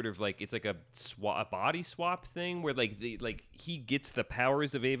they sort of like it's like a body swap thing where like he gets the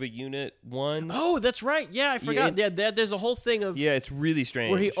powers of Ava Unit 1. Oh, that's right. Yeah, I forgot. Yeah, there's a whole thing of Yeah, it's really strange.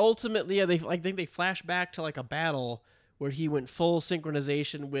 where he ultimately, I think they flash back to like a battle where he went full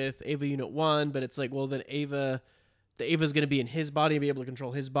synchronization with Ava Unit 1, but it's like, well, then the Ava's going to be in his body and be able to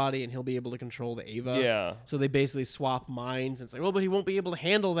control his body, and he'll be able to control the Ava. Yeah. So they basically swap minds, and it's like, well, but he won't be able to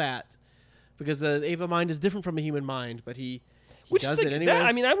handle that because the Ava mind is different from a human mind, but he Which does is it like, anyway.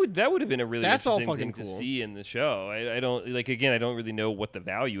 I mean, that would have been a really That's all interesting thing fucking to cool. see in the show. I don't like again. I don't really know what the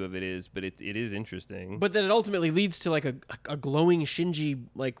value of it is, but it is interesting. But then it ultimately leads to like a glowing Shinji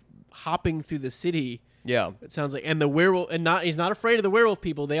like hopping through the city. yeah, It sounds like, and the werewolf, and he's not afraid of the werewolf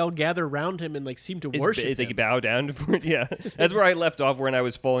people. They all gather around him and like seem to worship They him. bow down for it. Yeah, that's where I left off when I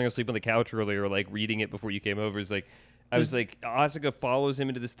was falling asleep on the couch earlier, like reading it before you came over. It's like I was like, Asuka follows him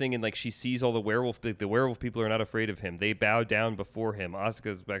into this thing, and like she sees all the werewolf people are not afraid of him. They bow down before him.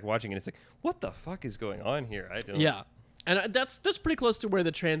 Asuka's back watching, and it's like, what the fuck is going on here? I don't. Yeah, and that's pretty close to where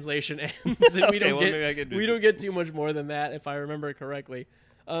the translation ends. And we Okay, don't well, maybe I could do- we don't get too much more than that, if I remember correctly.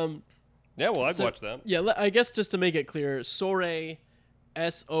 Yeah, well, I'd So- watch that. Yeah, I guess just to make it clear, Sore,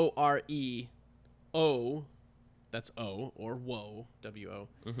 S-O-R-E-O, that's O, or Wo, W-O.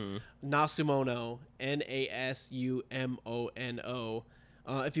 Nasumono, N-A-S-U-M-O-N-O.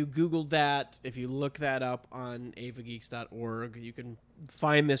 If you Google that, if you look that up on avageeks.org, you can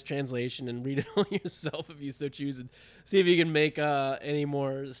find this translation and read it all yourself if you so choose, and see if you can make any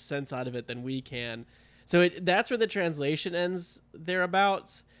more sense out of it than we can. So that's where the translation ends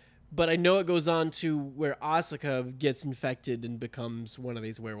thereabouts. But I know it goes on to where Asuka gets infected and becomes one of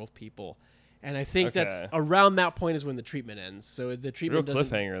these werewolf people. And I think that's Okay. around that point is when the treatment ends. So the Real treatment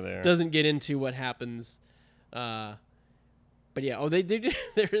cliffhanger there. doesn't get into what happens. But yeah, they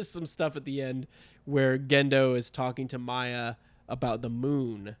there is some stuff at the end where Gendo is talking to Maya about the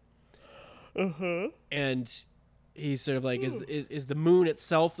moon. And he's sort of like, is the moon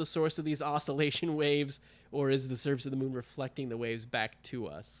itself the source of these oscillation waves, or is the surface of the moon reflecting the waves back to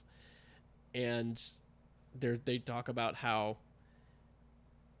us? And they talk about how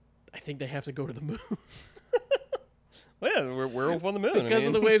I think they have to go to the moon. Well, yeah, we're werewolf on the moon. Because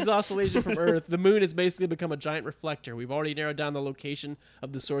of the waves' oscillation from Earth, the moon has basically become a giant reflector. We've already narrowed down the location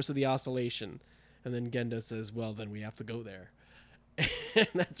of the source of the oscillation. And then Genda says, well, then we have to go there. And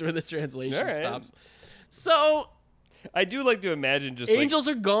that's where the translation stops. So I do like to imagine just angels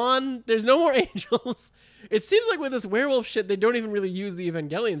are gone. There's no more angels. It seems like with this werewolf shit, they don't even really use the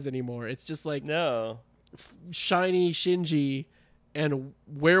Evangelions anymore. It's just like shiny Shinji and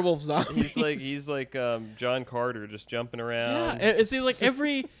werewolf zombies. He's like John Carter just jumping around. Yeah, it seems like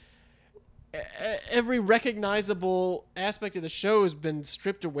every recognizable aspect of the show has been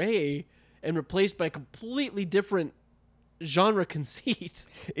stripped away and replaced by a completely different genre conceit.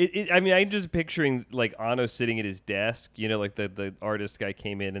 I mean, I'm just picturing like Anno sitting at his desk. You know, like the artist guy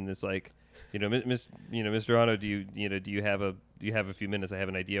came in and this like, Mr. Anno, do you have a few minutes? I have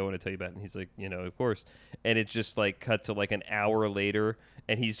an idea I want to tell you about. And he's like, of course. And it's just like cut to like an hour later,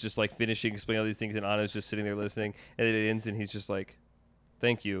 and he's just like finishing explaining all these things, and Anno's just sitting there listening, and then it ends, and he's just like,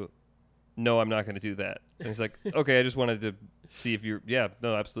 "Thank you. No, I'm not going to do that." And he's like, "Okay, I just wanted to see if you're, yeah,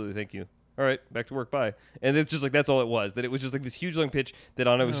 no, absolutely, thank you. All right, back to work, bye." And it's just like that's all it was. That it was just like this huge long pitch that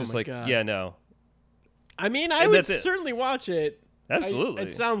Anno was just like, God. "Yeah, no." I mean, I would certainly watch it. Absolutely.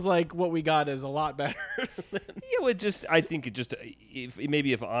 It sounds like what we got is a lot better. I think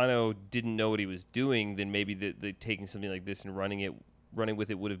if Anno didn't know what he was doing, then maybe the taking something like this and running with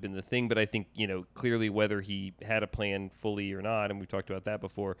it would have been the thing. But I think, clearly whether he had a plan fully or not, and we've talked about that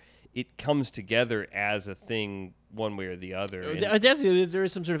before, it comes together as a thing one way or the other. There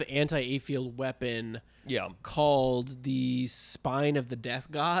is some sort of anti-Afield weapon called the Spine of the Death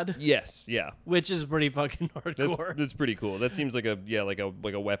God. Yes, yeah. Which is pretty fucking hardcore. That's pretty cool. That seems like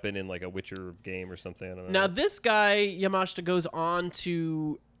a weapon in like a Witcher game or something. I don't know. Now this guy, Yamashita, goes on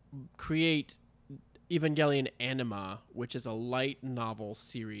to create Evangelion Anima, which is a light novel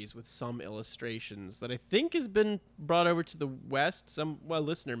series with some illustrations that I think has been brought over to the West. Some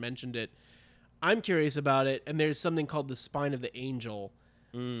listener mentioned it. I'm curious about it, and there's something called the Spine of the Angel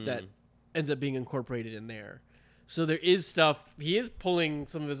that ends up being incorporated in there. So there is stuff. He is pulling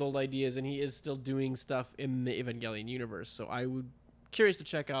some of his old ideas, and he is still doing stuff in the Evangelion universe. So I would curious to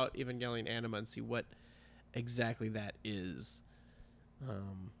check out Evangelion Anima and see what exactly that is.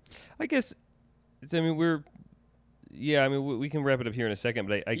 I guess. I mean, we can wrap it up here in a second,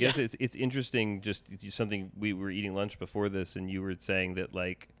 but I guess it's interesting. Just something, we were eating lunch before this, and you were saying that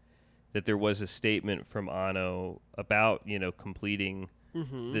that there was a statement from Anno about completing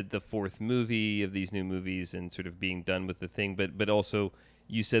the fourth movie of these new movies and sort of being done with the thing, but also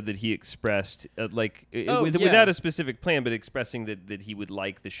you said that he expressed without a specific plan, but expressing that he would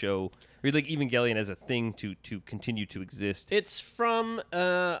like the show, or like Evangelion as a thing to continue to exist. It's from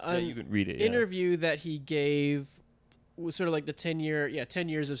you can read it, interview that he gave, was sort of like the 10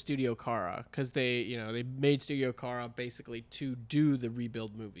 years of Studio Khara, because they made Studio Khara basically to do the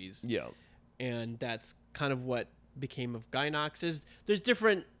rebuild movies. Yeah, and that's kind of what became of Gainax. There's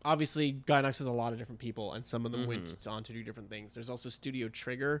different, obviously Gainax has a lot of different people, and some of them went on to do different things. There's also Studio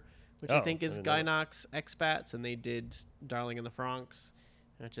Trigger, which I think is Gainax expats, and they did Darling in the Franxx,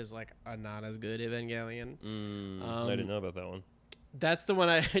 which is like a not as good Evangelion. I didn't know about that one. That's the one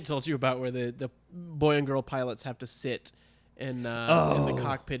I told you about, where the boy and girl pilots have to sit in the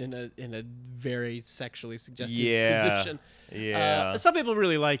cockpit in a very sexually suggestive position. Yeah. Some people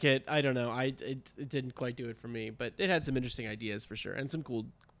really like it. I don't know. It didn't quite do it for me, but it had some interesting ideas for sure, and some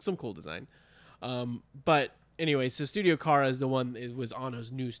cool design. But anyway, so Studio Khara is the one. It was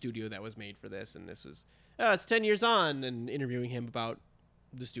Anno's new studio that was made for this, and this was it's 10 years on, and interviewing him about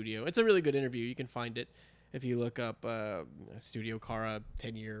the studio. It's a really good interview. You can find it if you look up Studio Khara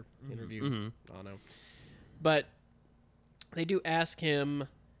 10-year interview. Anno. But they do ask him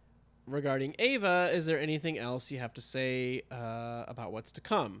regarding Eva, is there anything else you have to say about what's to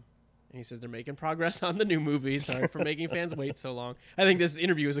come? And he says they're making progress on the new movie. Sorry for making fans wait so long. I think this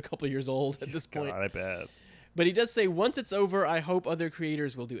interview is a couple years old at this point. God, I bet. But he does say, once it's over, I hope other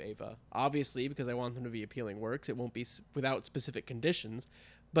creators will do Eva. Obviously, because I want them to be appealing works, it won't be without specific conditions.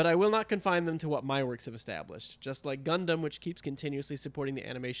 But I will not confine them to what my works have established. Just like Gundam, which keeps continuously supporting the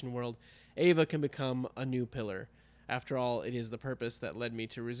animation world, Eva can become a new pillar. After all, it is the purpose that led me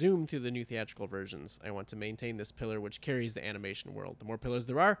to resume to the new theatrical versions. I want to maintain this pillar which carries the animation world. The more pillars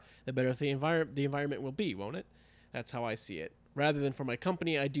there are, the better the environment will be, won't it? That's how I see it. Rather than for my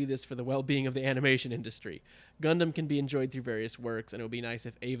company, I do this for the well-being of the animation industry. Gundam can be enjoyed through various works, and it would be nice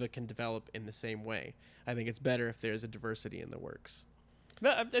if Ava can develop in the same way. I think it's better if there's a diversity in the works.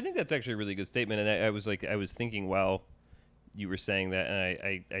 No, I think that's actually a really good statement, and I was thinking while you were saying that,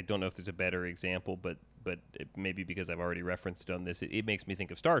 and I don't know if there's a better example, but it maybe because I've already referenced on this, it makes me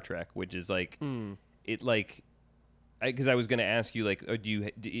think of Star Trek, which is like it like. Because I was going to ask you, like, can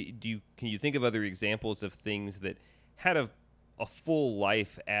you think of other examples of things that had a full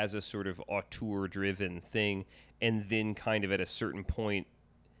life as a sort of auteur-driven thing, and then kind of at a certain point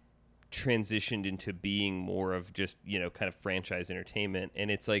transitioned into being more of just, kind of franchise entertainment?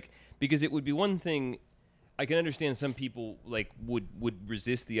 And it's like, because it would be one thing, I can understand some people like would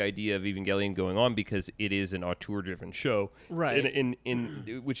resist the idea of Evangelion going on because it is an auteur-driven show, right?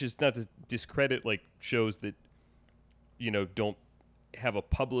 In which is not to discredit like shows that don't have a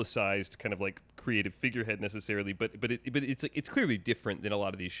publicized kind of like creative figurehead necessarily, but it's clearly different than a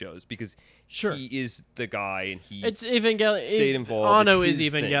lot of these shows because he is the guy and it's Evangelion. Stayed involved. Anno is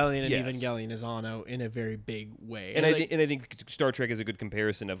Evangelion, and yes. Evangelion is Anno in a very big way. And I think Star Trek is a good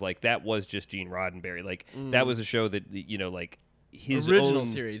comparison of like that was just Gene Roddenberry. Like that was a show that like his original own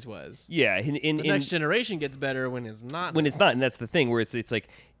series was. Yeah, the Next Generation gets better when it's not. When it's not, and that's the thing where it's like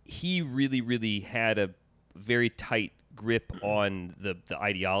he really had a very tight grip on the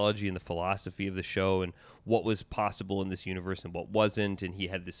ideology and the philosophy of the show and what was possible in this universe and what wasn't, and he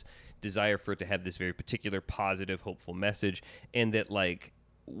had this desire for it to have this very particular positive, hopeful message, and that like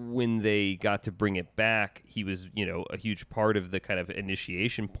when they got to bring it back, he was a huge part of the kind of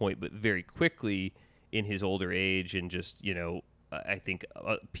initiation point, but very quickly in his older age and just I think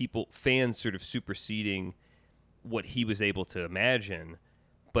fans sort of superseding what he was able to imagine,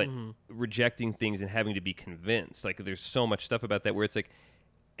 but rejecting things and having to be convinced. Like there's so much stuff about that where it's like,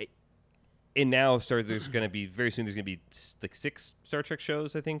 and now there's going to be very soon. There's going to be like 6 Star Trek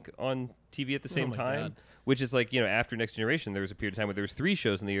shows I think on TV at the same time, God. which is like after Next Generation there was a period of time where there was 3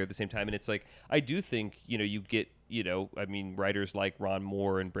 shows in the air at the same time, and it's like I do think you get I mean writers like Ron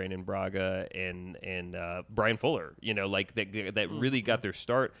Moore and Brandon Braga and Brian Fuller like that really got their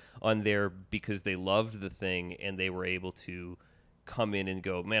start on there because they loved the thing and they were able to come in and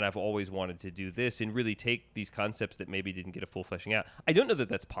go, man, I've always wanted to do this, and really take these concepts that maybe didn't get a full fleshing out. I don't know that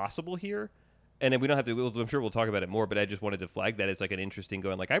that's possible here, and we don't have to. I'm sure we'll talk about it more, but I just wanted to flag that as like an interesting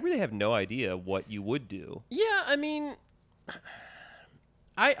going. Like, I really have no idea what you would do. Yeah, I mean,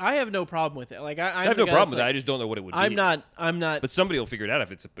 I have no problem with it. Like I have no problem with it. I just don't know what it would be. I'm not. But somebody will figure it out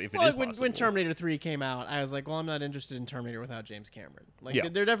if it is possible. When Terminator 3 came out, I was like, well, I'm not interested in Terminator without James Cameron. Like, yeah.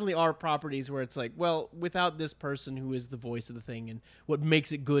 there definitely are properties where it's like, well, without this person who is the voice of the thing and what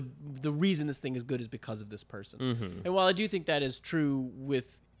makes it good, the reason this thing is good is because of this person. Mm-hmm. And while I do think that is true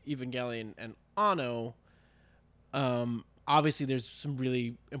with Evangelion and Anno, obviously there's some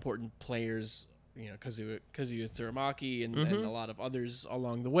really important players, Kazuya Tsurumaki and a lot of others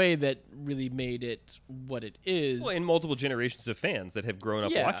along the way that really made it what it is. Well, and multiple generations of fans that have grown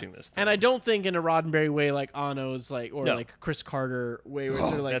up watching this thing. And I don't think in a Roddenberry way like Anno's like Chris Carter way where it's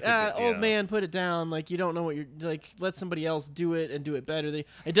sort of like, old man, put it down. Like, you don't know what you're like, let somebody else do it and do it better.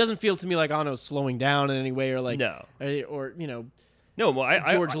 It doesn't feel to me like Anno's slowing down in any way or like, no. Or no, well,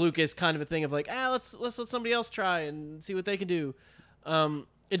 George Lucas kind of a thing of like, let's let somebody else try and see what they can do.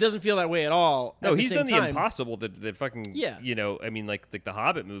 It doesn't feel that way at all. No, he's done the impossible. That fucking I mean, like the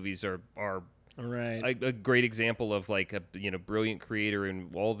Hobbit movies are right. a great example of like a brilliant creator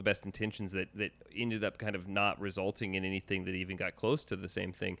and all the best intentions that ended up kind of not resulting in anything that even got close to the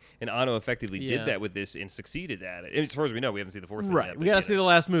same thing. And Anno effectively did that with this and succeeded at it. And as far as we know, we haven't seen the 4th one yet. We got to see the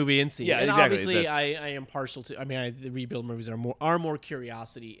last movie and see. Yeah, and exactly. Obviously, I am partial to. I mean, the rebuild movies are more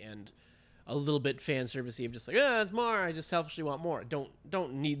curiosity and a little bit fan servicey of just like, it's more. I just selfishly want more.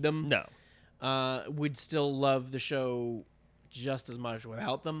 Don't need them. No. Would still love the show just as much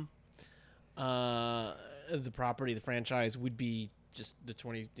without them. The property, the franchise would be just the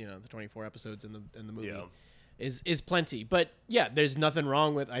 24 episodes in the movie is plenty. But yeah, there's nothing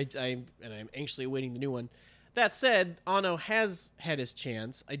wrong with I'm anxiously awaiting the new one. That said, Anno has had his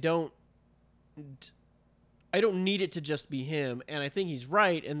chance. I don't need it to just be him, and I think he's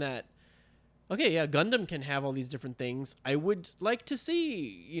right in that. Okay, yeah, Gundam can have all these different things. I would like to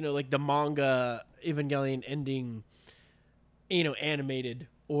see, like the manga Evangelion ending, animated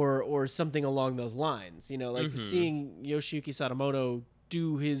or something along those lines. Seeing Yoshiyuki Sadamoto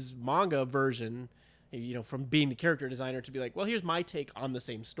do his manga version, from being the character designer to be like, well, here's my take on the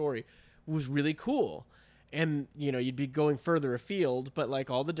same story, was really cool. And, you'd be going further afield, but like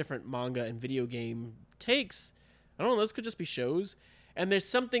all the different manga and video game takes, I don't know, those could just be shows. And there's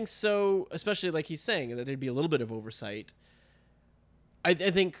something so, especially like he's saying, that there'd be a little bit of oversight. I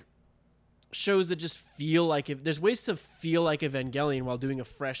think shows that just feel like there's ways to feel like Evangelion while doing a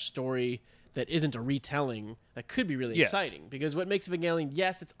fresh story that isn't a retelling that could be really exciting. Because what makes Evangelion,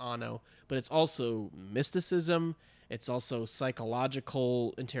 yes, it's Anno, but it's also mysticism. It's also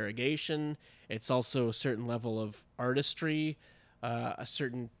psychological interrogation. It's also a certain level of artistry, a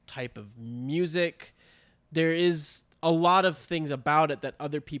certain type of music. There is a lot of things about it that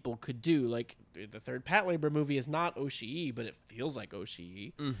other people could do. Like the third Patlabor movie is not Oshii, but it feels like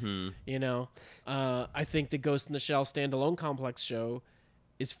Oshii. Mm-hmm. You know, I think the Ghost in the Shell standalone complex show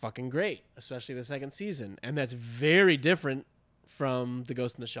is fucking great, especially the second season, and that's very different from the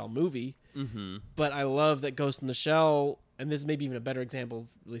Ghost in the Shell movie. Mm-hmm. But I love that Ghost in the Shell, and this may be even a better example,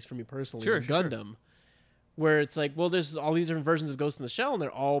 at least for me personally, than Gundam, where it's like, well, there's all these different versions of Ghost in the Shell, and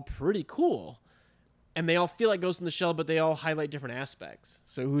they're all pretty cool. And they all feel like Ghost in the Shell, but they all highlight different aspects.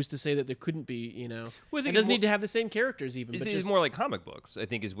 So who's to say that there couldn't be, you know? Well, it doesn't need to have the same characters even. It's, but it's just more like comic books, I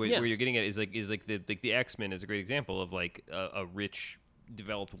think, is where you're getting at. Is like the X-Men is a great example of like a rich,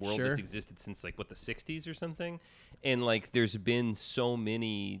 developed world that's existed since like the 60s or something. And like there's been so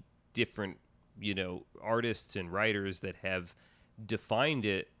many different, you know, artists and writers that have defined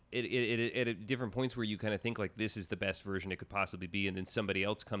it at different points where you kind of think like this is the best version it could possibly be, and then somebody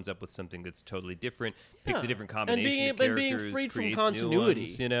else comes up with something that's totally different, picks a different combination of characters, and being freed from creates continuity, new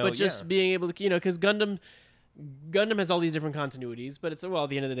ones, you know, but just being able to, you know, because Gundam has all these different continuities, but it's, well, at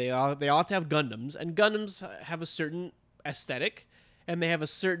the end of the day, they all have to have Gundams, and Gundams have a certain aesthetic, and they have a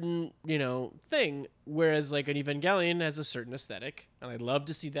certain, you know, thing, whereas like an Evangelion has a certain aesthetic, and I'd love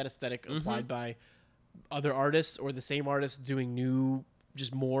to see that aesthetic applied by other artists or the same artists doing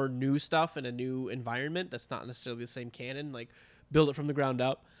just more new stuff in a new environment that's not necessarily the same canon, like build it from the ground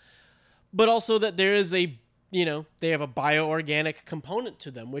up. But also that there is a, you know, they have a bioorganic component to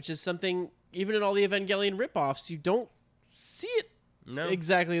them, which is something, even in all the Evangelion ripoffs, you don't see it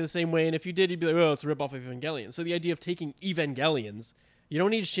exactly the same way. And if you did, you'd be like, oh, it's a ripoff of Evangelion. So the idea of taking Evangelions, you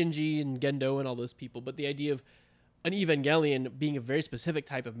don't need Shinji and Gendo and all those people, but the idea of an Evangelion being a very specific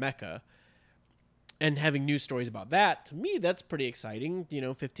type of mecha and having new stories about that, to me, that's pretty exciting. You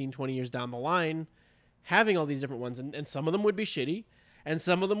know, 15, 20 years down the line, having all these different ones. And some of them would be shitty, and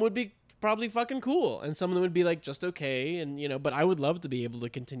some of them would be probably fucking cool, and some of them would be like just okay. And, you know, but I would love to be able to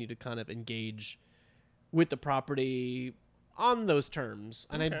continue to kind of engage with the property on those terms.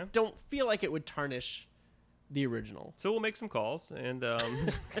 And I don't feel like it would tarnish the original. So we'll make some calls, and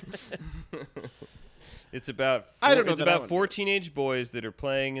it's about four teenage boys that are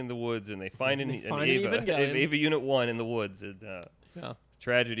playing in the woods, and they find an Eva Unit 1 in the woods, and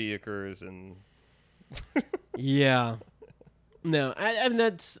tragedy occurs, and yeah. No, and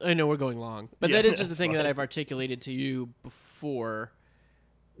that's, I know we're going long, but that is just the thing that I've articulated to you before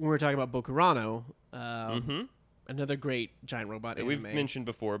when we were talking about Bokurano. Another great giant robot anime. We've mentioned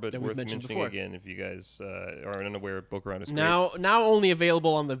before, but worth mentioning again if you guys are unaware. Bokurano is great. Now only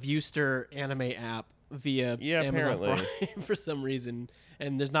available on the Viewster anime app via Amazon apparently. Prime for some reason,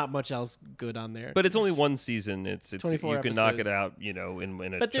 and there's not much else good on there. But it's only one season. It's 24 you can knock it out, you know, in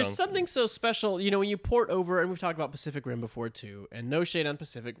a But there's chunk. something so special, you know, when you port over, and we've talked about Pacific Rim before too, and no shade on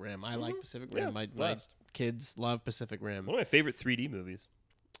Pacific Rim. I like Pacific Rim. My kids love Pacific Rim. One of my favorite 3D movies.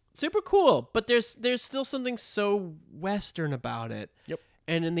 Super cool, but there's still something so Western about it. Yep.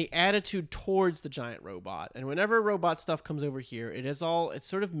 And in the attitude towards the giant robot. And whenever robot stuff comes over here, it's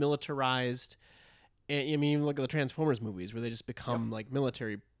sort of militarized. And I mean, even look at the Transformers movies where they just become like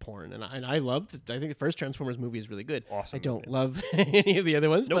military porn. And I loved it. I think the first Transformers movie is really good. Awesome. I don't love any of the other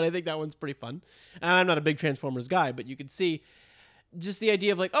ones, but I think that one's pretty fun. And I'm not a big Transformers guy, but you could see just the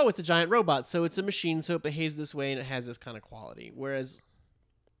idea of like, oh, it's a giant robot, so it's a machine, so it behaves this way and it has this kind of quality. Whereas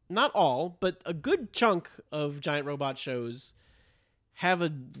not all, but a good chunk of giant robot shows have a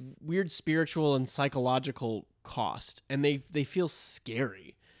weird spiritual and psychological cost, and they feel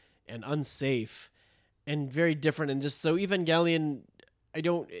scary and unsafe and very different. And just so Evangelion,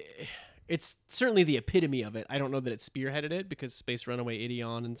 it's certainly the epitome of it. I don't know that it spearheaded it, because Space Runaway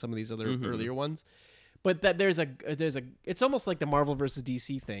Ideon and some of these other earlier ones, but that there's a it's almost like the Marvel versus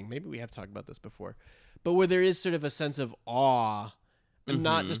DC thing. Maybe we have talked about this before, but where there is sort of a sense of awe and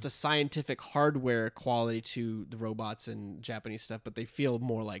not just a scientific hardware quality to the robots and Japanese stuff, but they feel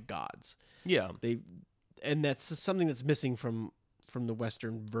more like gods. Yeah. And that's something that's missing from the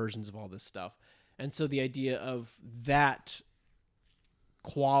Western versions of all this stuff. And so the idea of that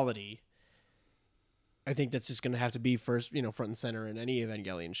quality, I think that's just going to have to be first, you know, front and center in any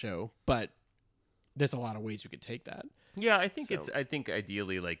Evangelion show. But there's a lot of ways you could take that. Yeah, I think I think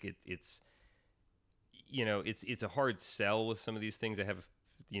ideally, like it's you know, it's a hard sell with some of these things. I have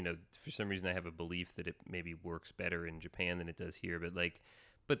for some reason I have a belief that it maybe works better in Japan than it does here.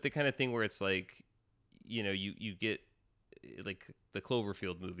 But the kind of thing where it's like, you get like the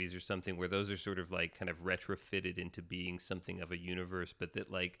Cloverfield movies or something where those are sort of like kind of retrofitted into being something of a universe, but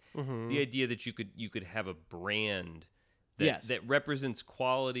that like the idea that you could have a brand that represents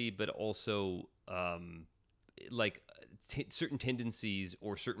quality, but also like certain tendencies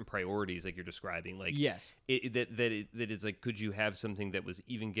or certain priorities, like you're describing, like that it's like, could you have something that was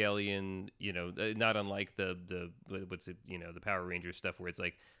Evangelion, not unlike the the Power Rangers stuff, where it's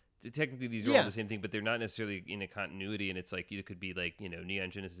like technically these are all the same thing, but they're not necessarily in a continuity, and it's like it could be like Neon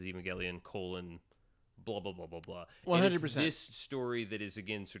Genesis Evangelion : blah blah blah blah blah. 100%. This story that is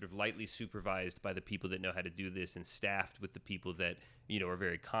again sort of lightly supervised by the people that know how to do this, and staffed with the people that are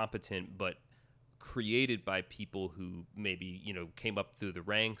very competent, but created by people who maybe came up through the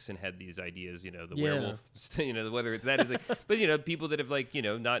ranks and had these ideas, the werewolf, whether it's that is like, but people that have like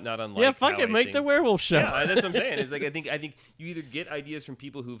not unlike make the werewolf show. Yeah, that's what I'm saying. It's like I think you either get ideas from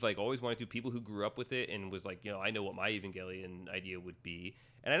people who've like always wanted to, people who grew up with it and was like I know what my Evangelion idea would be,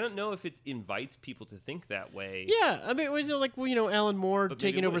 and I don't know if it invites people to think that way. Yeah, I mean, Alan Moore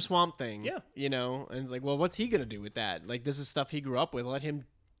taking over Swamp Thing. Yeah, and it's like, well, what's he gonna do with that? Like, this is stuff he grew up with. Let him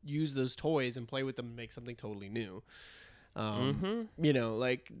use those toys and play with them and make something totally new.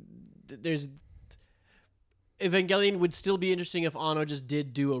 Like there's Evangelion would still be interesting if Anno just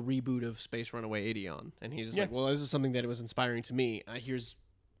did do a reboot of Space Runaway 80on, and he's just like, well, this is something that was inspiring to me. Here's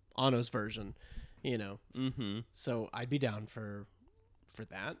Anno's version, So I'd be down for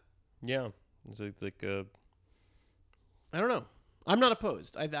that. Yeah, it's like I don't know. I'm not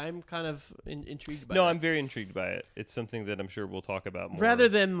opposed. I'm kind of intrigued by it. No, I'm very intrigued by it. It's something that I'm sure we'll talk about more. Rather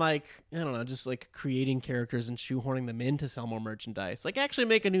than like, I don't know, just like creating characters and shoehorning them in to sell more merchandise. Like actually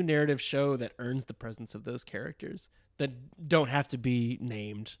make a new narrative show that earns the presence of those characters that don't have to be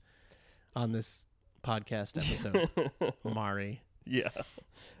named on this podcast episode. Mari. Yeah.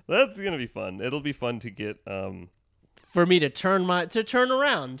 That's going to be fun. It'll be fun to get for me to turn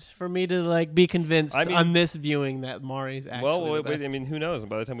around, for me to like be convinced on this viewing that Mari's actually the best. I mean, who knows?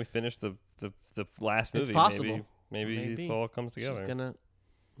 By the time we finish the last movie, it's possible. Maybe it all comes together. She's gonna,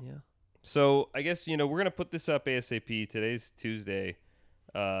 So I guess we're gonna put this up ASAP. Today's Tuesday,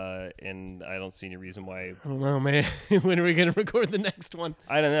 and I don't see any reason why. I don't know, man. When are we gonna record the next one?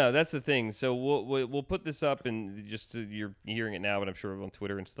 I don't know. That's the thing. So we'll put this up, and just you're hearing it now, but I'm sure on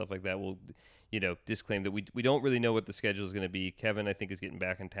Twitter and stuff like that, we'll disclaim that we don't really know what the schedule is going to be. Kevin, I think, is getting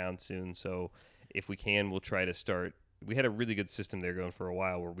back in town soon, so if we can, we'll try to start. We had a really good system there going for a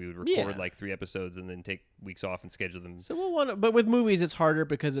while where we would record like 3 episodes and then take weeks off and schedule them. So we'll want to, but with movies it's harder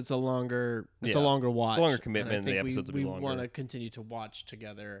because it's a longer watch. It's a longer commitment, and the episodes will be longer. We want to continue to watch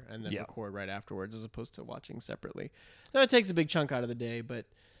together and then record right afterwards as opposed to watching separately. So it takes a big chunk out of the day, but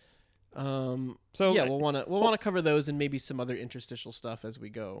we'll want to cover those and maybe some other interstitial stuff as we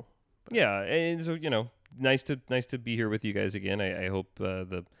go. But. Yeah, and so nice to be here with you guys again. I hope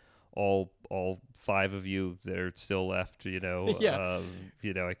the all 5 of you that are still left, I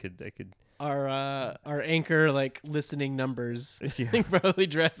could our anchor like listening numbers probably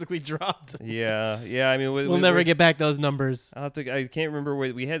drastically dropped. Yeah. I mean, we'll never get back those numbers. I can't remember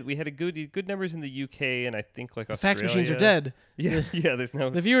what we had a good numbers in the UK, and I think like Australia. Fax machines are dead. Yeah. There's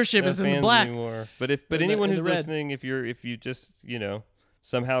no the viewership is in the black anymore. But anyone who's listening, if you just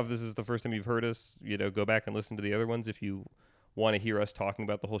somehow if this is the first time you've heard us, go back and listen to the other ones. If you want to hear us talking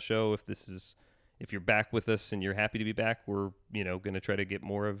about the whole show, if you're back with us and you're happy to be back, we're going to try to get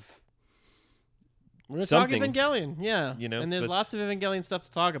more of. We're going to talk Evangelion, yeah. And there's but lots of Evangelion stuff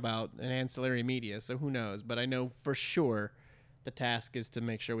to talk about and ancillary media, so who knows? But I know for sure the task is to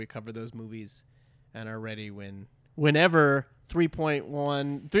make sure we cover those movies and are ready whenever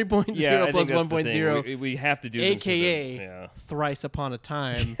 3.1, 3.0 plus 1.0. We have to do AKA Thrice Upon a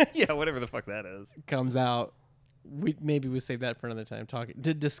Time. Yeah, whatever the fuck that is. Comes out. We'll save that for another time.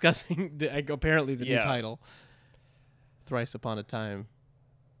 Discussing apparently the new title. Thrice Upon a Time.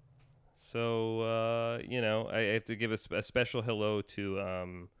 So, I have to give a special hello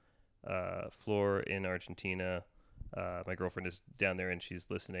to Flor in Argentina. My girlfriend is down there and she's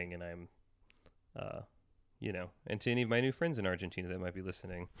listening, and I'm, and to any of my new friends in Argentina that might be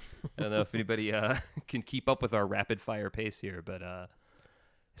listening. I don't know if anybody can keep up with our rapid fire pace here, but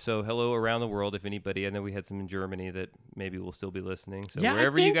so hello around the world. If anybody, I know we had some in Germany that maybe will still be listening. So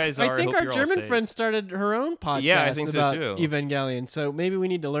wherever you guys are, I think our German friend started her own podcast. Yeah, I think about so too. Evangelion. So maybe we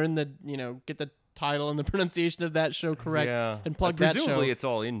need to learn get the title and the pronunciation of that show correct and plug that show. Presumably it's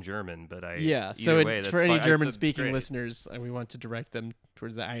all in German, but so for any German-speaking listeners, we want to direct them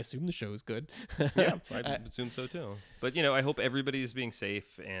towards that. I assume the show is good. Yeah, I assume so too. But I hope everybody's being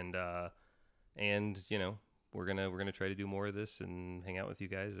safe, and we're gonna try to do more of this and hang out with you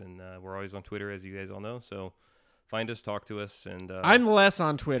guys, and we're always on Twitter, as you guys all know. So find us, talk to us, and I'm less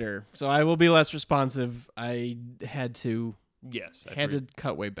on Twitter, so I will be less responsive. I had to. Yes, I had to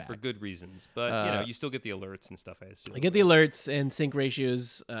cut way back for good reasons, but you still get the alerts and stuff. I assume I get the alerts and sync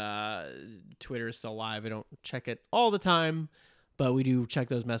ratios. Twitter is still live. I don't check it all the time, but we do check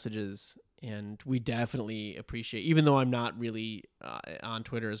those messages, and we definitely appreciate. Even though I'm not really on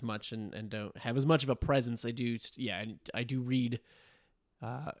Twitter as much and don't have as much of a presence, I do. I do read.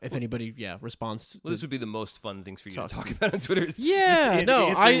 If anybody, responds. Well, this would be the most fun things for you to talk about on Twitter. I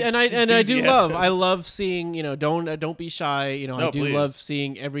love seeing. Don't be shy. I do please. love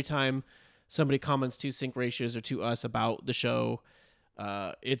seeing every time somebody comments to sync ratios or to us about the show.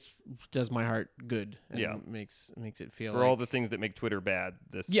 It does my heart good. And makes it feel for all the things that make Twitter bad.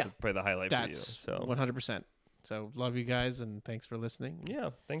 This is probably the highlight for you. So 100%. So love you guys and thanks for listening.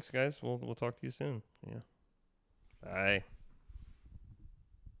 Yeah, thanks guys. We'll talk to you soon. Yeah. Bye.